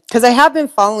question. Because I have been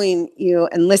following you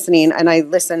and listening, and I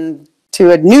listen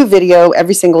to a new video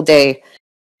every single day.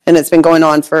 And it's been going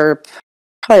on for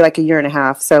probably like a year and a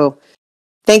half. So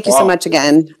thank you so much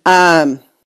again. And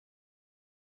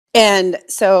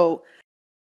so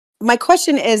my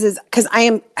question is because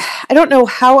I don't know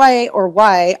how or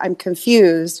why I'm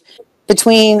confused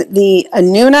between the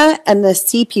Anuna and the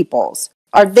Sea Peoples.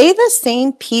 Are they the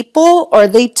same people, or are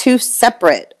they two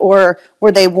separate, or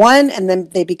were they one and then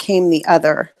they became the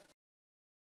other?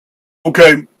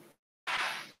 Okay.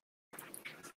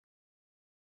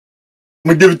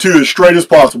 I'm going to give it to you as straight as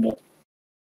possible.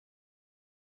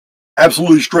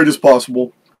 Absolutely straight as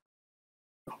possible.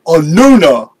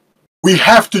 Anuna, we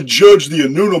have to judge the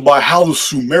Anuna by how the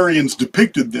Sumerians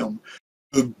depicted them.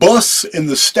 The busts and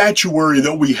the statuary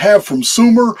that we have from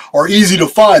Sumer are easy to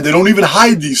find. They don't even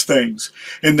hide these things.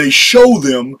 And they show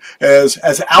them as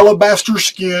alabaster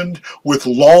skinned with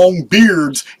long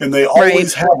beards, and they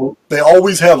always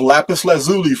have lapis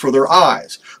lazuli for their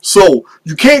eyes. So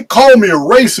you can't call me a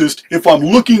racist if I'm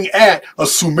looking at a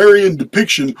Sumerian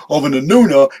depiction of an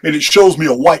Anuna and it shows me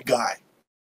a white guy.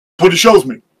 That's what it shows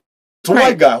me. It's a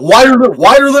white guy, whiter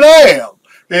than I am.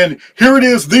 And here it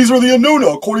is, these are the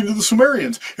Anuna, according to the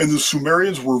Sumerians. And the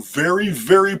Sumerians were very,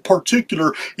 very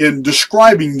particular in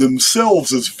describing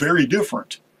themselves as very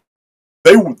different.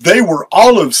 They were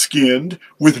olive-skinned,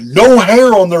 with no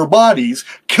hair on their bodies,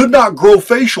 could not grow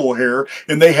facial hair,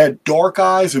 and they had dark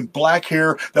eyes and black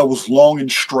hair that was long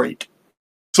and straight.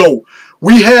 So,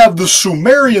 we have the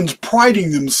Sumerians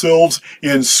priding themselves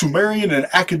in Sumerian and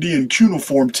Akkadian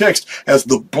cuneiform text as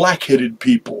the black-headed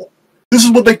people. This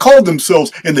is what they called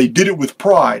themselves, and they did it with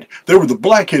pride. They were the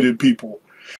black-headed people.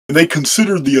 And they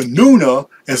considered the Anuna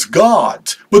as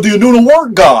gods. But the Anuna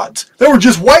weren't gods. They were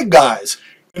just white guys.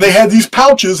 And they had these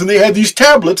pouches, and they had these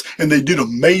tablets, and they did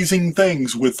amazing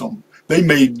things with them. They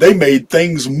made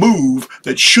things move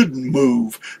that shouldn't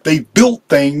move. They built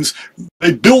things,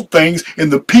 and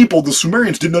the people, the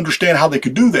Sumerians, didn't understand how they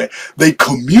could do that. They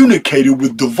communicated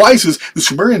with devices. The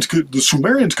Sumerians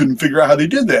couldn't figure out how they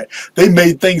did that. They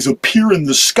made things appear in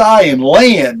the sky and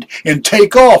land and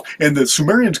take off, and the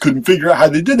Sumerians couldn't figure out how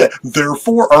they did that.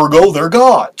 Therefore, ergo, they're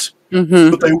gods.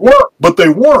 But they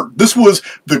weren't. This was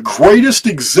the greatest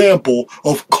example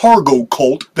of cargo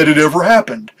cult that had ever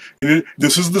happened. And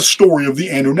this is the story of the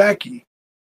Anunnaki.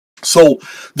 So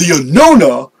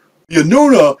the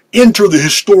Anuna enter the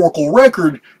historical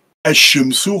record as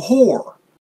Shimsu Hor.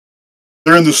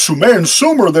 They're in the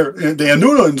Sumer, the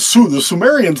Anuna and the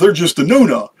Sumerians, they're just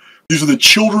Anuna. These are the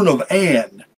children of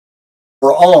An,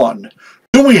 or On.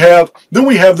 Then we have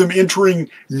them entering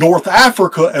North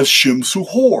Africa as Shimsu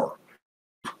Hor.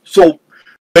 So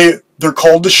they're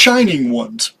called the Shining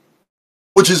Ones,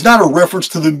 which is not a reference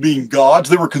to them being gods.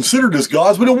 They were considered as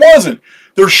gods, but it wasn't.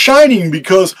 They're shining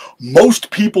because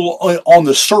most people on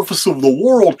the surface of the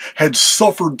world had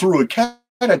suffered through a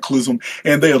cataclysm,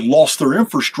 and they had lost their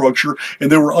infrastructure,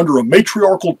 and they were under a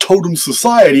matriarchal totem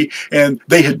society, and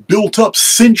they had built up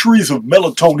centuries of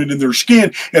melatonin in their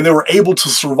skin, and they were able to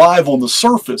survive on the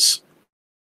surface.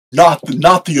 Not the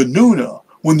Anuna.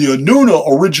 When the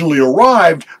Anuna originally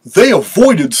arrived, they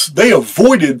avoided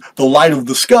the light of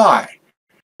the sky.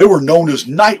 They were known as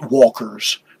night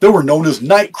walkers. They were known as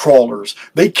night crawlers.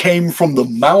 They came from the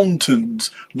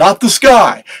mountains, not the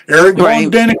sky. Eric von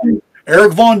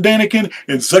Daniken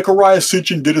and Zechariah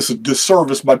Sitchin did us a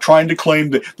disservice by trying to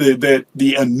claim that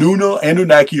the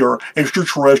Anunnaki are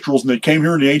extraterrestrials and they came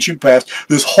here in the ancient past.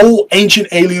 This whole ancient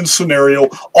alien scenario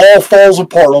all falls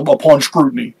apart upon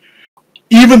scrutiny.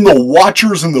 Even the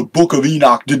Watchers in the Book of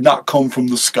Enoch did not come from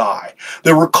the sky.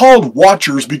 They were called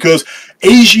Watchers because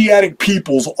Asiatic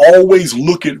peoples always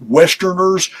look at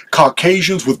Westerners,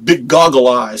 Caucasians with big goggle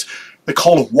eyes. They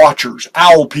call them Watchers,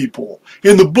 owl people.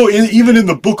 Even in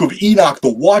the Book of Enoch,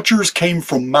 the Watchers came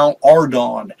from Mount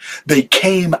Ardon. They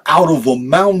came out of a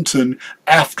mountain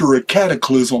after a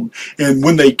cataclysm, and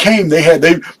when they came,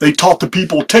 they taught the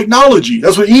people technology.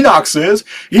 That's what Enoch says.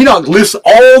 Enoch lists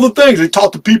all the things. They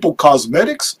taught the people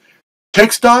cosmetics,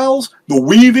 textiles, the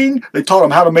weaving. They taught them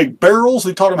how to make barrels.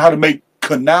 They taught them how to make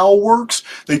canal works.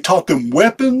 They taught them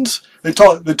weapons. They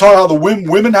taught how the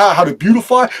women how to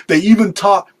beautify. They even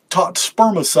taught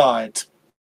spermicides.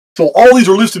 So all these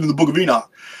are listed in the Book of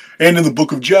Enoch and in the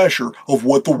Book of Jasher of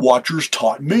what the Watchers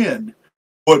taught men.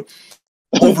 But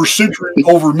over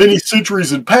many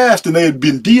centuries had passed and they had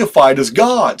been deified as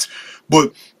gods.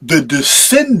 But the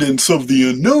descendants of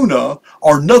the Anuna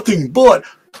are nothing but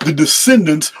the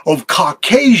descendants of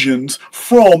Caucasians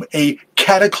from a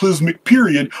cataclysmic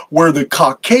period where the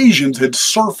Caucasians had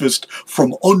surfaced from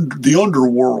the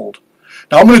underworld.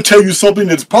 Now, I'm going to tell you something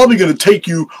that's probably going to take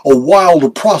you a while to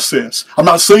process. I'm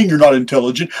not saying you're not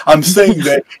intelligent. I'm saying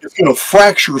that it's going to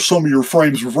fracture some of your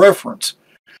frames of reference.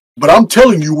 But I'm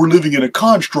telling you we're living in a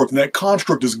construct, and that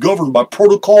construct is governed by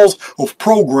protocols of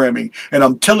programming. And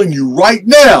I'm telling you right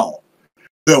now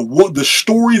that what the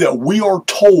story that we are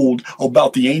told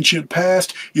about the ancient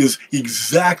past is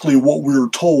exactly what we're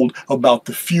told about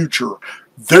the future.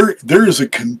 There is a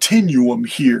continuum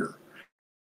here.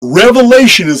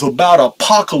 Revelation is about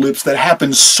apocalypse that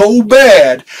happens so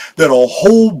bad that a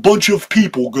whole bunch of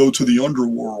people go to the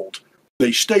underworld.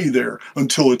 They stay there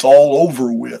until it's all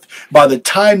over with. By the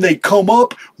time they come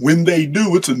up, when they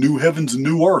do, it's a new heavens and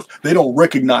new earth. They don't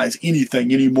recognize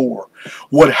anything anymore.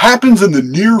 What happens in the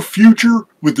near future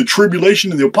with the tribulation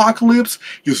and the apocalypse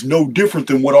is no different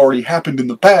than what already happened in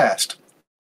the past.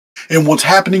 And what's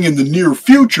happening in the near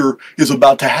future is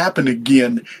about to happen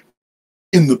again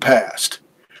in the past.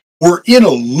 We're in a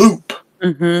loop.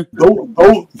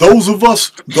 Those of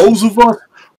us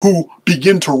who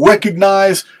begin to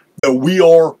recognize that we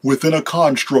are within a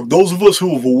construct, those of us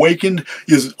who have awakened,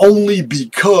 is only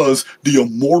because the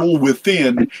immortal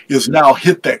within is now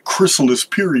hit that chrysalis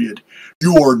period.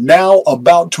 You are now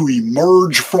about to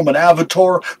emerge from an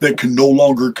avatar that can no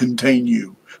longer contain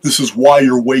you. This is why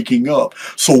you're waking up.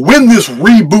 So when this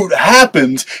reboot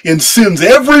happens and sends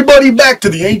everybody back to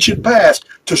the ancient past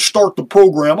to start the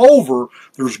program over,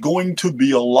 there's going to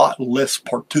be a lot less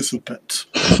participants.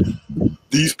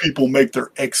 These people make their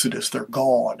exodus. They're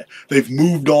gone. They've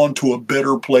moved on to a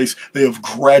better place. They have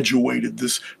graduated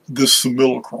this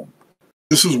simulacrum.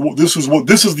 This is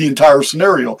the entire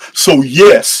scenario. So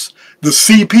yes, the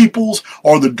Sea Peoples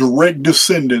are the direct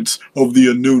descendants of the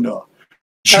Anuna.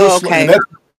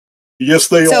 Yes,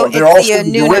 they are. They're also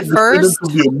the direct descendants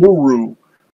of the Amuru.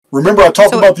 Remember, I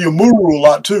talked about the Amuru a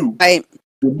lot too. Right.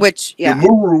 The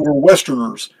Amuru were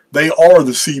Westerners. They are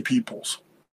the Sea Peoples.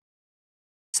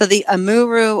 So the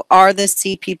Amuru are the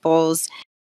Sea Peoples,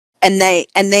 and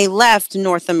they left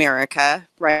North America,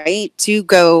 right, to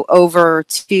go over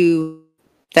to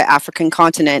the African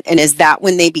continent. And is that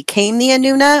when they became the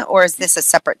Anuna, or is this a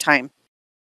separate time?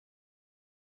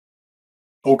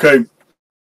 Okay.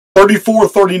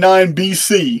 3439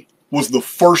 BC was the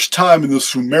first time in the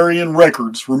Sumerian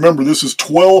records. Remember, this is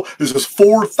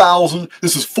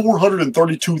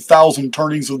 432,000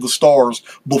 turnings of the stars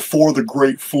before the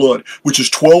Great Flood, which is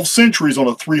 12 centuries on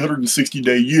a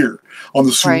 360-day year on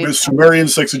the Sumerian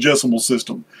sexagesimal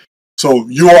system. So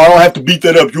I don't have to beat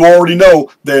that up. You already know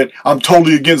that I'm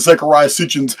totally against Zechariah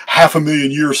Sitchin's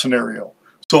 500,000 year scenario.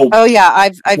 So,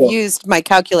 I've used my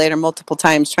calculator multiple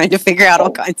times trying to figure out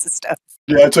all kinds of stuff.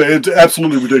 Yeah, it's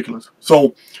absolutely ridiculous.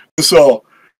 So this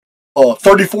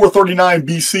 3439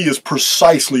 BC is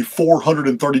precisely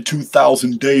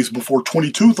 432,000 days before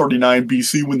 2239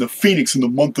 BC, when the Phoenix in the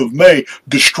month of May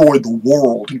destroyed the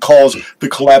world and caused the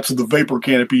collapse of the vapor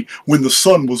canopy when the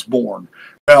sun was born.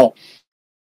 Now,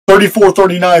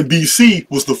 3439 BC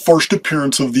was the first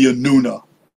appearance of the Anuna.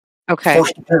 Okay.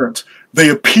 First appearance. They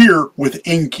appear with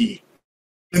Enki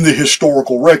in the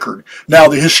historical record. Now,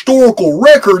 the historical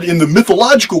record in the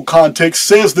mythological context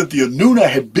says that the Anuna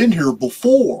had been here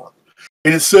before.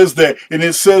 And it says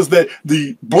that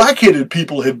the black-headed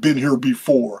people had been here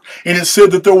before. And it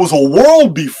said that there was a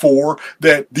world before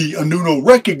that the Anuna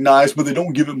recognized, but they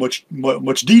don't give it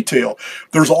much detail.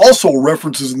 There's also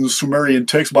references in the Sumerian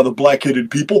text by the black-headed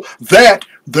people that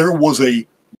there was a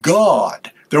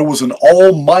god. There was an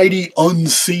almighty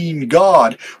unseen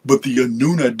God, but the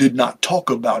Anuna did not talk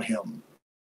about him.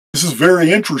 This is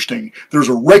very interesting. There's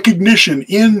a recognition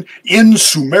in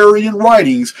Sumerian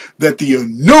writings that the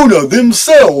Anuna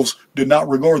themselves did not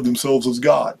regard themselves as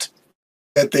gods,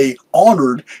 that they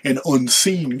honored an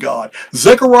unseen God.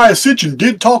 Zechariah Sitchin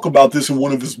did talk about this in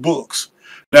one of his books.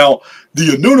 Now, the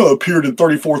Anuna appeared in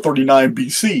 3439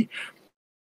 BC.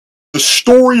 The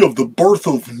story of the birth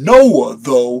of Noah,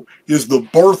 though, is the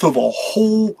birth of a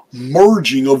whole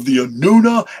merging of the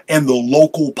Anuna and the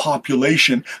local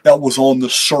population that was on the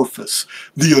surface.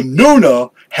 The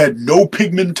Anuna had no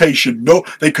pigmentation.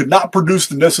 They could not produce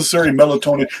the necessary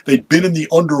melatonin. They'd been in the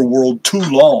underworld too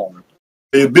long.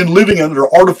 They had been living under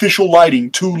artificial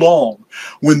lighting too long.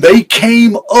 When they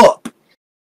came up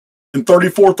in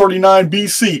 3439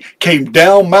 BC, came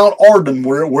down Mount Arden,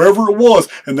 wherever it was,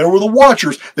 and there were the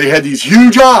Watchers. They had these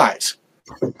huge eyes.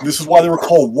 This is why they were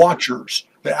called Watchers,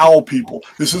 the owl people.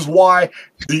 This is why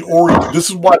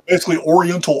basically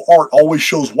Oriental art always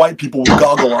shows white people with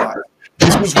goggle eyes.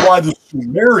 This is why the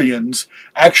Sumerians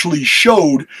actually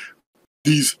showed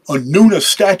these Anuna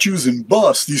statues and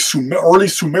busts. These early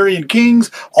Sumerian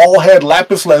kings all had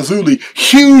lapis lazuli,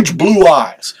 huge blue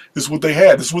eyes. This is what they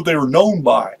had. This is what they were known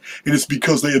by. And it's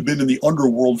because they had been in the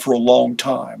underworld for a long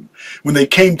time. When they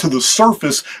came to the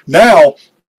surface, now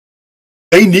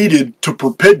they needed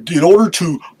to in order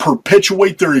to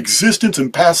perpetuate their existence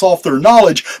and pass off their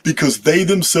knowledge, because they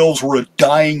themselves were a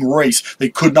dying race. They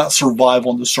could not survive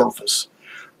on the surface.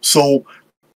 So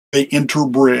they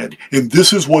interbred. And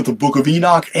this is what the Book of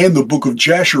Enoch and the Book of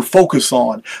Jasher focus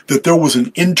on, that there was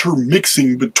an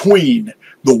intermixing between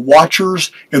the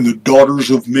Watchers and the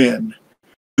daughters of men.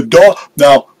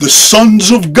 Now, the sons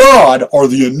of God are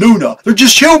the Anuna. They're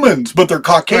just humans, but they're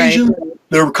Caucasian. Right.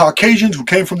 They're Caucasians who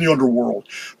came from the underworld.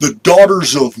 The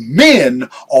daughters of men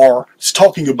it's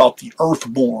talking about the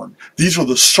earthborn. These are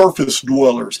the surface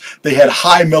dwellers. They had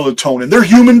high melatonin. They're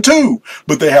human too,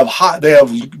 but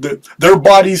their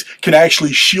bodies can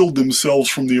actually shield themselves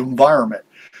from the environment.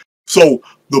 So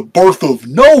the birth of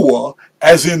Noah,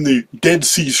 as in the Dead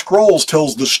Sea Scrolls,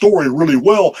 tells the story really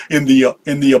well in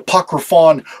the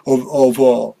Apocryphon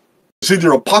of it's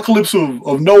either Apocalypse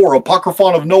of Noah or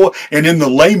Apocryphon of Noah, and in the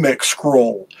Lamech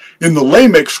scroll. In the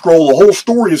Lamech scroll, the whole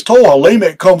story is told how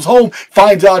Lamech comes home,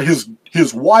 finds out his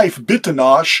wife,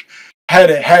 Bitanash, had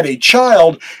a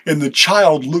child, and the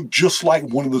child looked just like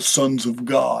one of the sons of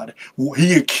God.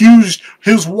 He accused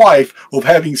his wife of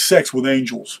having sex with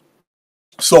angels.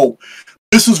 So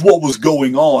this is what was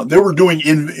going on. They were doing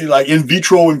in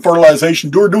vitro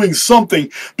fertilization. They were doing something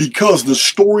because the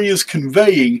story is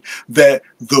conveying that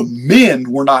the men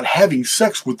were not having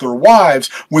sex with their wives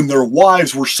when their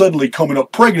wives were suddenly coming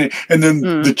up pregnant, and then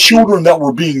the children that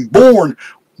were being born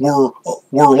were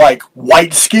like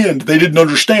white-skinned. They didn't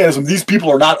understand. These people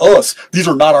are not us. These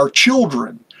are not our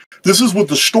children. This is what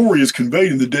the story is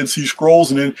conveyed in the Dead Sea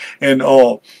Scrolls,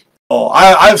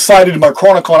 I've cited in my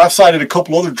Chronicon, I've cited a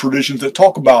couple other traditions that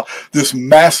talk about this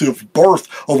massive birth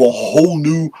of a whole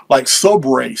new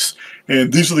sub-race.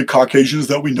 And these are the Caucasians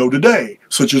that we know today,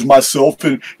 such as myself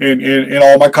and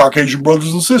all my Caucasian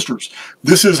brothers and sisters.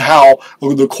 This is how,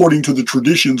 according to the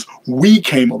traditions, we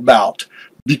came about,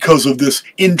 because of this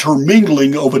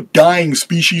intermingling of a dying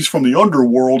species from the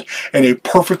underworld and a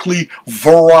perfectly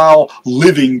virile,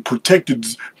 living, protected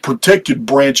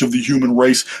branch of the human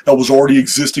race that was already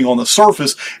existing on the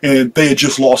surface, and they had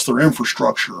just lost their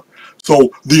infrastructure.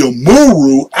 So the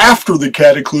Amuru, after the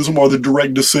cataclysm, are the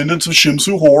direct descendants of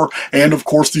Shimsu-Hor and, of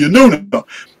course, the Anuna,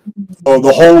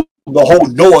 the whole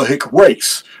Noahic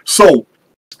race. So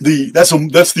that's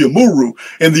the Amuru,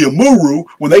 and the Amuru,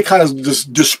 when they kind of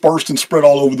just dispersed and spread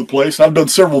all over the place. I've done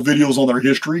several videos on their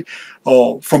history,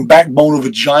 from Backbone of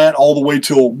a Giant all the way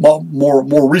till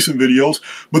more recent videos.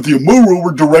 But the Amuru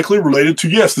were directly related to,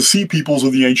 yes, the Sea Peoples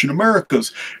of the ancient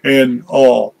Americas, and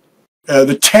the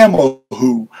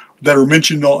Tamahu that are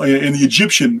mentioned in the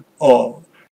Egyptian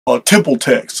temple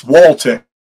texts, wall texts.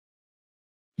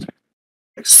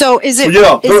 So is it? So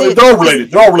yeah, they're all related.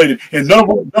 They're all related, and none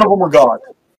of them are God.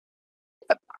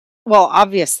 Well,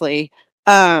 obviously.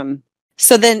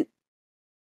 So then,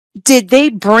 did they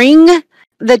bring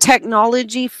the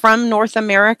technology from North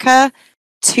America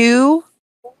to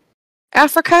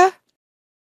Africa?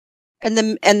 And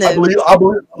I believe.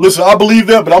 Listen, I believe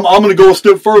that, but I'm going to go a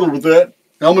step further with that.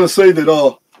 And I'm going to say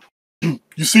that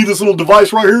you see this little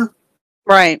device right here?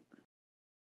 Right.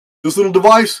 This little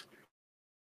device?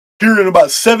 Here in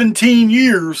about 17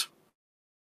 years,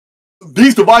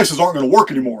 these devices aren't going to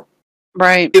work anymore.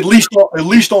 Right. At least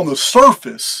on the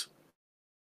surface.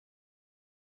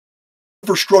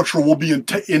 Infrastructure will be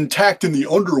intact in the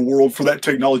underworld for that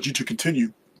technology to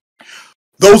continue.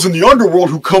 Those in the underworld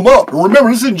who come up, and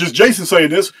remember, this isn't just Jason saying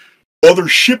this. Brother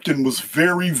Shipton was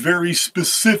very, very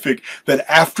specific that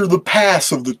after the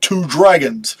pass of the two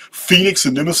dragons, Phoenix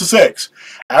and Nemesis X,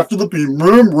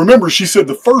 remember she said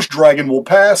the first dragon will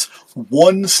pass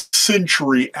 1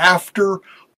 century after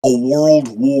a world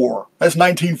war. That's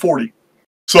 1940.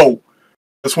 So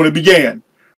that's when it began.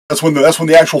 That's when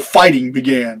the actual fighting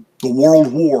began, the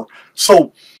World War.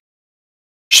 So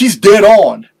she's dead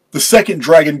on. The second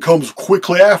dragon comes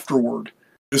quickly afterward.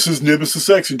 This is Nemesis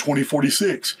X in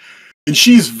 2046. And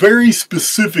she's very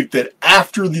specific that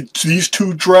after these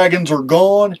two dragons are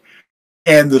gone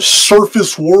and the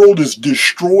surface world is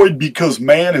destroyed because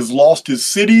man has lost his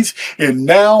cities and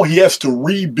now he has to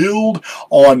rebuild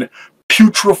on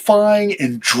putrefying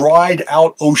and dried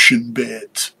out ocean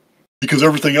beds. Because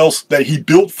everything else that he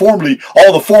built formerly,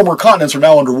 all the former continents are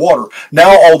now underwater. Now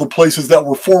all the places that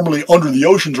were formerly under the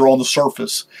oceans are on the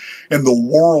surface. And the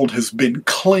world has been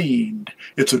cleaned.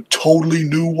 It's a totally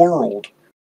new world.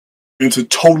 It's a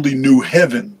totally new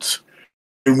heavens.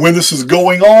 And when this is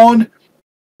going on,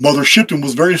 Mother Shipton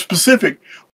was very specific.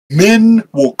 Men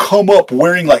will come up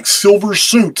wearing like silver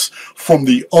suits from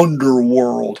the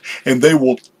underworld. And they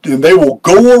will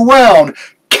go around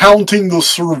counting the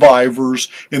survivors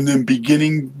and then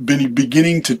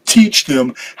beginning to teach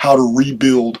them how to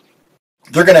rebuild.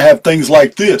 They're going to have things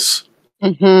like this.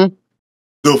 Mm-hmm.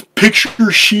 The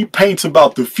picture she paints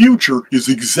about the future is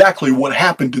exactly what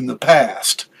happened in the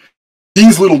past.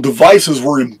 These little devices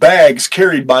were in bags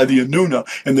carried by the Anuna,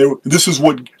 and this is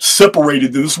what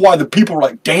separated them. This is why the people are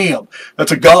like, damn,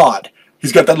 that's a god.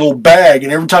 He's got that little bag,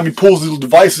 and every time he pulls these little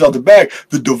devices out of the bag,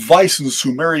 the device in the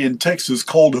Sumerian text is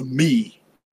called a me.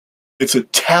 It's a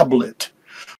tablet.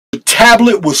 The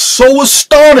tablet was so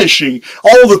astonishing,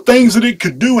 all the things that it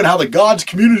could do and how the gods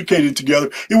communicated together.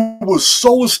 It was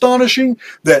so astonishing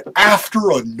that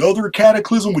after another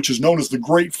cataclysm, which is known as the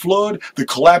Great Flood, the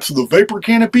collapse of the vapor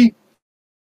canopy,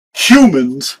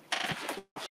 humans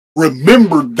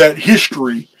remembered that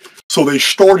history, so they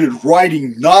started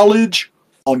writing knowledge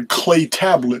on clay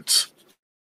tablets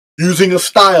using a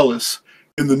stylus.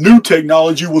 And the new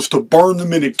technology was to burn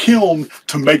them in a kiln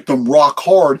to make them rock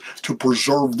hard to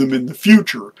preserve them in the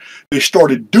future. They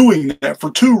started doing that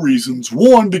for two reasons.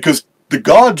 One, because the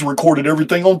gods recorded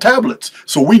everything on tablets,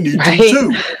 so we need them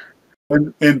too.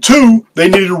 And two, they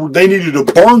needed to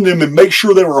burn them and make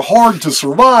sure they were hard to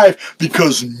survive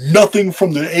because nothing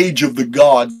from the age of the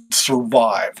gods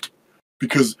survived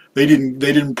because they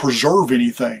didn't preserve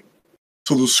anything.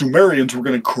 So the Sumerians were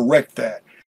going to correct that.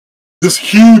 This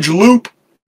huge loop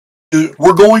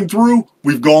we're going through,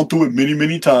 we've gone through it many,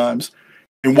 many times.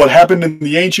 And what happened in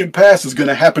the ancient past is going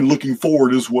to happen looking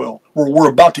forward as well. We're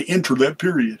about to enter that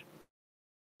period.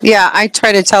 Yeah, I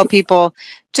try to tell people,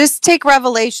 just take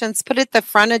Revelations, put it at the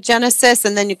front of Genesis,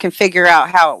 and then you can figure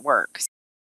out how it works.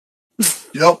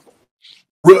 Yep.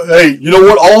 Hey, you know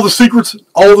what? All the secrets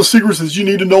that you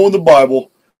need to know in the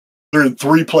Bible, they're in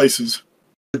three places.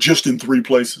 They're just in three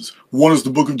places. One is the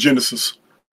book of Genesis.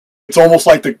 It's almost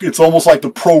like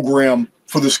the program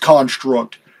for this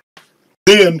construct.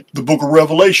 Then the book of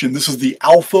Revelation. This is the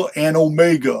Alpha and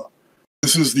Omega.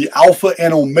 This is the Alpha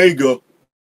and Omega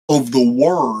of the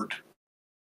Word.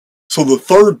 So the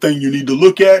third thing you need to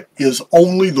look at is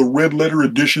only the red letter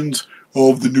editions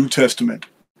of the New Testament.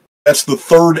 That's the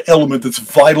third element that's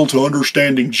vital to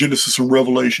understanding Genesis and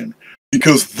Revelation.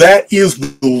 Because that is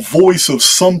the voice of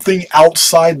something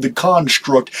outside the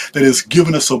construct that has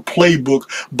given us a playbook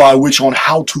by which on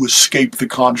how to escape the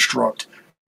construct.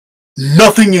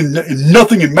 Nothing in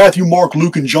Matthew, Mark,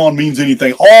 Luke, and John means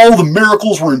anything. All the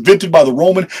miracles were invented by the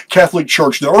Roman Catholic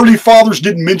Church. The early fathers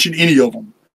didn't mention any of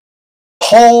them.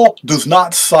 Paul does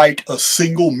not cite a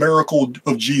single miracle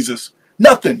of Jesus.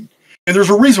 Nothing. And there's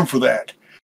a reason for that.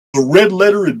 The red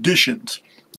letter editions,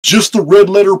 just the red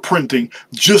letter printing,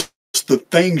 just the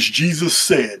things Jesus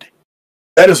said.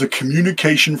 That is a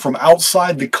communication from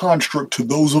outside the construct to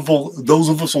those of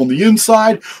us on the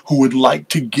inside who would like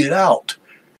to get out.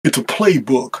 It's a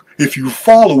playbook. If you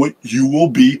follow it, you will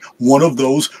be one of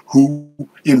those who,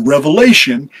 in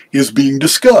Revelation, is being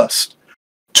discussed.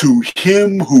 To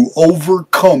him who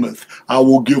overcometh, I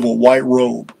will give a white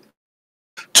robe.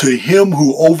 To him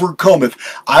who overcometh,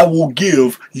 I will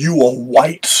give you a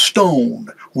white stone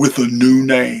with a new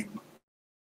name.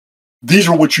 These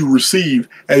are what you receive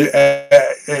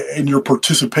in your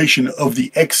participation of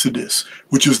the Exodus,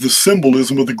 which is the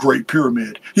symbolism of the Great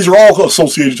Pyramid. These are all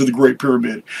associated to the Great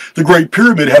Pyramid. The Great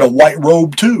Pyramid had a white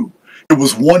robe too. It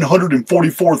was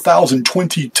 144,000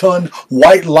 20-ton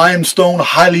white limestone,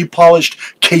 highly polished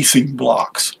casing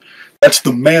blocks. That's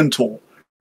the mantle.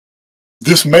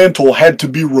 This mantle had to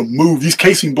be removed. These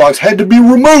casing blocks had to be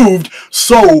removed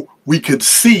so we could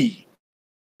see.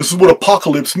 This is what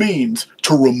apocalypse means,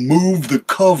 to remove the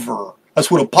cover. That's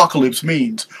what apocalypse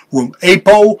means.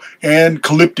 Apo and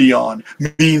kalyption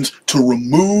means to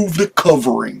remove the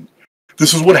covering.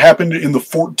 This is what happened in the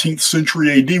 14th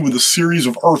century AD with a series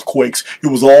of earthquakes. It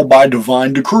was all by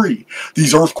divine decree.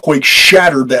 These earthquakes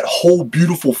shattered that whole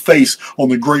beautiful face on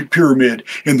the Great Pyramid,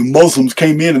 and the Muslims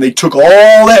came in and they took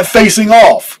all that facing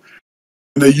off.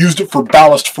 And they used it for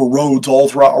ballast for roads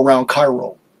all around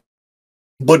Cairo.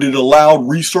 But it allowed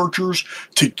researchers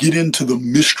to get into the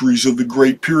mysteries of the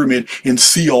Great Pyramid and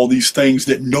see all these things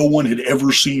that no one had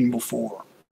ever seen before.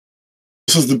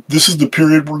 This is the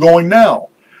period we're going now.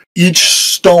 Each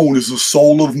stone is the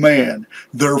soul of man.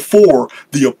 Therefore,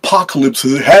 the apocalypse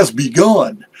has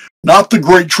begun. Not the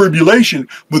Great Tribulation,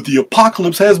 but the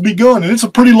apocalypse has begun. And it's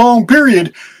a pretty long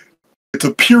period. It's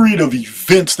a period of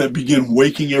events that begin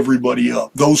waking everybody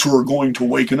up. Those who are going to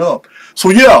waken up.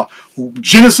 So yeah,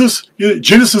 Genesis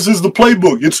is the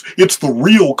playbook. It's the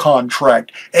real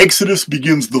contract. Exodus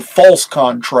begins the false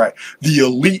contract. The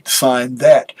elite sign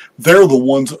that. They're the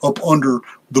ones up under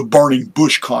the burning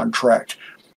bush contract.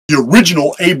 The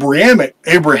original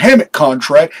Abrahamic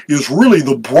contract is really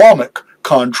the Brahmic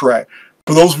contract.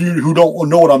 For those of you who don't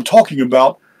know what I'm talking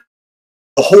about,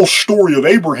 the whole story of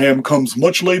Abraham comes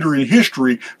much later in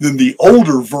history than the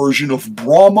older version of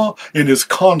Brahma and his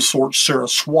consort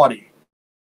Saraswati.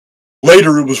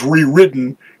 Later it was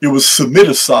rewritten, it was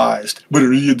Semiticized, but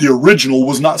the original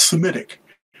was not Semitic.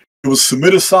 It was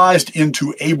Semiticized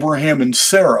into Abraham and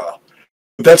Sarah.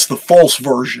 But that's the false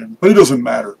version. But it doesn't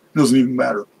matter. It doesn't even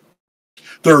matter.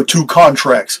 There are two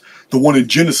contracts. The one in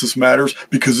Genesis matters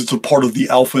because it's a part of the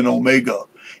Alpha and Omega.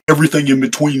 Everything in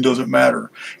between doesn't matter.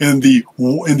 And the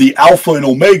Alpha and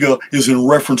Omega is in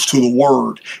reference to the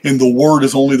Word. And the Word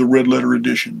is only the red letter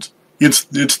editions. It's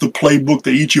the playbook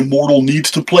that each immortal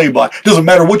needs to play by. It doesn't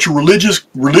matter what your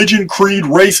religion, creed,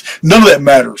 race, none of that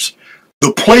matters.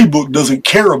 The playbook doesn't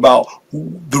care about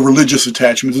the religious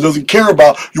attachments. It doesn't care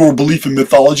about your belief in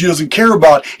mythology. It doesn't care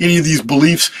about any of these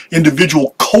beliefs,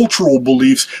 individual cultural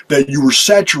beliefs that you were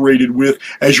saturated with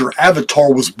as your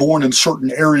avatar was born in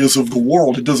certain areas of the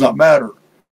world. It does not matter.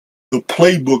 The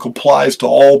playbook applies to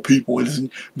all people. It is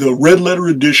the red letter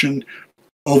edition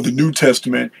of the New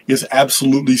Testament is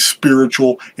absolutely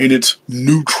spiritual and it's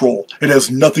neutral. It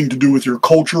has nothing to do with your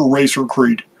culture, race, or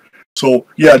creed. So,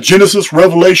 yeah, Genesis,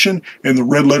 Revelation, and the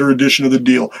red letter edition of the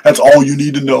deal. That's all you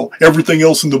need to know. Everything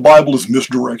else in the Bible is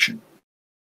misdirection.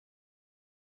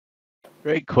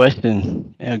 Great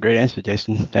question. Yeah, great answer,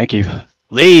 Jason. Thank you.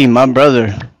 Lee, my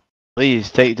brother,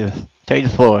 please take the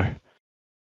floor.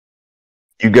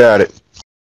 You got it.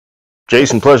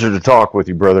 Jason, pleasure to talk with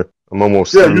you, brother. I'm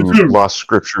almost through Lost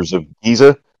Scriptures of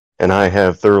Giza, and I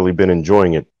have thoroughly been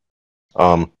enjoying it.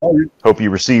 Hope you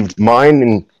received mine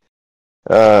and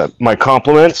my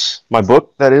compliments, my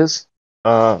book, that is.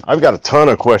 I've got a ton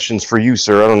of questions for you,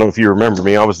 sir. I don't know if you remember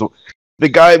me. I was the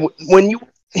guy, when you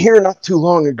here not too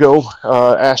long ago,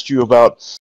 asked you about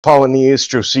Polonius,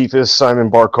 Josephus, Simon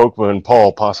Bar Kokhba, and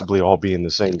Paul possibly all being the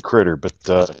same critter. But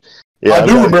yeah, I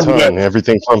do remember that.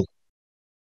 Everything from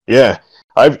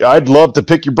I'd love to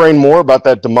pick your brain more about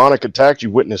that demonic attack you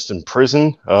witnessed in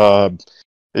prison.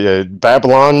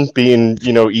 Babylon being,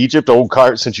 Egypt, old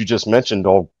Cairo, since you just mentioned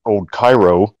old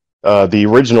Cairo, the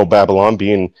original Babylon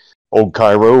being old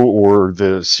Cairo, or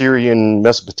the Syrian,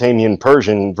 Mesopotamian,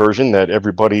 Persian version that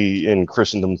everybody in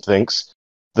Christendom thinks.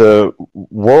 The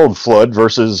world flood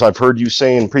versus, I've heard you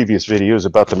say in previous videos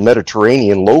about the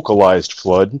Mediterranean localized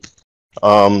flood.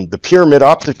 The pyramid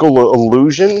optical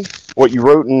illusion, what you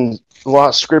wrote in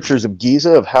Lost Scriptures of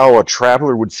Giza, of how a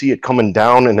traveler would see it coming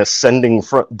down and descending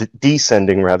from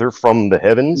the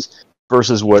heavens,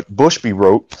 versus what Bushby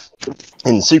wrote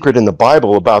in Secret in the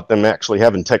Bible about them actually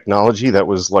having technology that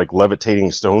was like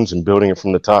levitating stones and building it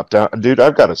from the top down. Dude,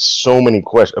 I've got so many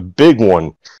questions, a big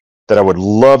one that I would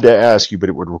love to ask you, but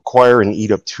it would require and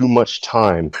eat up too much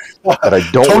time that I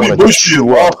don't want to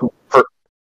chew up.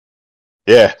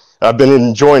 Yeah, I've been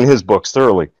enjoying his books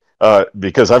thoroughly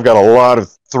because I've got a lot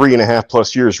of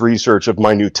 3.5+ years research of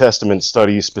my New Testament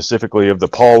studies, specifically of the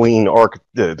Pauline arc,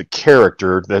 the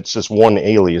character. That's just one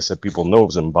alias that people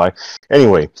knows him by.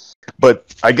 Anyway, but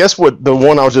I guess what the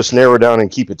one I'll just narrow down and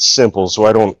keep it simple, so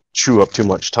I don't chew up too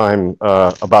much time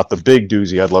about the big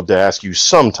doozy. I'd love to ask you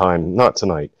sometime, not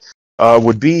tonight.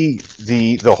 Would be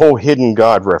the whole hidden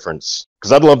God reference,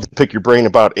 because I'd love to pick your brain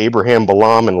about Abraham,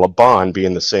 Balaam, and Laban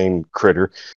being the same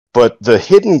critter. But the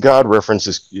hidden God reference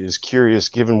is curious,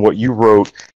 given what you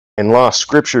wrote in Lost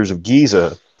Scriptures of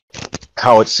Giza,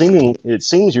 how it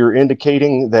seems you're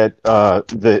indicating that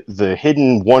the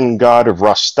hidden one God of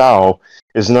Rastau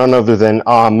is none other than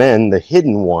Amen, the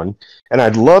hidden one. And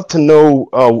I'd love to know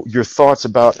your thoughts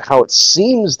about how it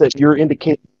seems that you're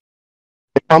indicating,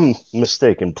 if I'm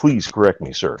mistaken, please correct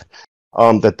me, sir,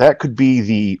 that could be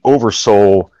the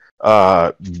oversoul,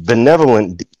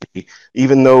 benevolent deity,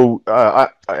 even though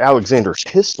Alexander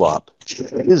Hislop,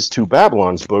 his Two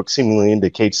Babylons book, seemingly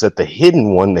indicates that the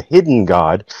hidden one, the hidden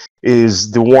God,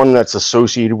 is the one that's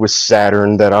associated with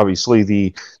Saturn, that obviously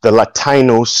the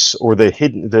Latinos, or the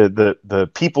hidden,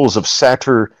 the peoples of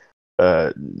Saturn,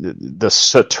 the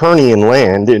Saturnian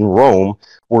land in Rome,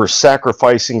 were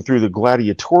sacrificing through the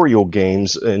gladiatorial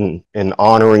games and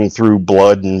honoring through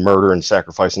blood and murder and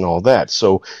sacrifice and all that.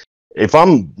 So if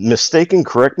I'm mistaken,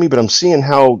 correct me, but I'm seeing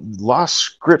how Lost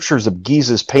Scriptures of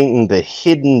Giza is painting the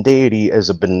hidden deity as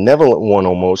a benevolent one,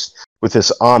 almost, with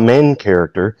this Amen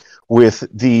character, with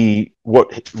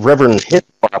what Reverend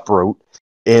Hislop wrote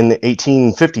in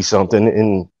 1850-something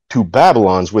in Two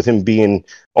Babylons, with him being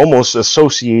almost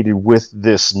associated with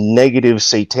this negative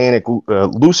satanic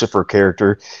Lucifer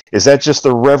character. Is that just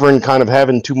the Reverend kind of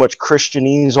having too much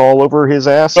Christianese all over his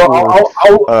ass? No,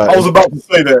 I was about to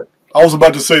say that. I was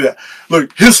about to say that.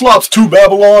 Look, Hislop's Two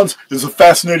Babylons is a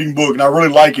fascinating book, and I really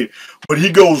like it. But he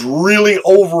goes really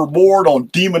overboard on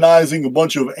demonizing a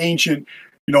bunch of ancient,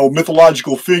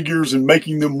 mythological figures and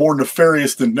making them more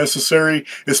nefarious than necessary,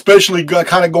 especially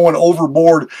kind of going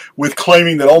overboard with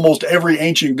claiming that almost every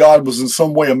ancient god was in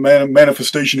some way a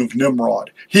manifestation of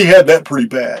Nimrod. He had that pretty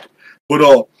bad. But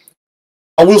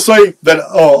I will say that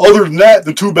other than that,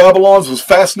 the Two Babylons was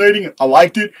fascinating. I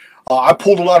liked it. I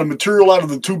pulled a lot of material out of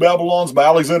the Two Babylons by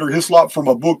Alexander Hislop from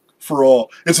a book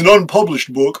it's an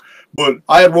unpublished book, but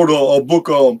I had wrote a book,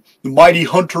 The Mighty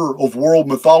Hunter of World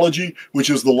Mythology, which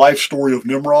is the life story of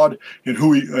Nimrod and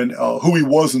who he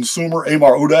was in Sumer,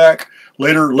 Amar Odak,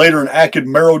 later in Akkad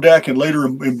Merodach, and later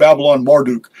in Babylon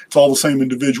Marduk. It's all the same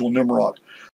individual, Nimrod.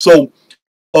 So,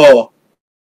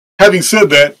 having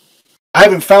said that, I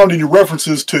haven't found any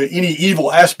references to any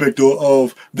evil aspect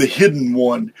of the hidden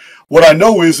one. What I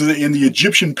know is that in the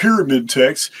Egyptian pyramid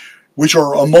texts, which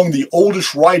are among the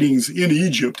oldest writings in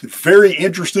Egypt, very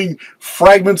interesting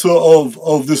fragments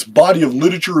of this body of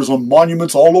literature is on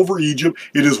monuments all over Egypt.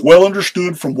 It is well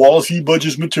understood from Wallace E.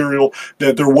 Budge's material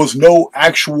that there was no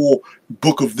actual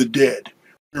Book of the Dead.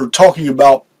 We're talking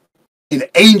about in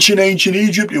ancient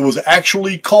Egypt, it was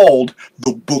actually called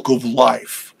the Book of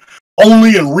Life.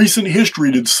 Only in recent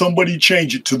history did somebody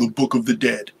change it to the Book of the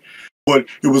Dead. But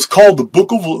it was called the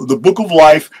Book of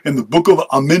Life and the Book of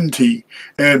Amenti.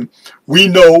 And we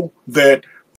know that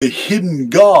the hidden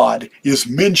God is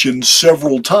mentioned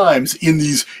several times in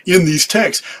these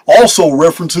texts. Also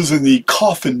references in the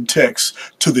coffin text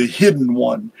to the hidden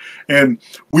one. And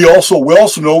we also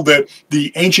know that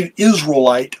the ancient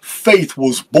Israelite faith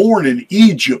was born in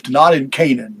Egypt, not in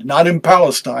Canaan, not in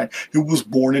Palestine. It was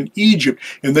born in Egypt.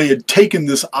 And they had taken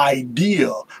this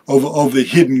idea of the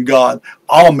hidden God.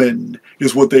 Amen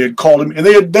is what they had called him. And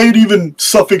they had even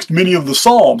suffixed many of the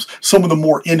Psalms. Some of the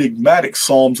more enigmatic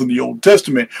Psalms in the Old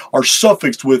Testament are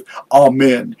suffixed with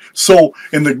Amen. So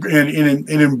in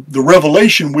the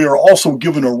Revelation, we are also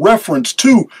given a reference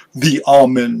to the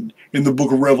Amen in the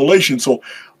book of Revelation. So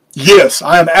yes,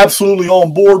 I am absolutely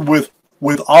on board with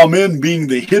Amen being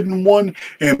the hidden one.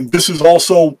 And this is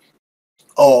also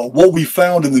what we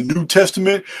found in the New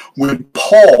Testament when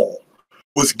Paul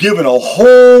went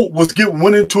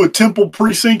into a temple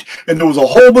precinct, and there was a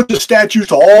whole bunch of statues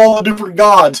to all the different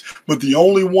gods, but the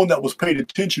only one that was paid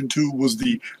attention to was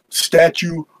the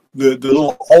statue, the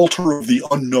little altar of the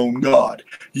unknown God.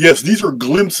 Yes, these are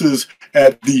glimpses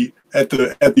at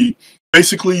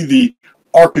basically the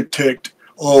architect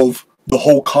of the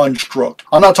whole construct.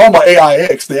 I'm not talking about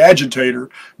AIX, the agitator,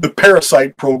 the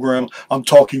parasite program. I'm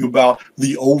talking about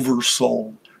the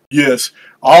oversoul. Yes,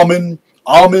 Amen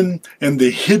and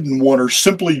the hidden one are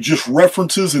simply just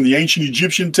references in the ancient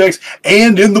Egyptian text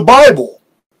and in the Bible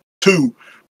to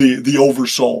the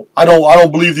oversoul. I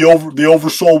don't believe the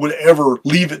oversoul would ever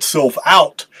leave itself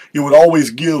out. It would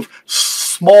always give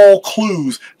small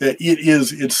clues that it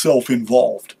is itself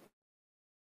involved.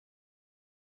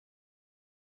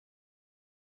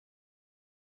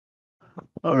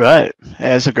 All right. Yeah,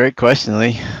 that's a great question,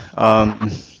 Lee. Yeah,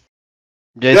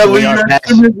 Jason,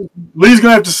 Lee, Lee's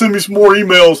gonna have to send me some more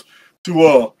emails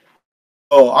to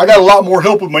I got a lot more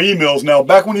help with my emails now.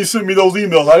 Back when he sent me those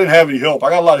emails, I didn't have any help. I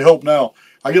got a lot of help now.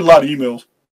 I get a lot of emails.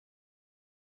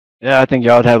 Yeah, I think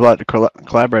y'all would have a lot to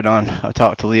collaborate on. I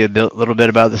talked to Lee a little bit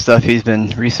about the stuff he's been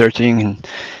researching, and it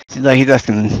seems like he's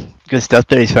asking good stuff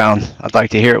that he's found. I'd like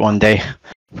to hear it one day,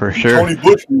 for sure. Tony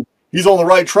Bushby, he's on the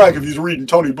right track if he's reading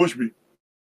Tony Bushby.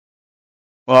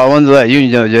 Well, I wanted to let you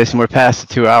know, Jason, we're past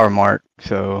the 2-hour mark,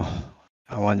 so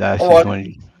I wanted to ask you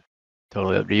one.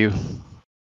 Totally up to you.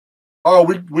 All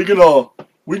right, we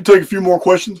can take a few more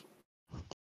questions.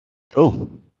 Cool.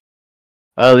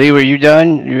 Lee, were you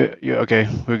done? You okay?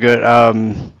 We're good.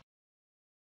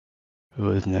 Who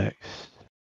was next?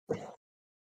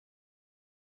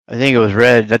 I think it was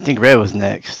Red. I think Red was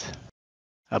next.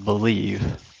 I believe.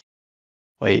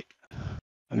 Wait.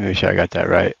 Let me make sure I got that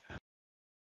right.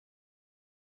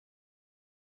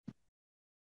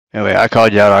 Anyway, I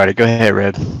called you out already. Go ahead,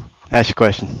 Red. Ask your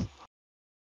question.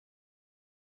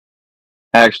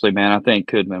 Actually, man, I think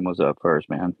Kudman was up first,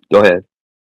 man. Go ahead.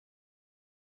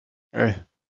 All right.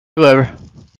 Whoever.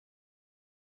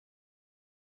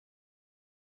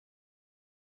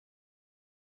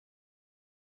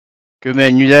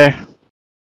 Goodman, you there?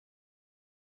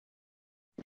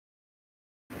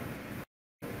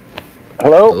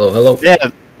 Hello? Hello.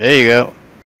 Yeah, there you go.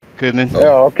 Goodman.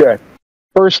 Yeah, okay.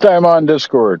 First time on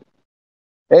Discord.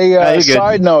 Hey,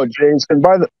 side note, Jason.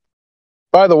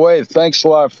 By the way, thanks a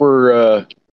lot for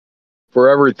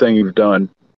everything you've done.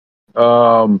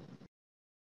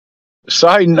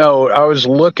 Side note, I was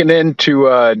looking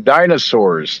into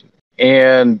dinosaurs,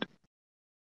 and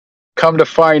come to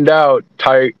find out,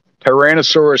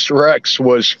 Tyrannosaurus Rex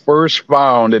was first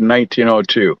found in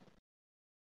 1902.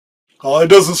 Oh, it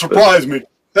doesn't surprise me.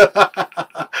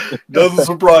 Doesn't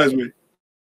surprise me.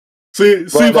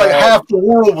 Seems like half the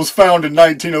world was found in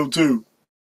 1902.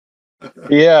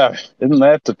 Yeah, isn't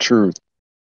that the truth?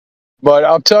 But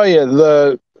I'll tell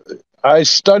you, I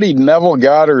studied Neville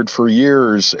Goddard for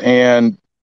years, and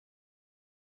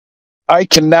I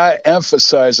cannot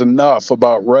emphasize enough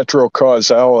about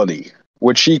retrocausality,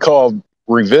 which he called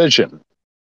revision.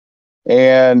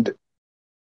 And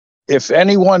if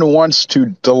anyone wants to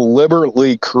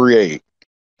deliberately create,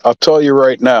 I'll tell you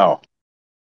right now,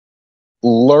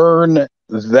 learn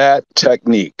that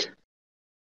technique.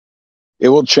 It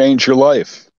will change your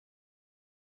life.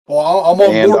 Well, I'm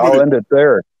on board with it.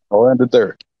 I'll end it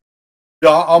there.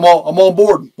 Yeah, I'm on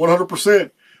board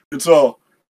 100%. It's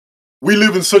we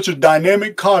live in such a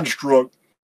dynamic construct,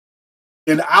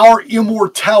 and our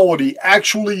immortality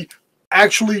actually I'm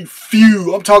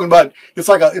talking about it's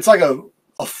like a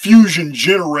fusion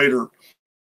generator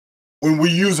when we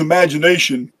use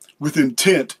imagination with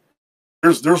intent.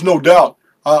 There's no doubt.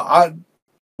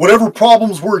 Whatever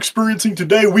problems we're experiencing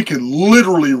today, we can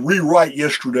literally rewrite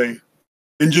yesterday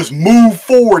and just move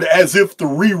forward as if the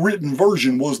rewritten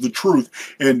version was the truth.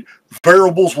 And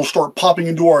variables will start popping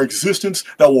into our existence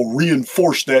that will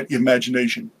reinforce that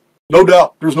imagination. No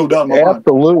doubt. There's no doubt in my mind.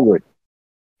 Absolutely.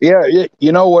 Yeah,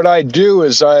 you know what I do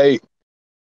is I'll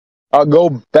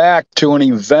go back to an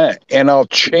event and I'll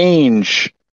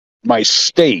change my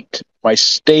state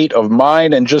of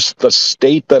mind and just the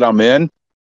state that I'm in.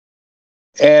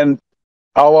 And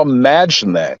I'll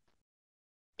imagine that.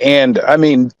 And I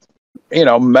mean,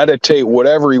 meditate,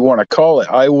 whatever you want to call it.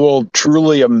 I will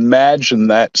truly imagine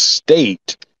that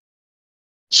state.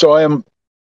 So I am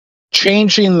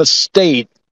changing the state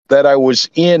that I was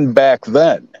in back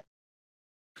then.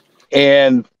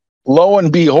 And lo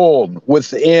and behold, we're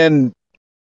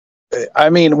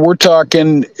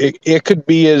talking, it could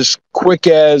be as quick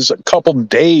as a couple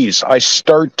days. I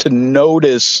start to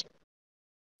notice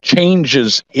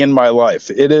changes in my life.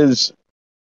 It's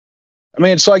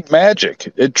like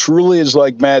magic. It truly is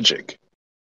like magic.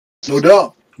 No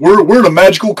doubt. We're in a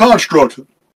magical construct.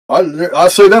 I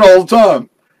say that all the time.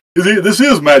 This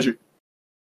is magic.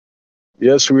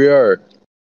 Yes, we are.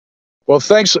 Well,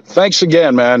 thanks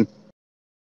again, man.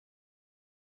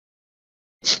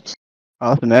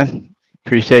 Awesome, man.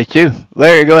 Appreciate you.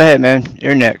 Larry, go ahead, man.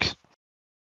 You're next.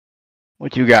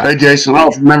 What you got? Hey, Jason. I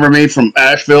don't remember me from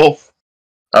Asheville.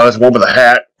 I was one with a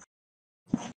hat.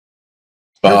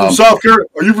 Are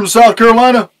you from South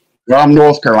Carolina? Well, I'm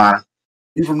North Carolina.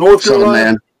 You from North Carolina?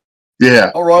 Man.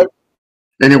 Yeah. All right.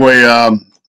 Anyway, yeah,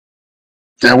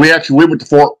 we went to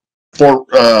Fort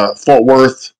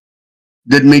Worth.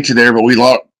 Didn't meet you there, but we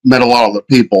met a lot of the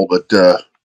people. But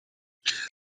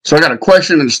so I got a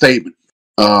question and a statement.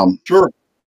 Sure.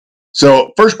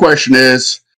 So first question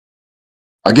is,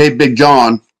 I gave Big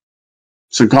John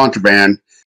some contraband,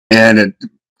 and it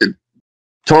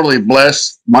totally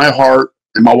blessed my heart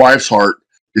and my wife's heart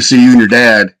to see you and your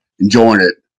dad enjoying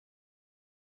it.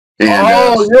 And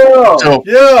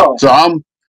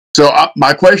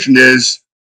my question is,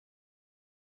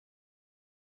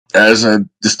 as a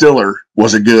distiller,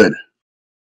 was it good?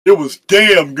 It was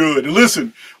damn good. And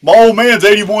listen, my old man's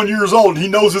 81 years old, and he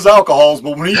knows his alcohols,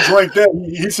 but when he drank that,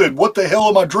 he said, "What the hell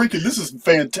am I drinking? This is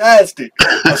fantastic."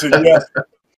 I said, "Yeah."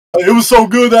 It was so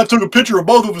good that I took a picture of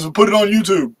both of us and put it on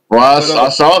YouTube. Well, I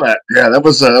saw that. Yeah, that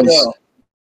was,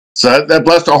 so that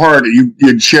blessed our heart.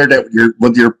 You'd shared that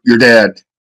with your dad.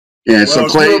 And so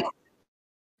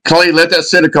Clay, let that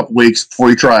sit a couple weeks before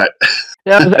you try it.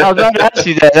 Yeah, I was about to ask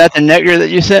you that. That's the nectar that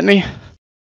you sent me?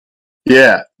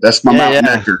 Yeah, that's my mountain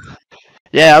nectar.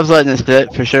 Yeah, I was letting it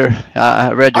sit for sure.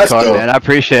 I read your card, man. I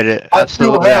appreciate it.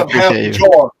 Absolutely, I appreciate you.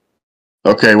 Jar.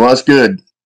 Okay, well, that's good.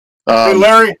 Hey,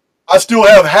 Larry, I still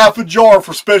have half a jar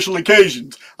for special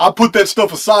occasions. I put that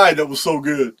stuff aside that was so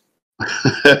good.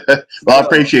 Well, I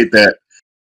appreciate that.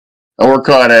 I work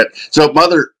hard at it. So,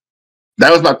 Mother,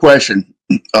 that was my question.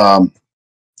 My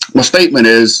statement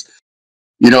is,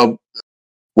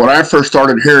 when I first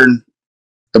started hearing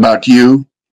about you,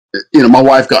 my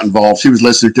wife got involved. She was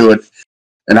listening to it,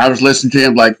 and I was listening to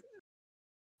him and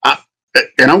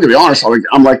I'm going to be honest,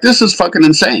 I'm like, this is fucking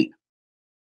insane.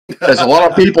 There's a lot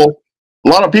of people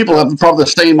have probably the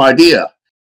same idea.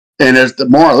 And as the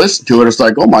more I listen to it, it's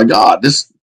like, oh my God,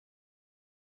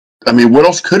 what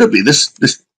else could it be? This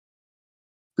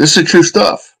is true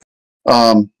stuff.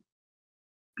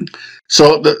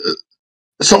 So what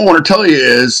I want to tell you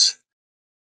is,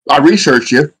 I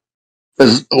researched you,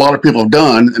 as a lot of people have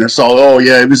done, and I saw, oh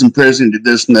yeah, he was in prison, did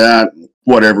this and that,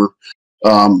 whatever.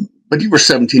 But you were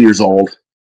 17 years old.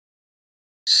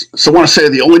 So I want to say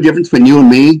the only difference between you and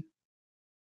me,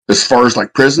 as far as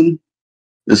like prison,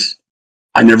 is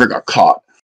I never got caught.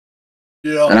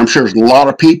 Yeah. And I'm sure there's a lot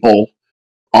of people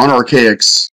on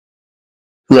Archaix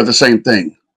who have the same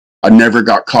thing. I never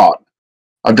got caught.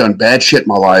 I've done bad shit in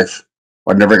my life.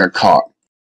 I never got caught.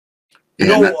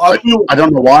 And I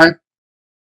don't know why.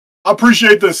 I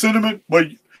appreciate that sentiment, but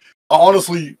I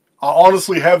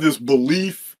honestly have this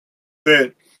belief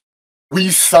that we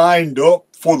signed up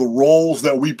for the roles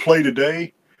that we play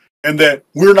today, and that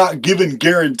we're not given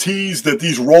guarantees that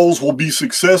these roles will be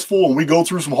successful, and we go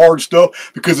through some hard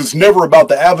stuff, because it's never about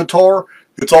the avatar.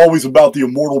 It's always about the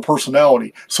immortal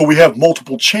personality. So we have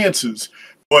multiple chances.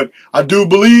 But I do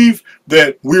believe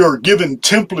that we are given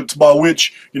templates by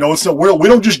which, we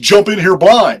don't just jump in here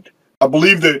blind. I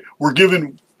believe that we're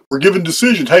given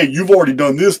decisions. Hey, you've already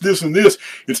done this, this, and this.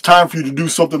 It's time for you to do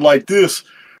something like this.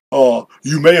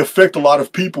 You may affect a lot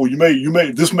of people.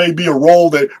 This may be a role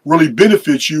that really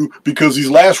benefits you, because these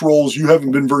last roles you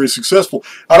haven't been very successful.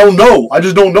 I don't know. I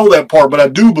just don't know that part, but I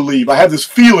do believe, I have this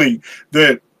feeling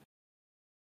that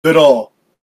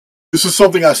this is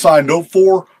something I signed up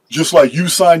for, just like you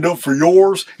signed up for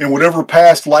yours, and whatever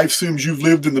past life sims you've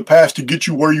lived in the past to get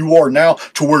you where you are now,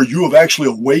 to where you have actually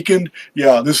awakened.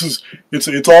 Yeah, this is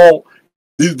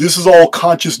all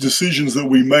conscious decisions that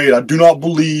we made. I do not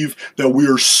believe that we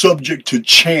are subject to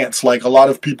chance like a lot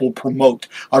of people promote.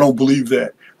 I don't believe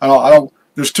that. I don't.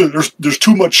 There's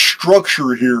too much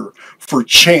structure here for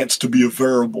chance to be a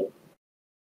variable.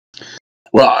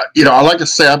 Well, I like to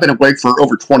say I've been awake for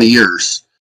over 20 years.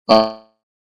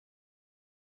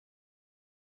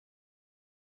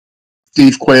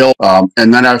 Steve Quayle,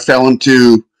 and then I fell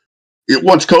into it.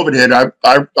 Once COVID hit,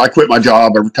 I quit my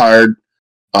job. I retired,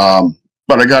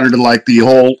 but I got into like the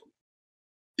whole.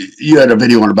 You had a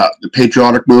video on about the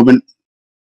patriotic movement.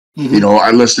 Mm-hmm.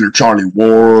 I listened to Charlie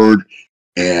Ward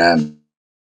and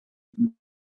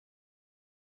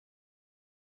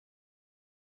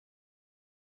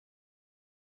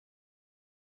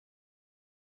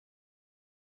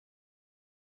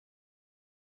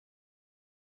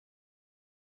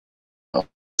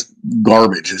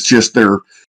garbage. It's just their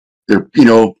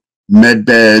med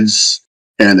beds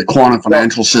and the quantum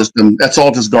financial system. That's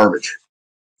all just garbage.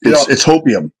 It's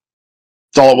hopium.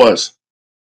 That's all it was.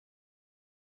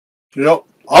 Yep.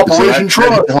 Operation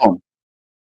Trust.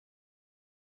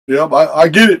 Yep, I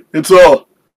get it. It's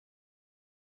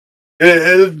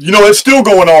it's still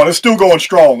going on. It's still going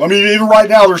strong. I mean, even right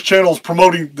now, there's channels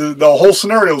promoting the whole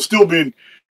scenario is still being.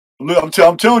 I'm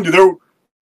telling you, the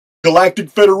Galactic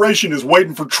Federation is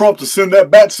waiting for Trump to send that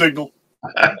bat signal.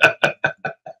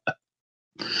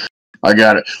 I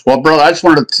got it. Well, brother, I just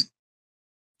wanted to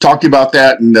talk to you about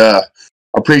that, and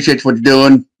appreciate what you're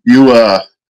doing. You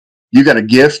got a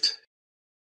gift,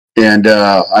 and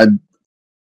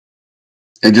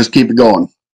just keep it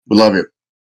going. We love you.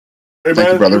 Hey, Thank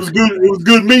man, you, brother. It was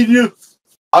good meeting you.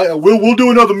 We'll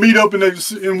do another meetup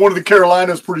in one of the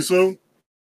Carolinas pretty soon.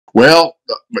 Well,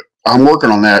 I'm working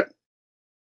on that.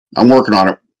 I'm working on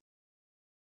it.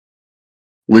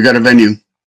 We got a venue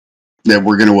that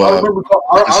we're going to. We'll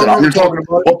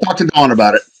talk to Dawn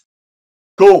about it.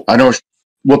 Cool. I know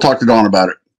we'll talk to Dawn about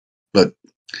it, but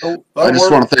I just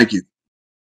want to thank you.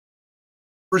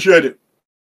 Appreciate it.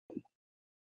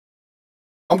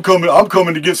 I'm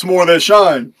coming to get some more of that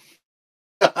shine.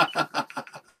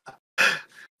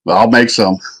 Well, I'll make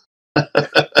some.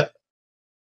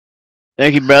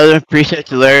 Thank you, brother.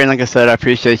 Appreciate you, Larry. And like I said, I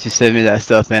appreciate you sending me that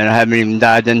stuff, man. I haven't even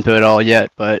dived into it all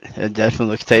yet, but it definitely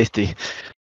looks tasty.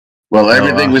 Well,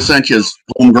 everything we sent you is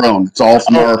homegrown. It's all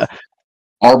from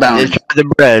our bounty.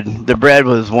 The bread. The bread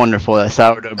was wonderful. That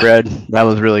sourdough bread, that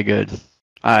was really good.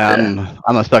 I'm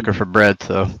a sucker for bread,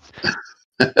 so.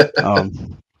 All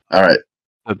right.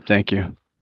 Thank you.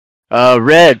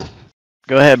 Red,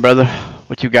 go ahead, brother.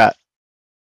 What you got?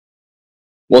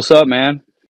 What's up, man?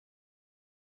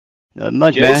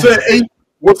 Much, man.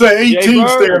 What's that 18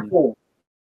 stand for?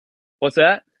 What's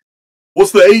that?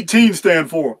 What's the 18 stand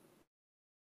for?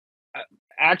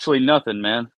 Actually, nothing,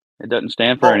 man. It doesn't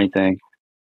stand for anything.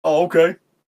 Oh, okay.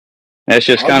 It's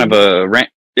just kind of a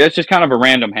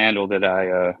random handle that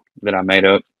I made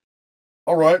up.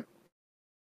 All right.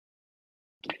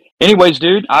 Anyways,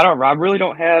 dude, I really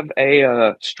don't have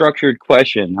a structured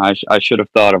question. I should have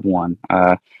thought of one.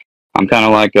 I'm kind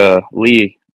of like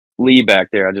Lee back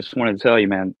there. I just wanted to tell you,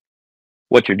 man,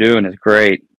 what you're doing is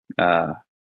great.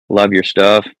 Love your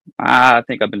stuff. I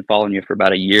think I've been following you for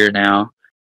about a year now.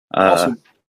 Awesome.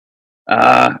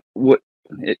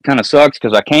 It kind of sucks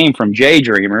because I came from J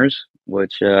Dreamers,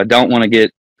 which don't want to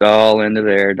get all into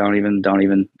there. Don't even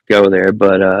go there.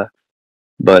 But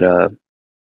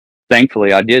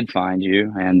thankfully I did find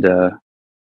you, and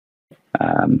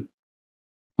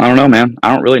I don't know, man.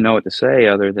 I don't really know what to say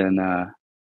other than.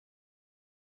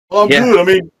 Well, I'm good. I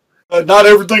mean, not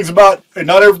everything's about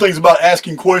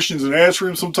asking questions and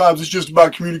answering them. Sometimes it's just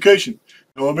about communication.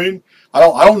 You know what I mean?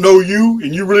 I don't know you,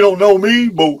 and you really don't know me,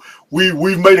 but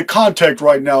we've made a contact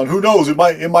right now, and who knows? It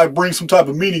might bring some type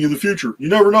of meaning in the future. You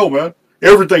never know, man.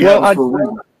 Everything happens for a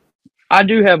reason. I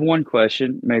do have one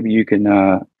question. Maybe you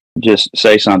can just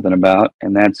say something about,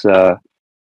 and that's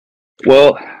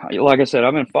well, like I said,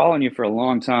 I've been following you for a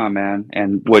long time, man,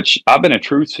 and which I've been a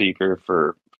truth seeker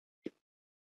for,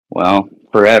 well,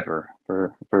 forever,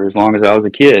 for as long as I was a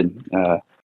kid,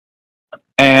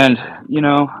 and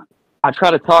I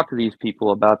try to talk to these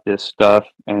people about this stuff,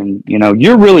 and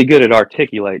you're really good at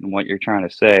articulating what you're trying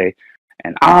to say,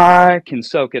 and I can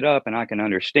soak it up and I can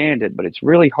understand it, but it's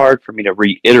really hard for me to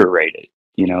reiterate it,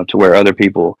 to where other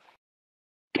people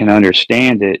can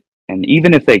understand it. And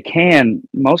even if they can,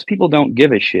 most people don't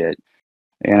give a shit,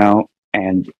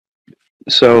 and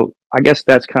so I guess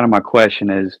that's kind of my question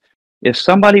is, if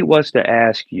somebody was to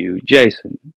ask you,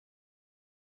 Jason,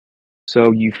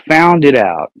 so you found it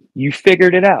out, you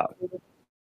figured it out,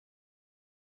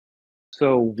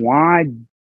 so why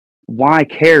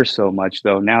care so much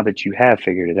though now that you have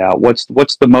figured it out? What's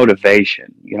the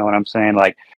motivation? You know what I'm saying?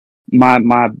 Like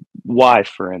my wife,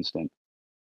 for instance.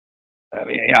 I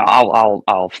mean,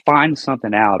 I'll find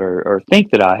something out or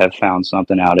think that I have found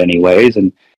something out anyways,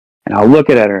 and I'll look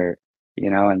at her,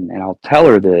 and I'll tell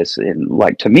her this, and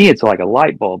like to me it's like a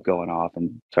light bulb going off,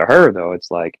 and to her though it's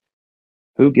like,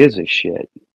 who gives a shit?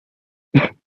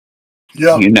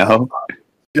 Yeah. Yeah,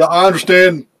 I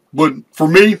understand, but for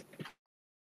me,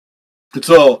 it's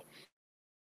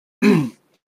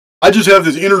I just have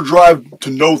this inner drive to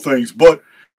know things, but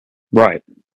right.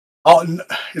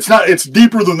 It's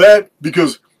deeper than that,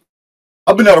 because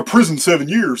I've been out of prison 7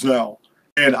 years now,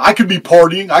 and I could be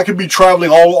partying, I could be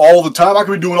traveling all the time, I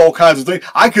could be doing all kinds of things.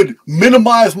 I could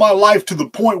minimize my life to the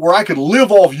point where I could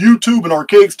live off YouTube and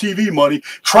Archaix TV money,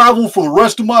 travel for the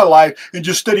rest of my life, and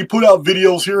just steady put out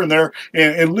videos here and there,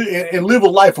 and live a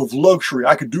life of luxury.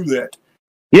 I could do that.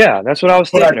 Yeah, that's what I was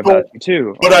thinking about you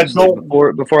too. But honestly, I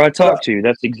don't. Before I talked to you,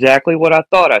 that's exactly what I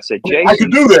thought. I said, Jason, I could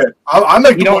do that. I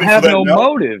make you the don't money have for that no now.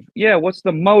 motive. Yeah, what's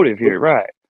the motive here, right?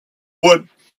 But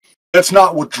that's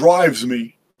not what drives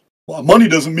me. Well, money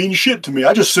doesn't mean shit to me.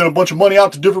 I just sent a bunch of money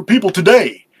out to different people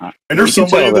today. And there's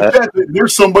somebody in the chat.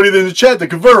 There's somebody in the chat that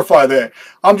can verify that.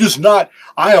 I'm just not.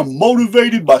 I am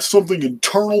motivated by something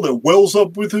internal that wells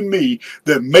up within me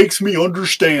that makes me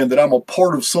understand that I'm a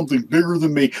part of something bigger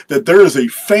than me. That there is a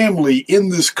family in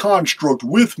this construct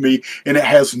with me, and it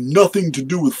has nothing to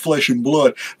do with flesh and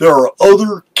blood. There are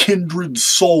other kindred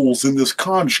souls in this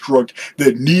construct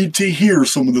that need to hear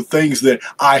some of the things that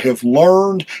I have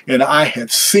learned and I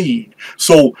have seen.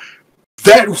 So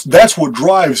That's what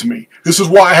drives me. This is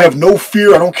why I have no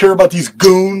fear. I don't care about these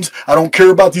goons. I don't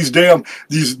care about these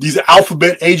these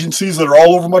alphabet agencies that are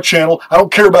all over my channel. I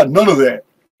don't care about none of that.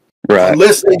 Right.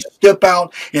 Unless they step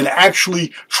out and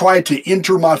actually try to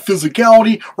enter my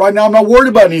physicality, right now I'm not worried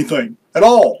about anything at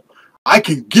all. I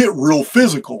can get real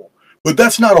physical, but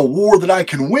that's not a war that I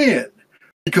can win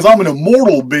because I'm an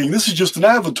immortal being. This is just an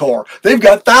avatar. They've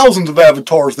got thousands of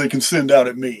avatars they can send out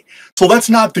at me. So that's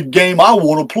not the game I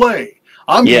want to play.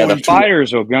 The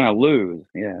fighters are gonna lose.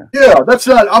 Yeah. Yeah, that's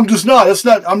not. I'm just not. That's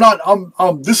not. I'm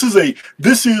not. This is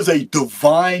a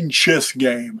divine chess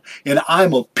game, and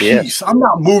I'm a piece. Yeah. I'm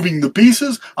not moving the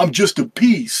pieces. I'm just a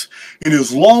piece. And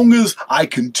as long as I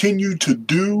continue to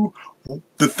do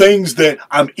the things that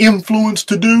I'm influenced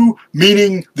to do,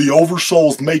 meaning the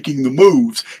oversoul's making the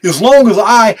moves, as long as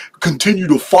I continue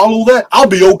to follow that, I'll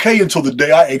be okay until the day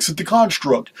I exit the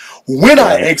construct. When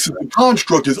I exit the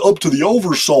construct is up to the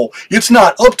oversoul. It's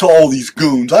not up to all these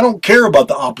goons. I don't care about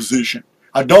the opposition.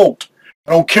 I don't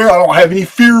care. I don't have any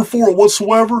fear for it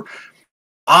whatsoever.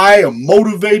 I am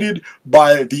motivated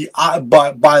by the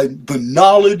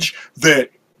knowledge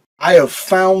that I have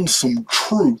found some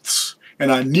truths,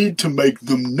 and I need to make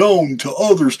them known to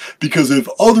others, because if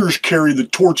others carry the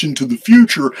torch into the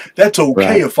future, that's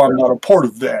okay if I'm not a part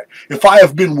of that. If I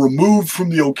have been removed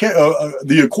from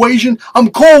the equation,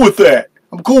 I'm cool with that.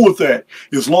 I'm cool with that.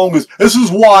 As long as, this is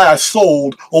why I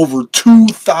sold over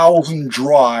 2,000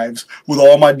 drives with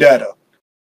all my data.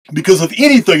 Because if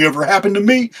anything ever happened to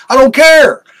me, I don't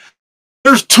care.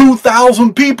 There's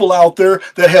 2,000 people out there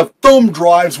that have thumb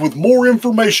drives with more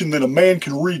information than a man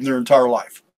can read in their entire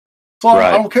life. So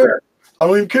I don't care. I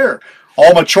don't even care.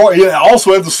 All my I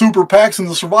also have the super packs and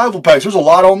the survival packs. There's a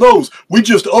lot on those. We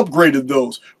just upgraded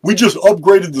those. We just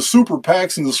upgraded the super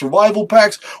packs and the survival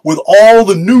packs with all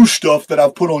the new stuff that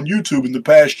I've put on YouTube in the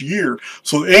past year.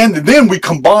 So, and then we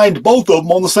combined both of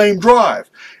them on the same drive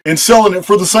and selling it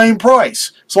for the same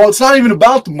price. So it's not even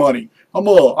about the money.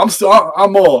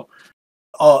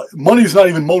 Money's not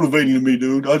even motivating to me,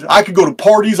 dude. I could go to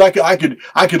parties. I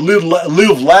could live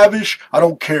lavish. I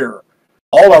don't care.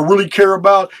 All I really care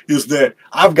about is that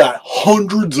I've got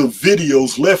hundreds of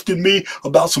videos left in me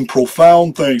about some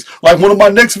profound things. Like one of my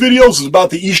next videos is about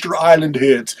the Easter Island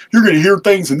heads. You're going to hear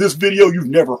things in this video you've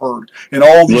never heard. And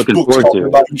all these books talking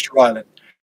about Easter Island.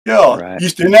 Yeah.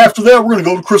 Right. And after that, we're going to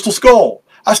go to Crystal Skull.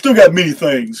 I still got many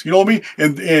things. You know what I mean?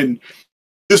 And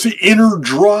this inner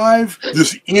drive,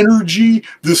 this energy,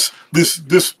 this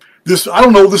I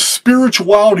don't know, this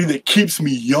spirituality that keeps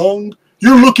me young.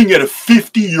 You're looking at a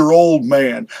 50-year-old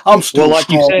man. I'm still like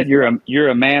strong. You said, you're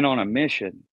a man on a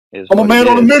mission. I'm a man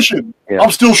on a mission. Yeah.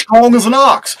 I'm still strong as an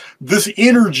ox. This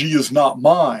energy is not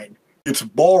mine. It's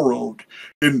borrowed.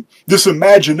 And this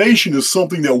imagination is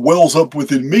something that wells up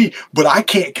within me, but I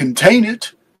can't contain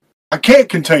it. I can't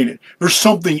contain it. There's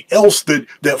something else that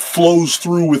flows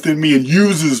through within me and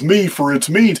uses me for its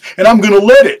means, and I'm going to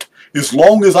let it. As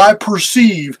long as I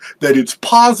perceive that it's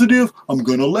positive, I'm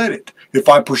going to let it. If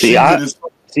I perceive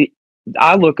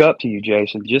I look up to you,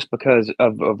 Jason, just because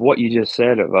of what you just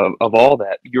said, of all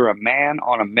that. You're a man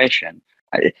on a mission.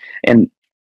 And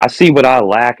I see what I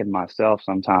lack in myself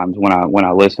sometimes when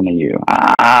I listen to you.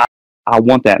 I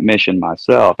want that mission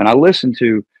myself. And I listen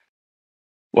to,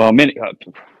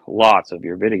 lots of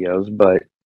your videos, but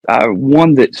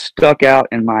one that stuck out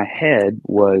in my head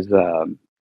was,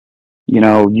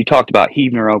 you talked about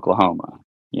Heavener, Oklahoma,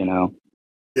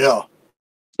 Yeah.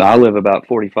 So I live about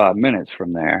 45 minutes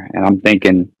from there, and I'm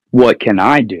thinking, what can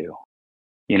I do?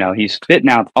 He's spitting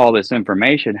out all this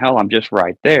information. Hell, I'm just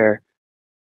right there.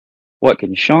 What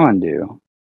can Sean do?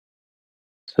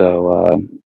 So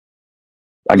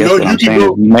I guess what I'm saying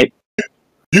is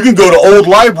you can go to old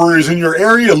libraries in your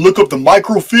area and look up the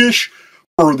microfiche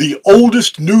for the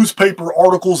oldest newspaper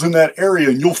articles in that area,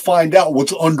 and you'll find out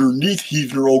what's underneath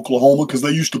Heavener, Oklahoma, because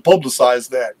they used to publicize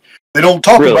that. They don't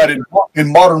talk about it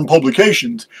in modern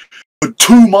publications. But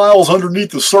 2 miles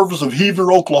underneath the surface of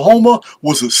Heavener, Oklahoma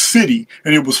was a city,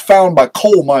 and it was found by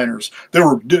coal miners.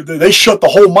 They shut the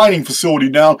whole mining facility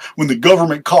down when the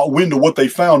government caught wind of what they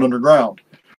found underground.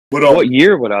 But what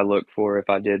year would I look for if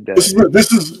I did that?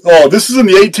 This is in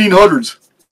the 1800s.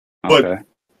 But okay.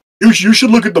 You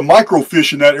should look at the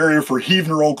microfiche in that area for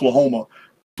Heavener, Oklahoma.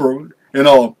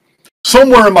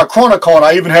 Somewhere in my Chronicon,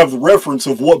 I even have the reference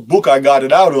of what book I got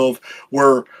it out of,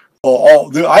 where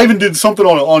I even did something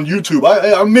on YouTube.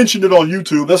 I mentioned it on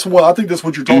YouTube. That's what I think that's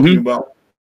what you're talking about.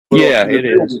 But, yeah, it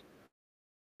is.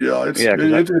 Yeah, it's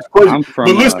crazy. But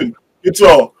listen,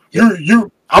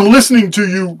 I'm listening to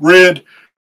you, Red.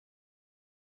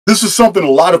 This is something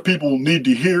a lot of people need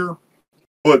to hear,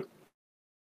 but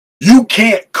You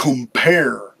can't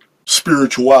compare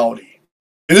spirituality.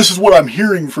 And this is what I'm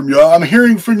hearing from you. I'm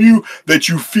hearing from you that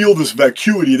you feel this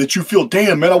vacuity, that you feel,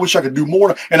 damn, man, I wish I could do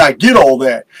more. And I get all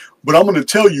that. But I'm going to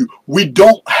tell you, we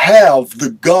don't have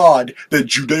the God that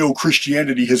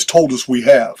Judeo-Christianity has told us we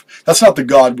have. That's not the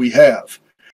God we have.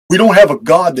 We don't have a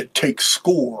God that takes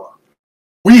score.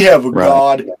 We have a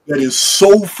God that is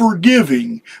so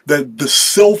forgiving that the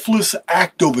selfless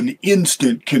act of an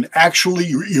instant can actually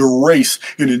erase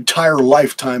an entire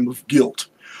lifetime of guilt.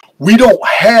 We don't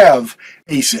have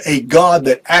a God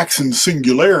that acts in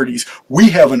singularities. We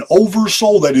have an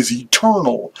oversoul that is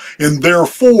eternal, and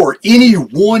therefore any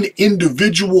one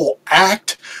individual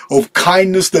act of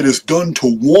kindness that is done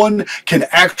to one can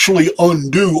actually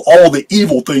undo all the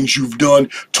evil things you've done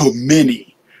to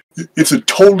many. It's a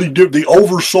totally different, the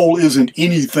oversoul isn't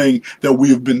anything that we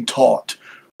have been taught.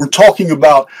 We're talking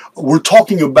about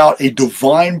a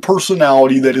divine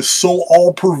personality that is so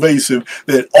all-pervasive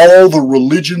that all the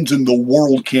religions in the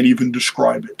world can't even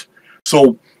describe it.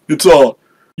 So it's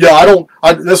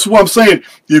that's what I'm saying.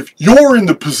 If you're in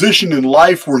the position in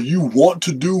life where you want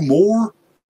to do more,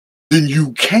 then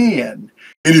you can.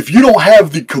 And if you don't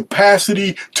have the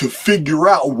capacity to figure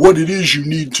out what it is you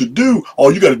need to do,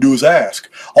 all you got to do is ask.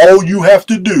 All you have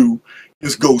to do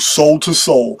is go soul to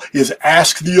soul, is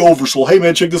ask the oversoul, hey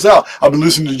man, check this out. I've been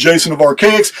listening to Jason of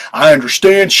Archaix. I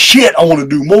understand. Shit, I want to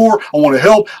do more. I want to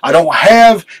help. I don't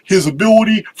have his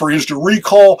ability for instant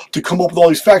recall to come up with all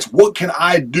these facts. What can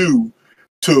I do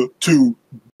to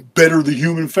better the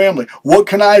human family? What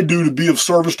can I do to be of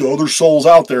service to other souls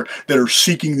out there that are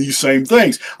seeking these same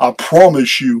things? I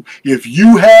promise you, if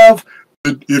you have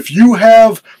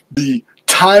the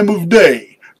time of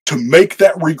day to make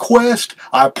that request,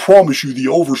 I promise you the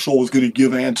oversoul is going to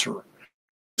give answer.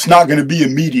 It's not going to be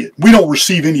immediate. We don't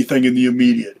receive anything in the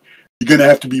immediate. You're going to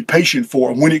have to be patient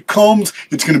for it. When it comes,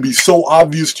 it's going to be so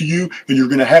obvious to you, and you're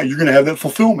going to have that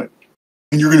fulfillment.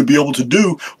 And you're going to be able to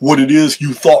do what it is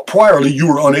you thought priorly you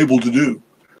were unable to do.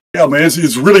 Yeah, man,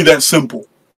 it's really that simple.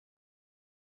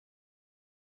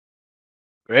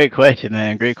 Great question,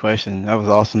 man. Great question. That was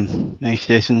awesome. Thanks,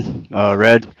 Jason.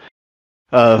 Red.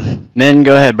 Min,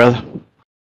 go ahead, brother.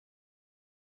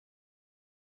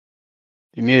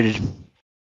 You're muted.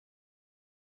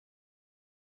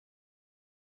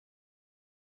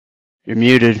 You're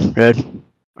muted, Red.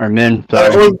 Or Min,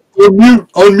 sorry.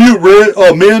 Unmute, Red.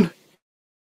 Oh, Min.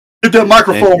 Hit that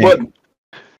microphone button.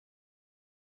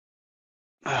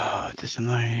 Oh,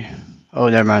 oh,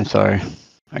 never mind. Sorry.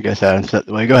 I guess Adam set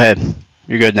the way. Go ahead.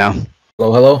 You're good now.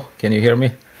 Hello. Can you hear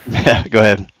me? Yeah, go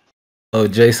ahead. Hello,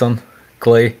 Jason,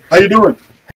 Clay. How you doing?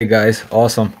 Hey guys,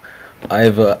 awesome.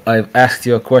 I've asked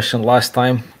you a question last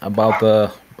time about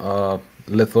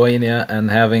Lithuania and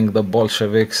having the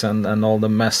Bolsheviks and all the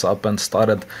mess up, and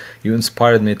you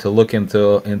inspired me to look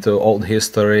into old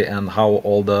history and how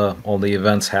all the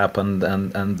events happened,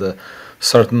 and the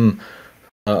certain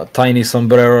tiny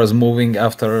sombreros moving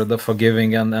after the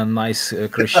forgiving and nice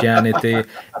Christianity,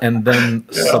 and then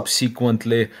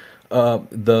subsequently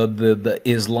the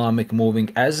Islamic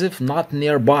moving, as if not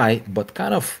nearby but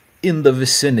kind of in the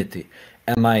vicinity.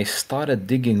 And I started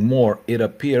digging more. It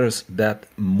appears that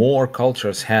more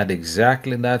cultures had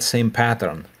exactly that same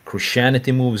pattern.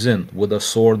 Christianity moves in with a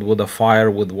sword, with a fire,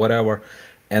 with whatever,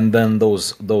 and then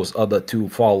those other two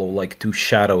follow like two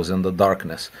shadows in the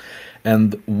darkness.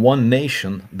 And one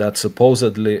nation that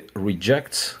supposedly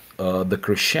rejects the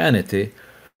Christianity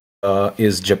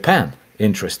is Japan,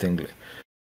 interestingly,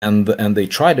 and they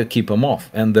try to keep them off.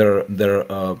 And their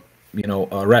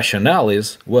rationale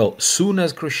is, well, soon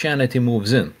as Christianity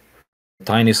moves in,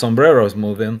 tiny sombreros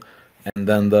move in, and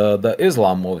then the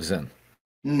Islam moves in.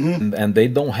 Mm-hmm. And they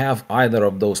don't have either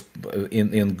of those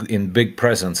in big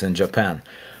presence in Japan.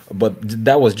 But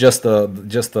that was just a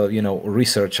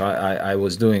research I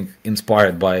was doing,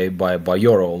 inspired by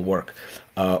your old work.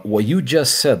 What you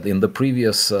just said in the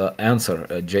previous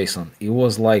answer, Jason, it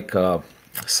was like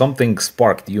something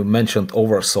sparked. You mentioned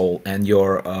oversoul and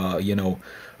your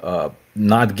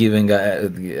not giving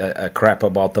a crap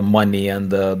about the money and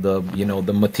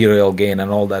the material gain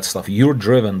and all that stuff. You're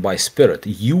driven by spirit.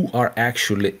 You are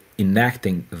actually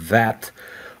enacting that.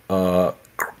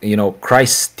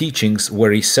 Christ's teachings,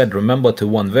 where he said, remember, to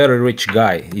one very rich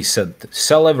guy, he said,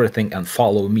 sell everything and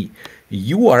follow me.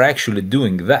 You are actually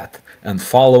doing that and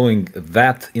following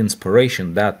that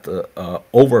inspiration, that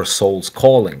oversoul's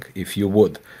calling, if you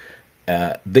would.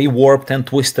 They warped and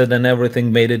twisted and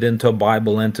everything, made it into a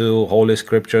Bible, into Holy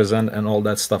Scriptures and all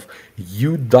that stuff.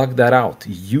 You dug that out.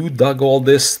 You dug all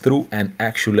this through and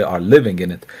actually are living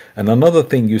in it. And another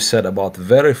thing you said about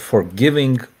very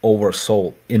forgiving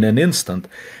oversoul in an instant,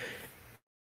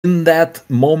 in that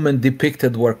moment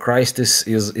depicted where Christ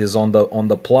is on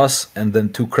the plus, and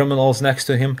then two criminals next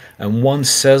to him, and one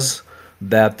says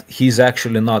that he's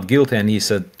actually not guilty, and he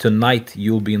said, tonight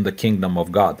you'll be in the kingdom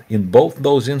of God. In both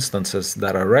those instances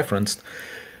that are referenced,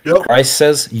 Christ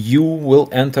says you will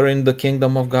enter in the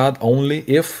kingdom of God only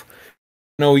if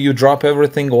you drop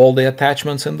everything, all the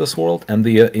attachments in this world, and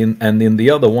in the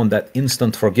other one, that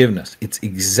instant forgiveness. It's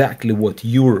exactly what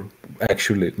you're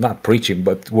actually not preaching,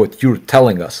 but what you're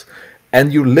telling us,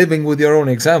 and you're living with your own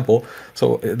example.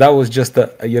 So that was just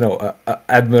a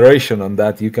admiration on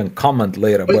that. You can comment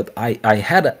later, but I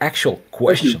had an actual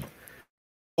question.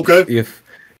 Okay, if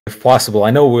possible.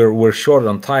 I know we're short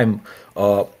on time.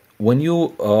 When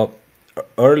you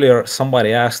earlier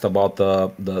somebody asked about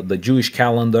the Jewish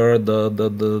calendar,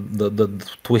 the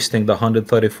twisting the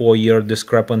 134-year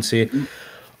discrepancy,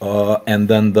 and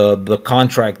then the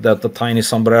contract that the tiny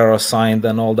sombrero signed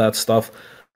and all that stuff.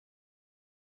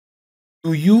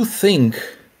 Do you think,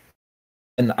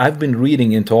 and I've been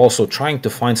reading into also trying to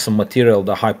find some material,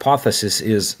 the hypothesis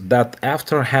is that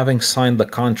after having signed the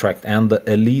contract and the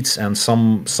elites and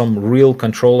some real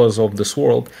controllers of this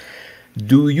world,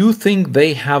 do you think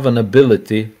they have an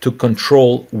ability to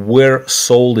control where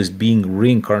soul is being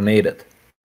reincarnated?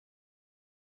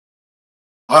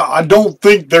 I don't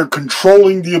think they're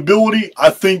controlling the ability. I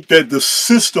think that the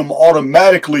system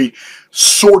automatically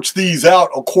sorts these out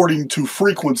according to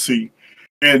frequency.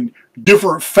 And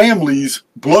different families,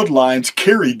 bloodlines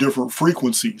carry different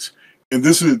frequencies. And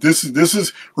this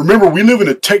is remember, we live in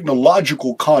a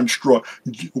technological construct.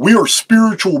 We are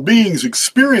spiritual beings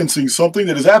experiencing something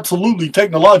that is absolutely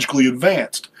technologically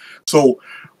advanced. So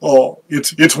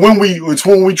it's when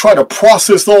we try to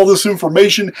process all this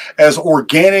information as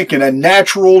organic and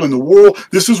natural in the world.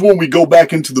 This is when we go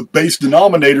back into the base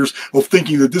denominators of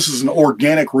thinking that this is an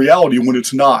organic reality when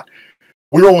it's not.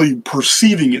 We're only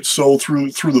perceiving it so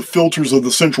through the filters of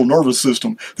the central nervous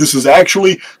system. This is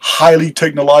actually highly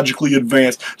technologically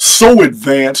advanced, so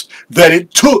advanced that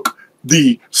it took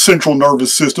the central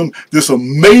nervous system, this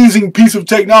amazing piece of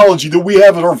technology that we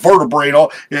have in our vertebrae,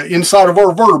 inside of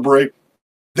our vertebrae,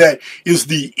 that is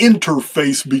the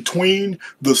interface between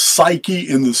the psyche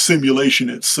and the simulation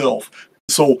itself.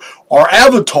 So our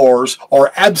avatars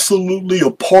are absolutely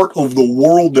a part of the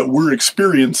world that we're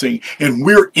experiencing, and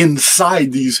we're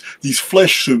inside these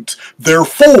flesh suits.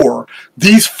 Therefore,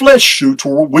 these flesh suits,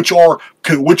 which are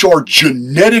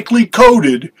genetically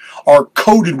coded, are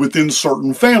coded within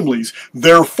certain families.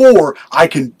 Therefore, I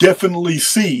can definitely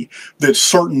see that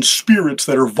certain spirits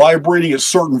that are vibrating at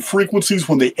certain frequencies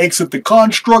when they exit the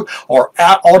construct are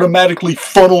automatically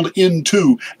funneled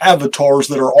into avatars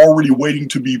that are already waiting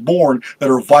to be born that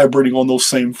are vibrating on those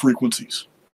same frequencies.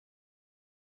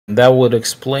 That would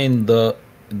explain the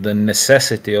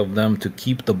necessity of them to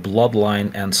keep the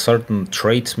bloodline and certain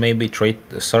traits, maybe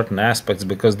certain aspects,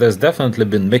 because there's definitely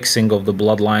been mixing of the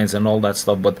bloodlines and all that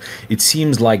stuff, but it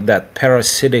seems like that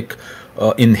parasitic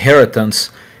inheritance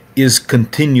is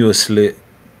continuously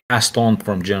passed on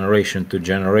from generation to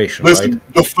generation. Listen,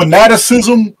 right?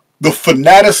 The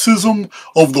fanaticism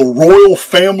of the royal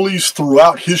families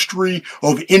throughout history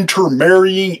of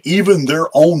intermarrying even their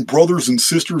own brothers and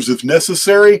sisters if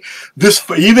necessary.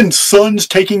 Even sons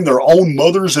taking their own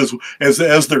mothers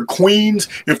as their queens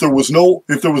if there was no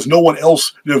one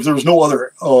else, if there was no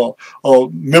other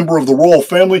member of the royal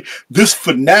family. This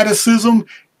fanaticism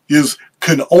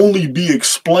can only be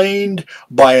explained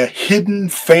by a hidden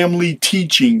family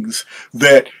teachings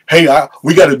that, hey,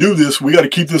 we got to do this. We got to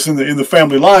keep this in the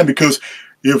family line, because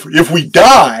if we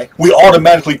die, we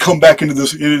automatically come back into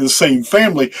the same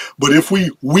family. But if we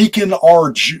weaken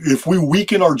our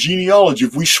genealogy,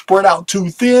 if we spread out too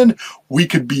thin, we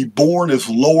could be born as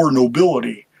lower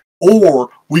nobility, or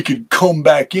we could come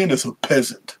back in as a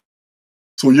peasant.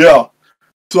 So yeah,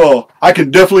 so I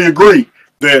can definitely agree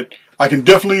that.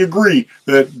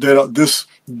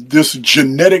 This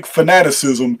genetic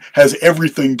fanaticism has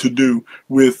everything to do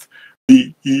with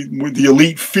the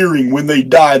elite fearing when they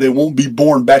die they won't be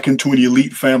born back into an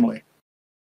elite family.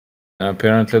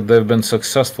 Apparently they've been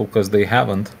successful because they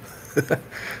haven't.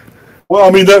 Well, I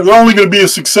mean, they're only going to be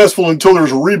as successful until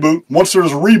there's a reboot. Once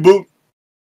there's a reboot,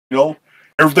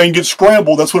 everything gets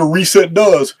scrambled. That's what a reset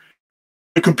does.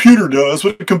 The computer does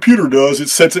what the computer does. It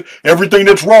sets it, everything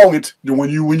that's wrong. It's when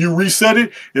you reset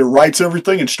it, it writes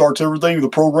everything and starts everything. The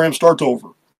program starts over.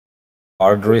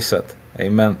 Hard reset.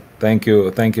 Amen. Thank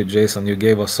you, Jason. You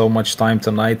gave us so much time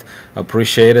tonight.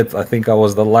 Appreciate it. I think I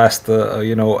was the last,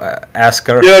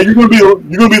 asker. Yeah, you're gonna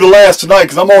be the last tonight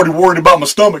because I'm already worried about my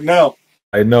stomach now.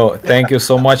 I know. Thank you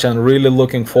so much, and really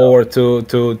looking forward to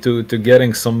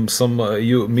getting some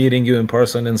you meeting you in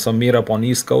person in some meetup on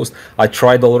East Coast. I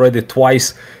tried already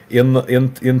twice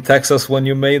in Texas when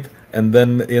you made, and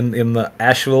then in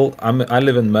Asheville. I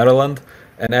live in Maryland,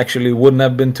 and actually wouldn't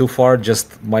have been too far.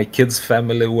 Just my kids'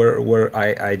 family where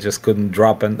I just couldn't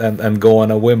drop and go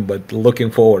on a whim. But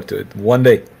looking forward to it one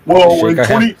day. Well, Shake in a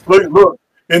hand. look,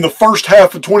 in the first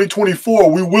half of 2024,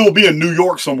 we will be in New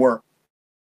York somewhere.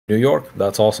 New York,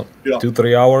 that's awesome. Yeah.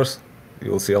 2-3 hours,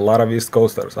 you'll see a lot of East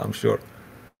Coasters, I'm sure.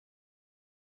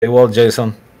 Hey, well,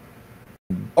 Jason.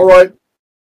 All right.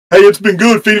 Hey, it's been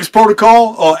good, Phoenix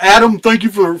Protocol. Adam, thank you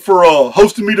for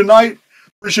hosting me tonight.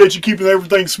 Appreciate you keeping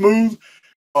everything smooth.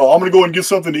 I'm gonna go ahead and get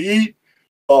something to eat.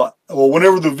 Well,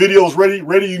 whenever the video's ready,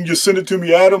 you can just send it to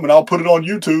me, Adam, and I'll put it on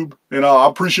YouTube. And I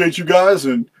appreciate you guys.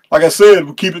 And like I said,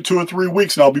 we'll keep it 2 or 3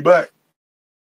 weeks, and I'll be back.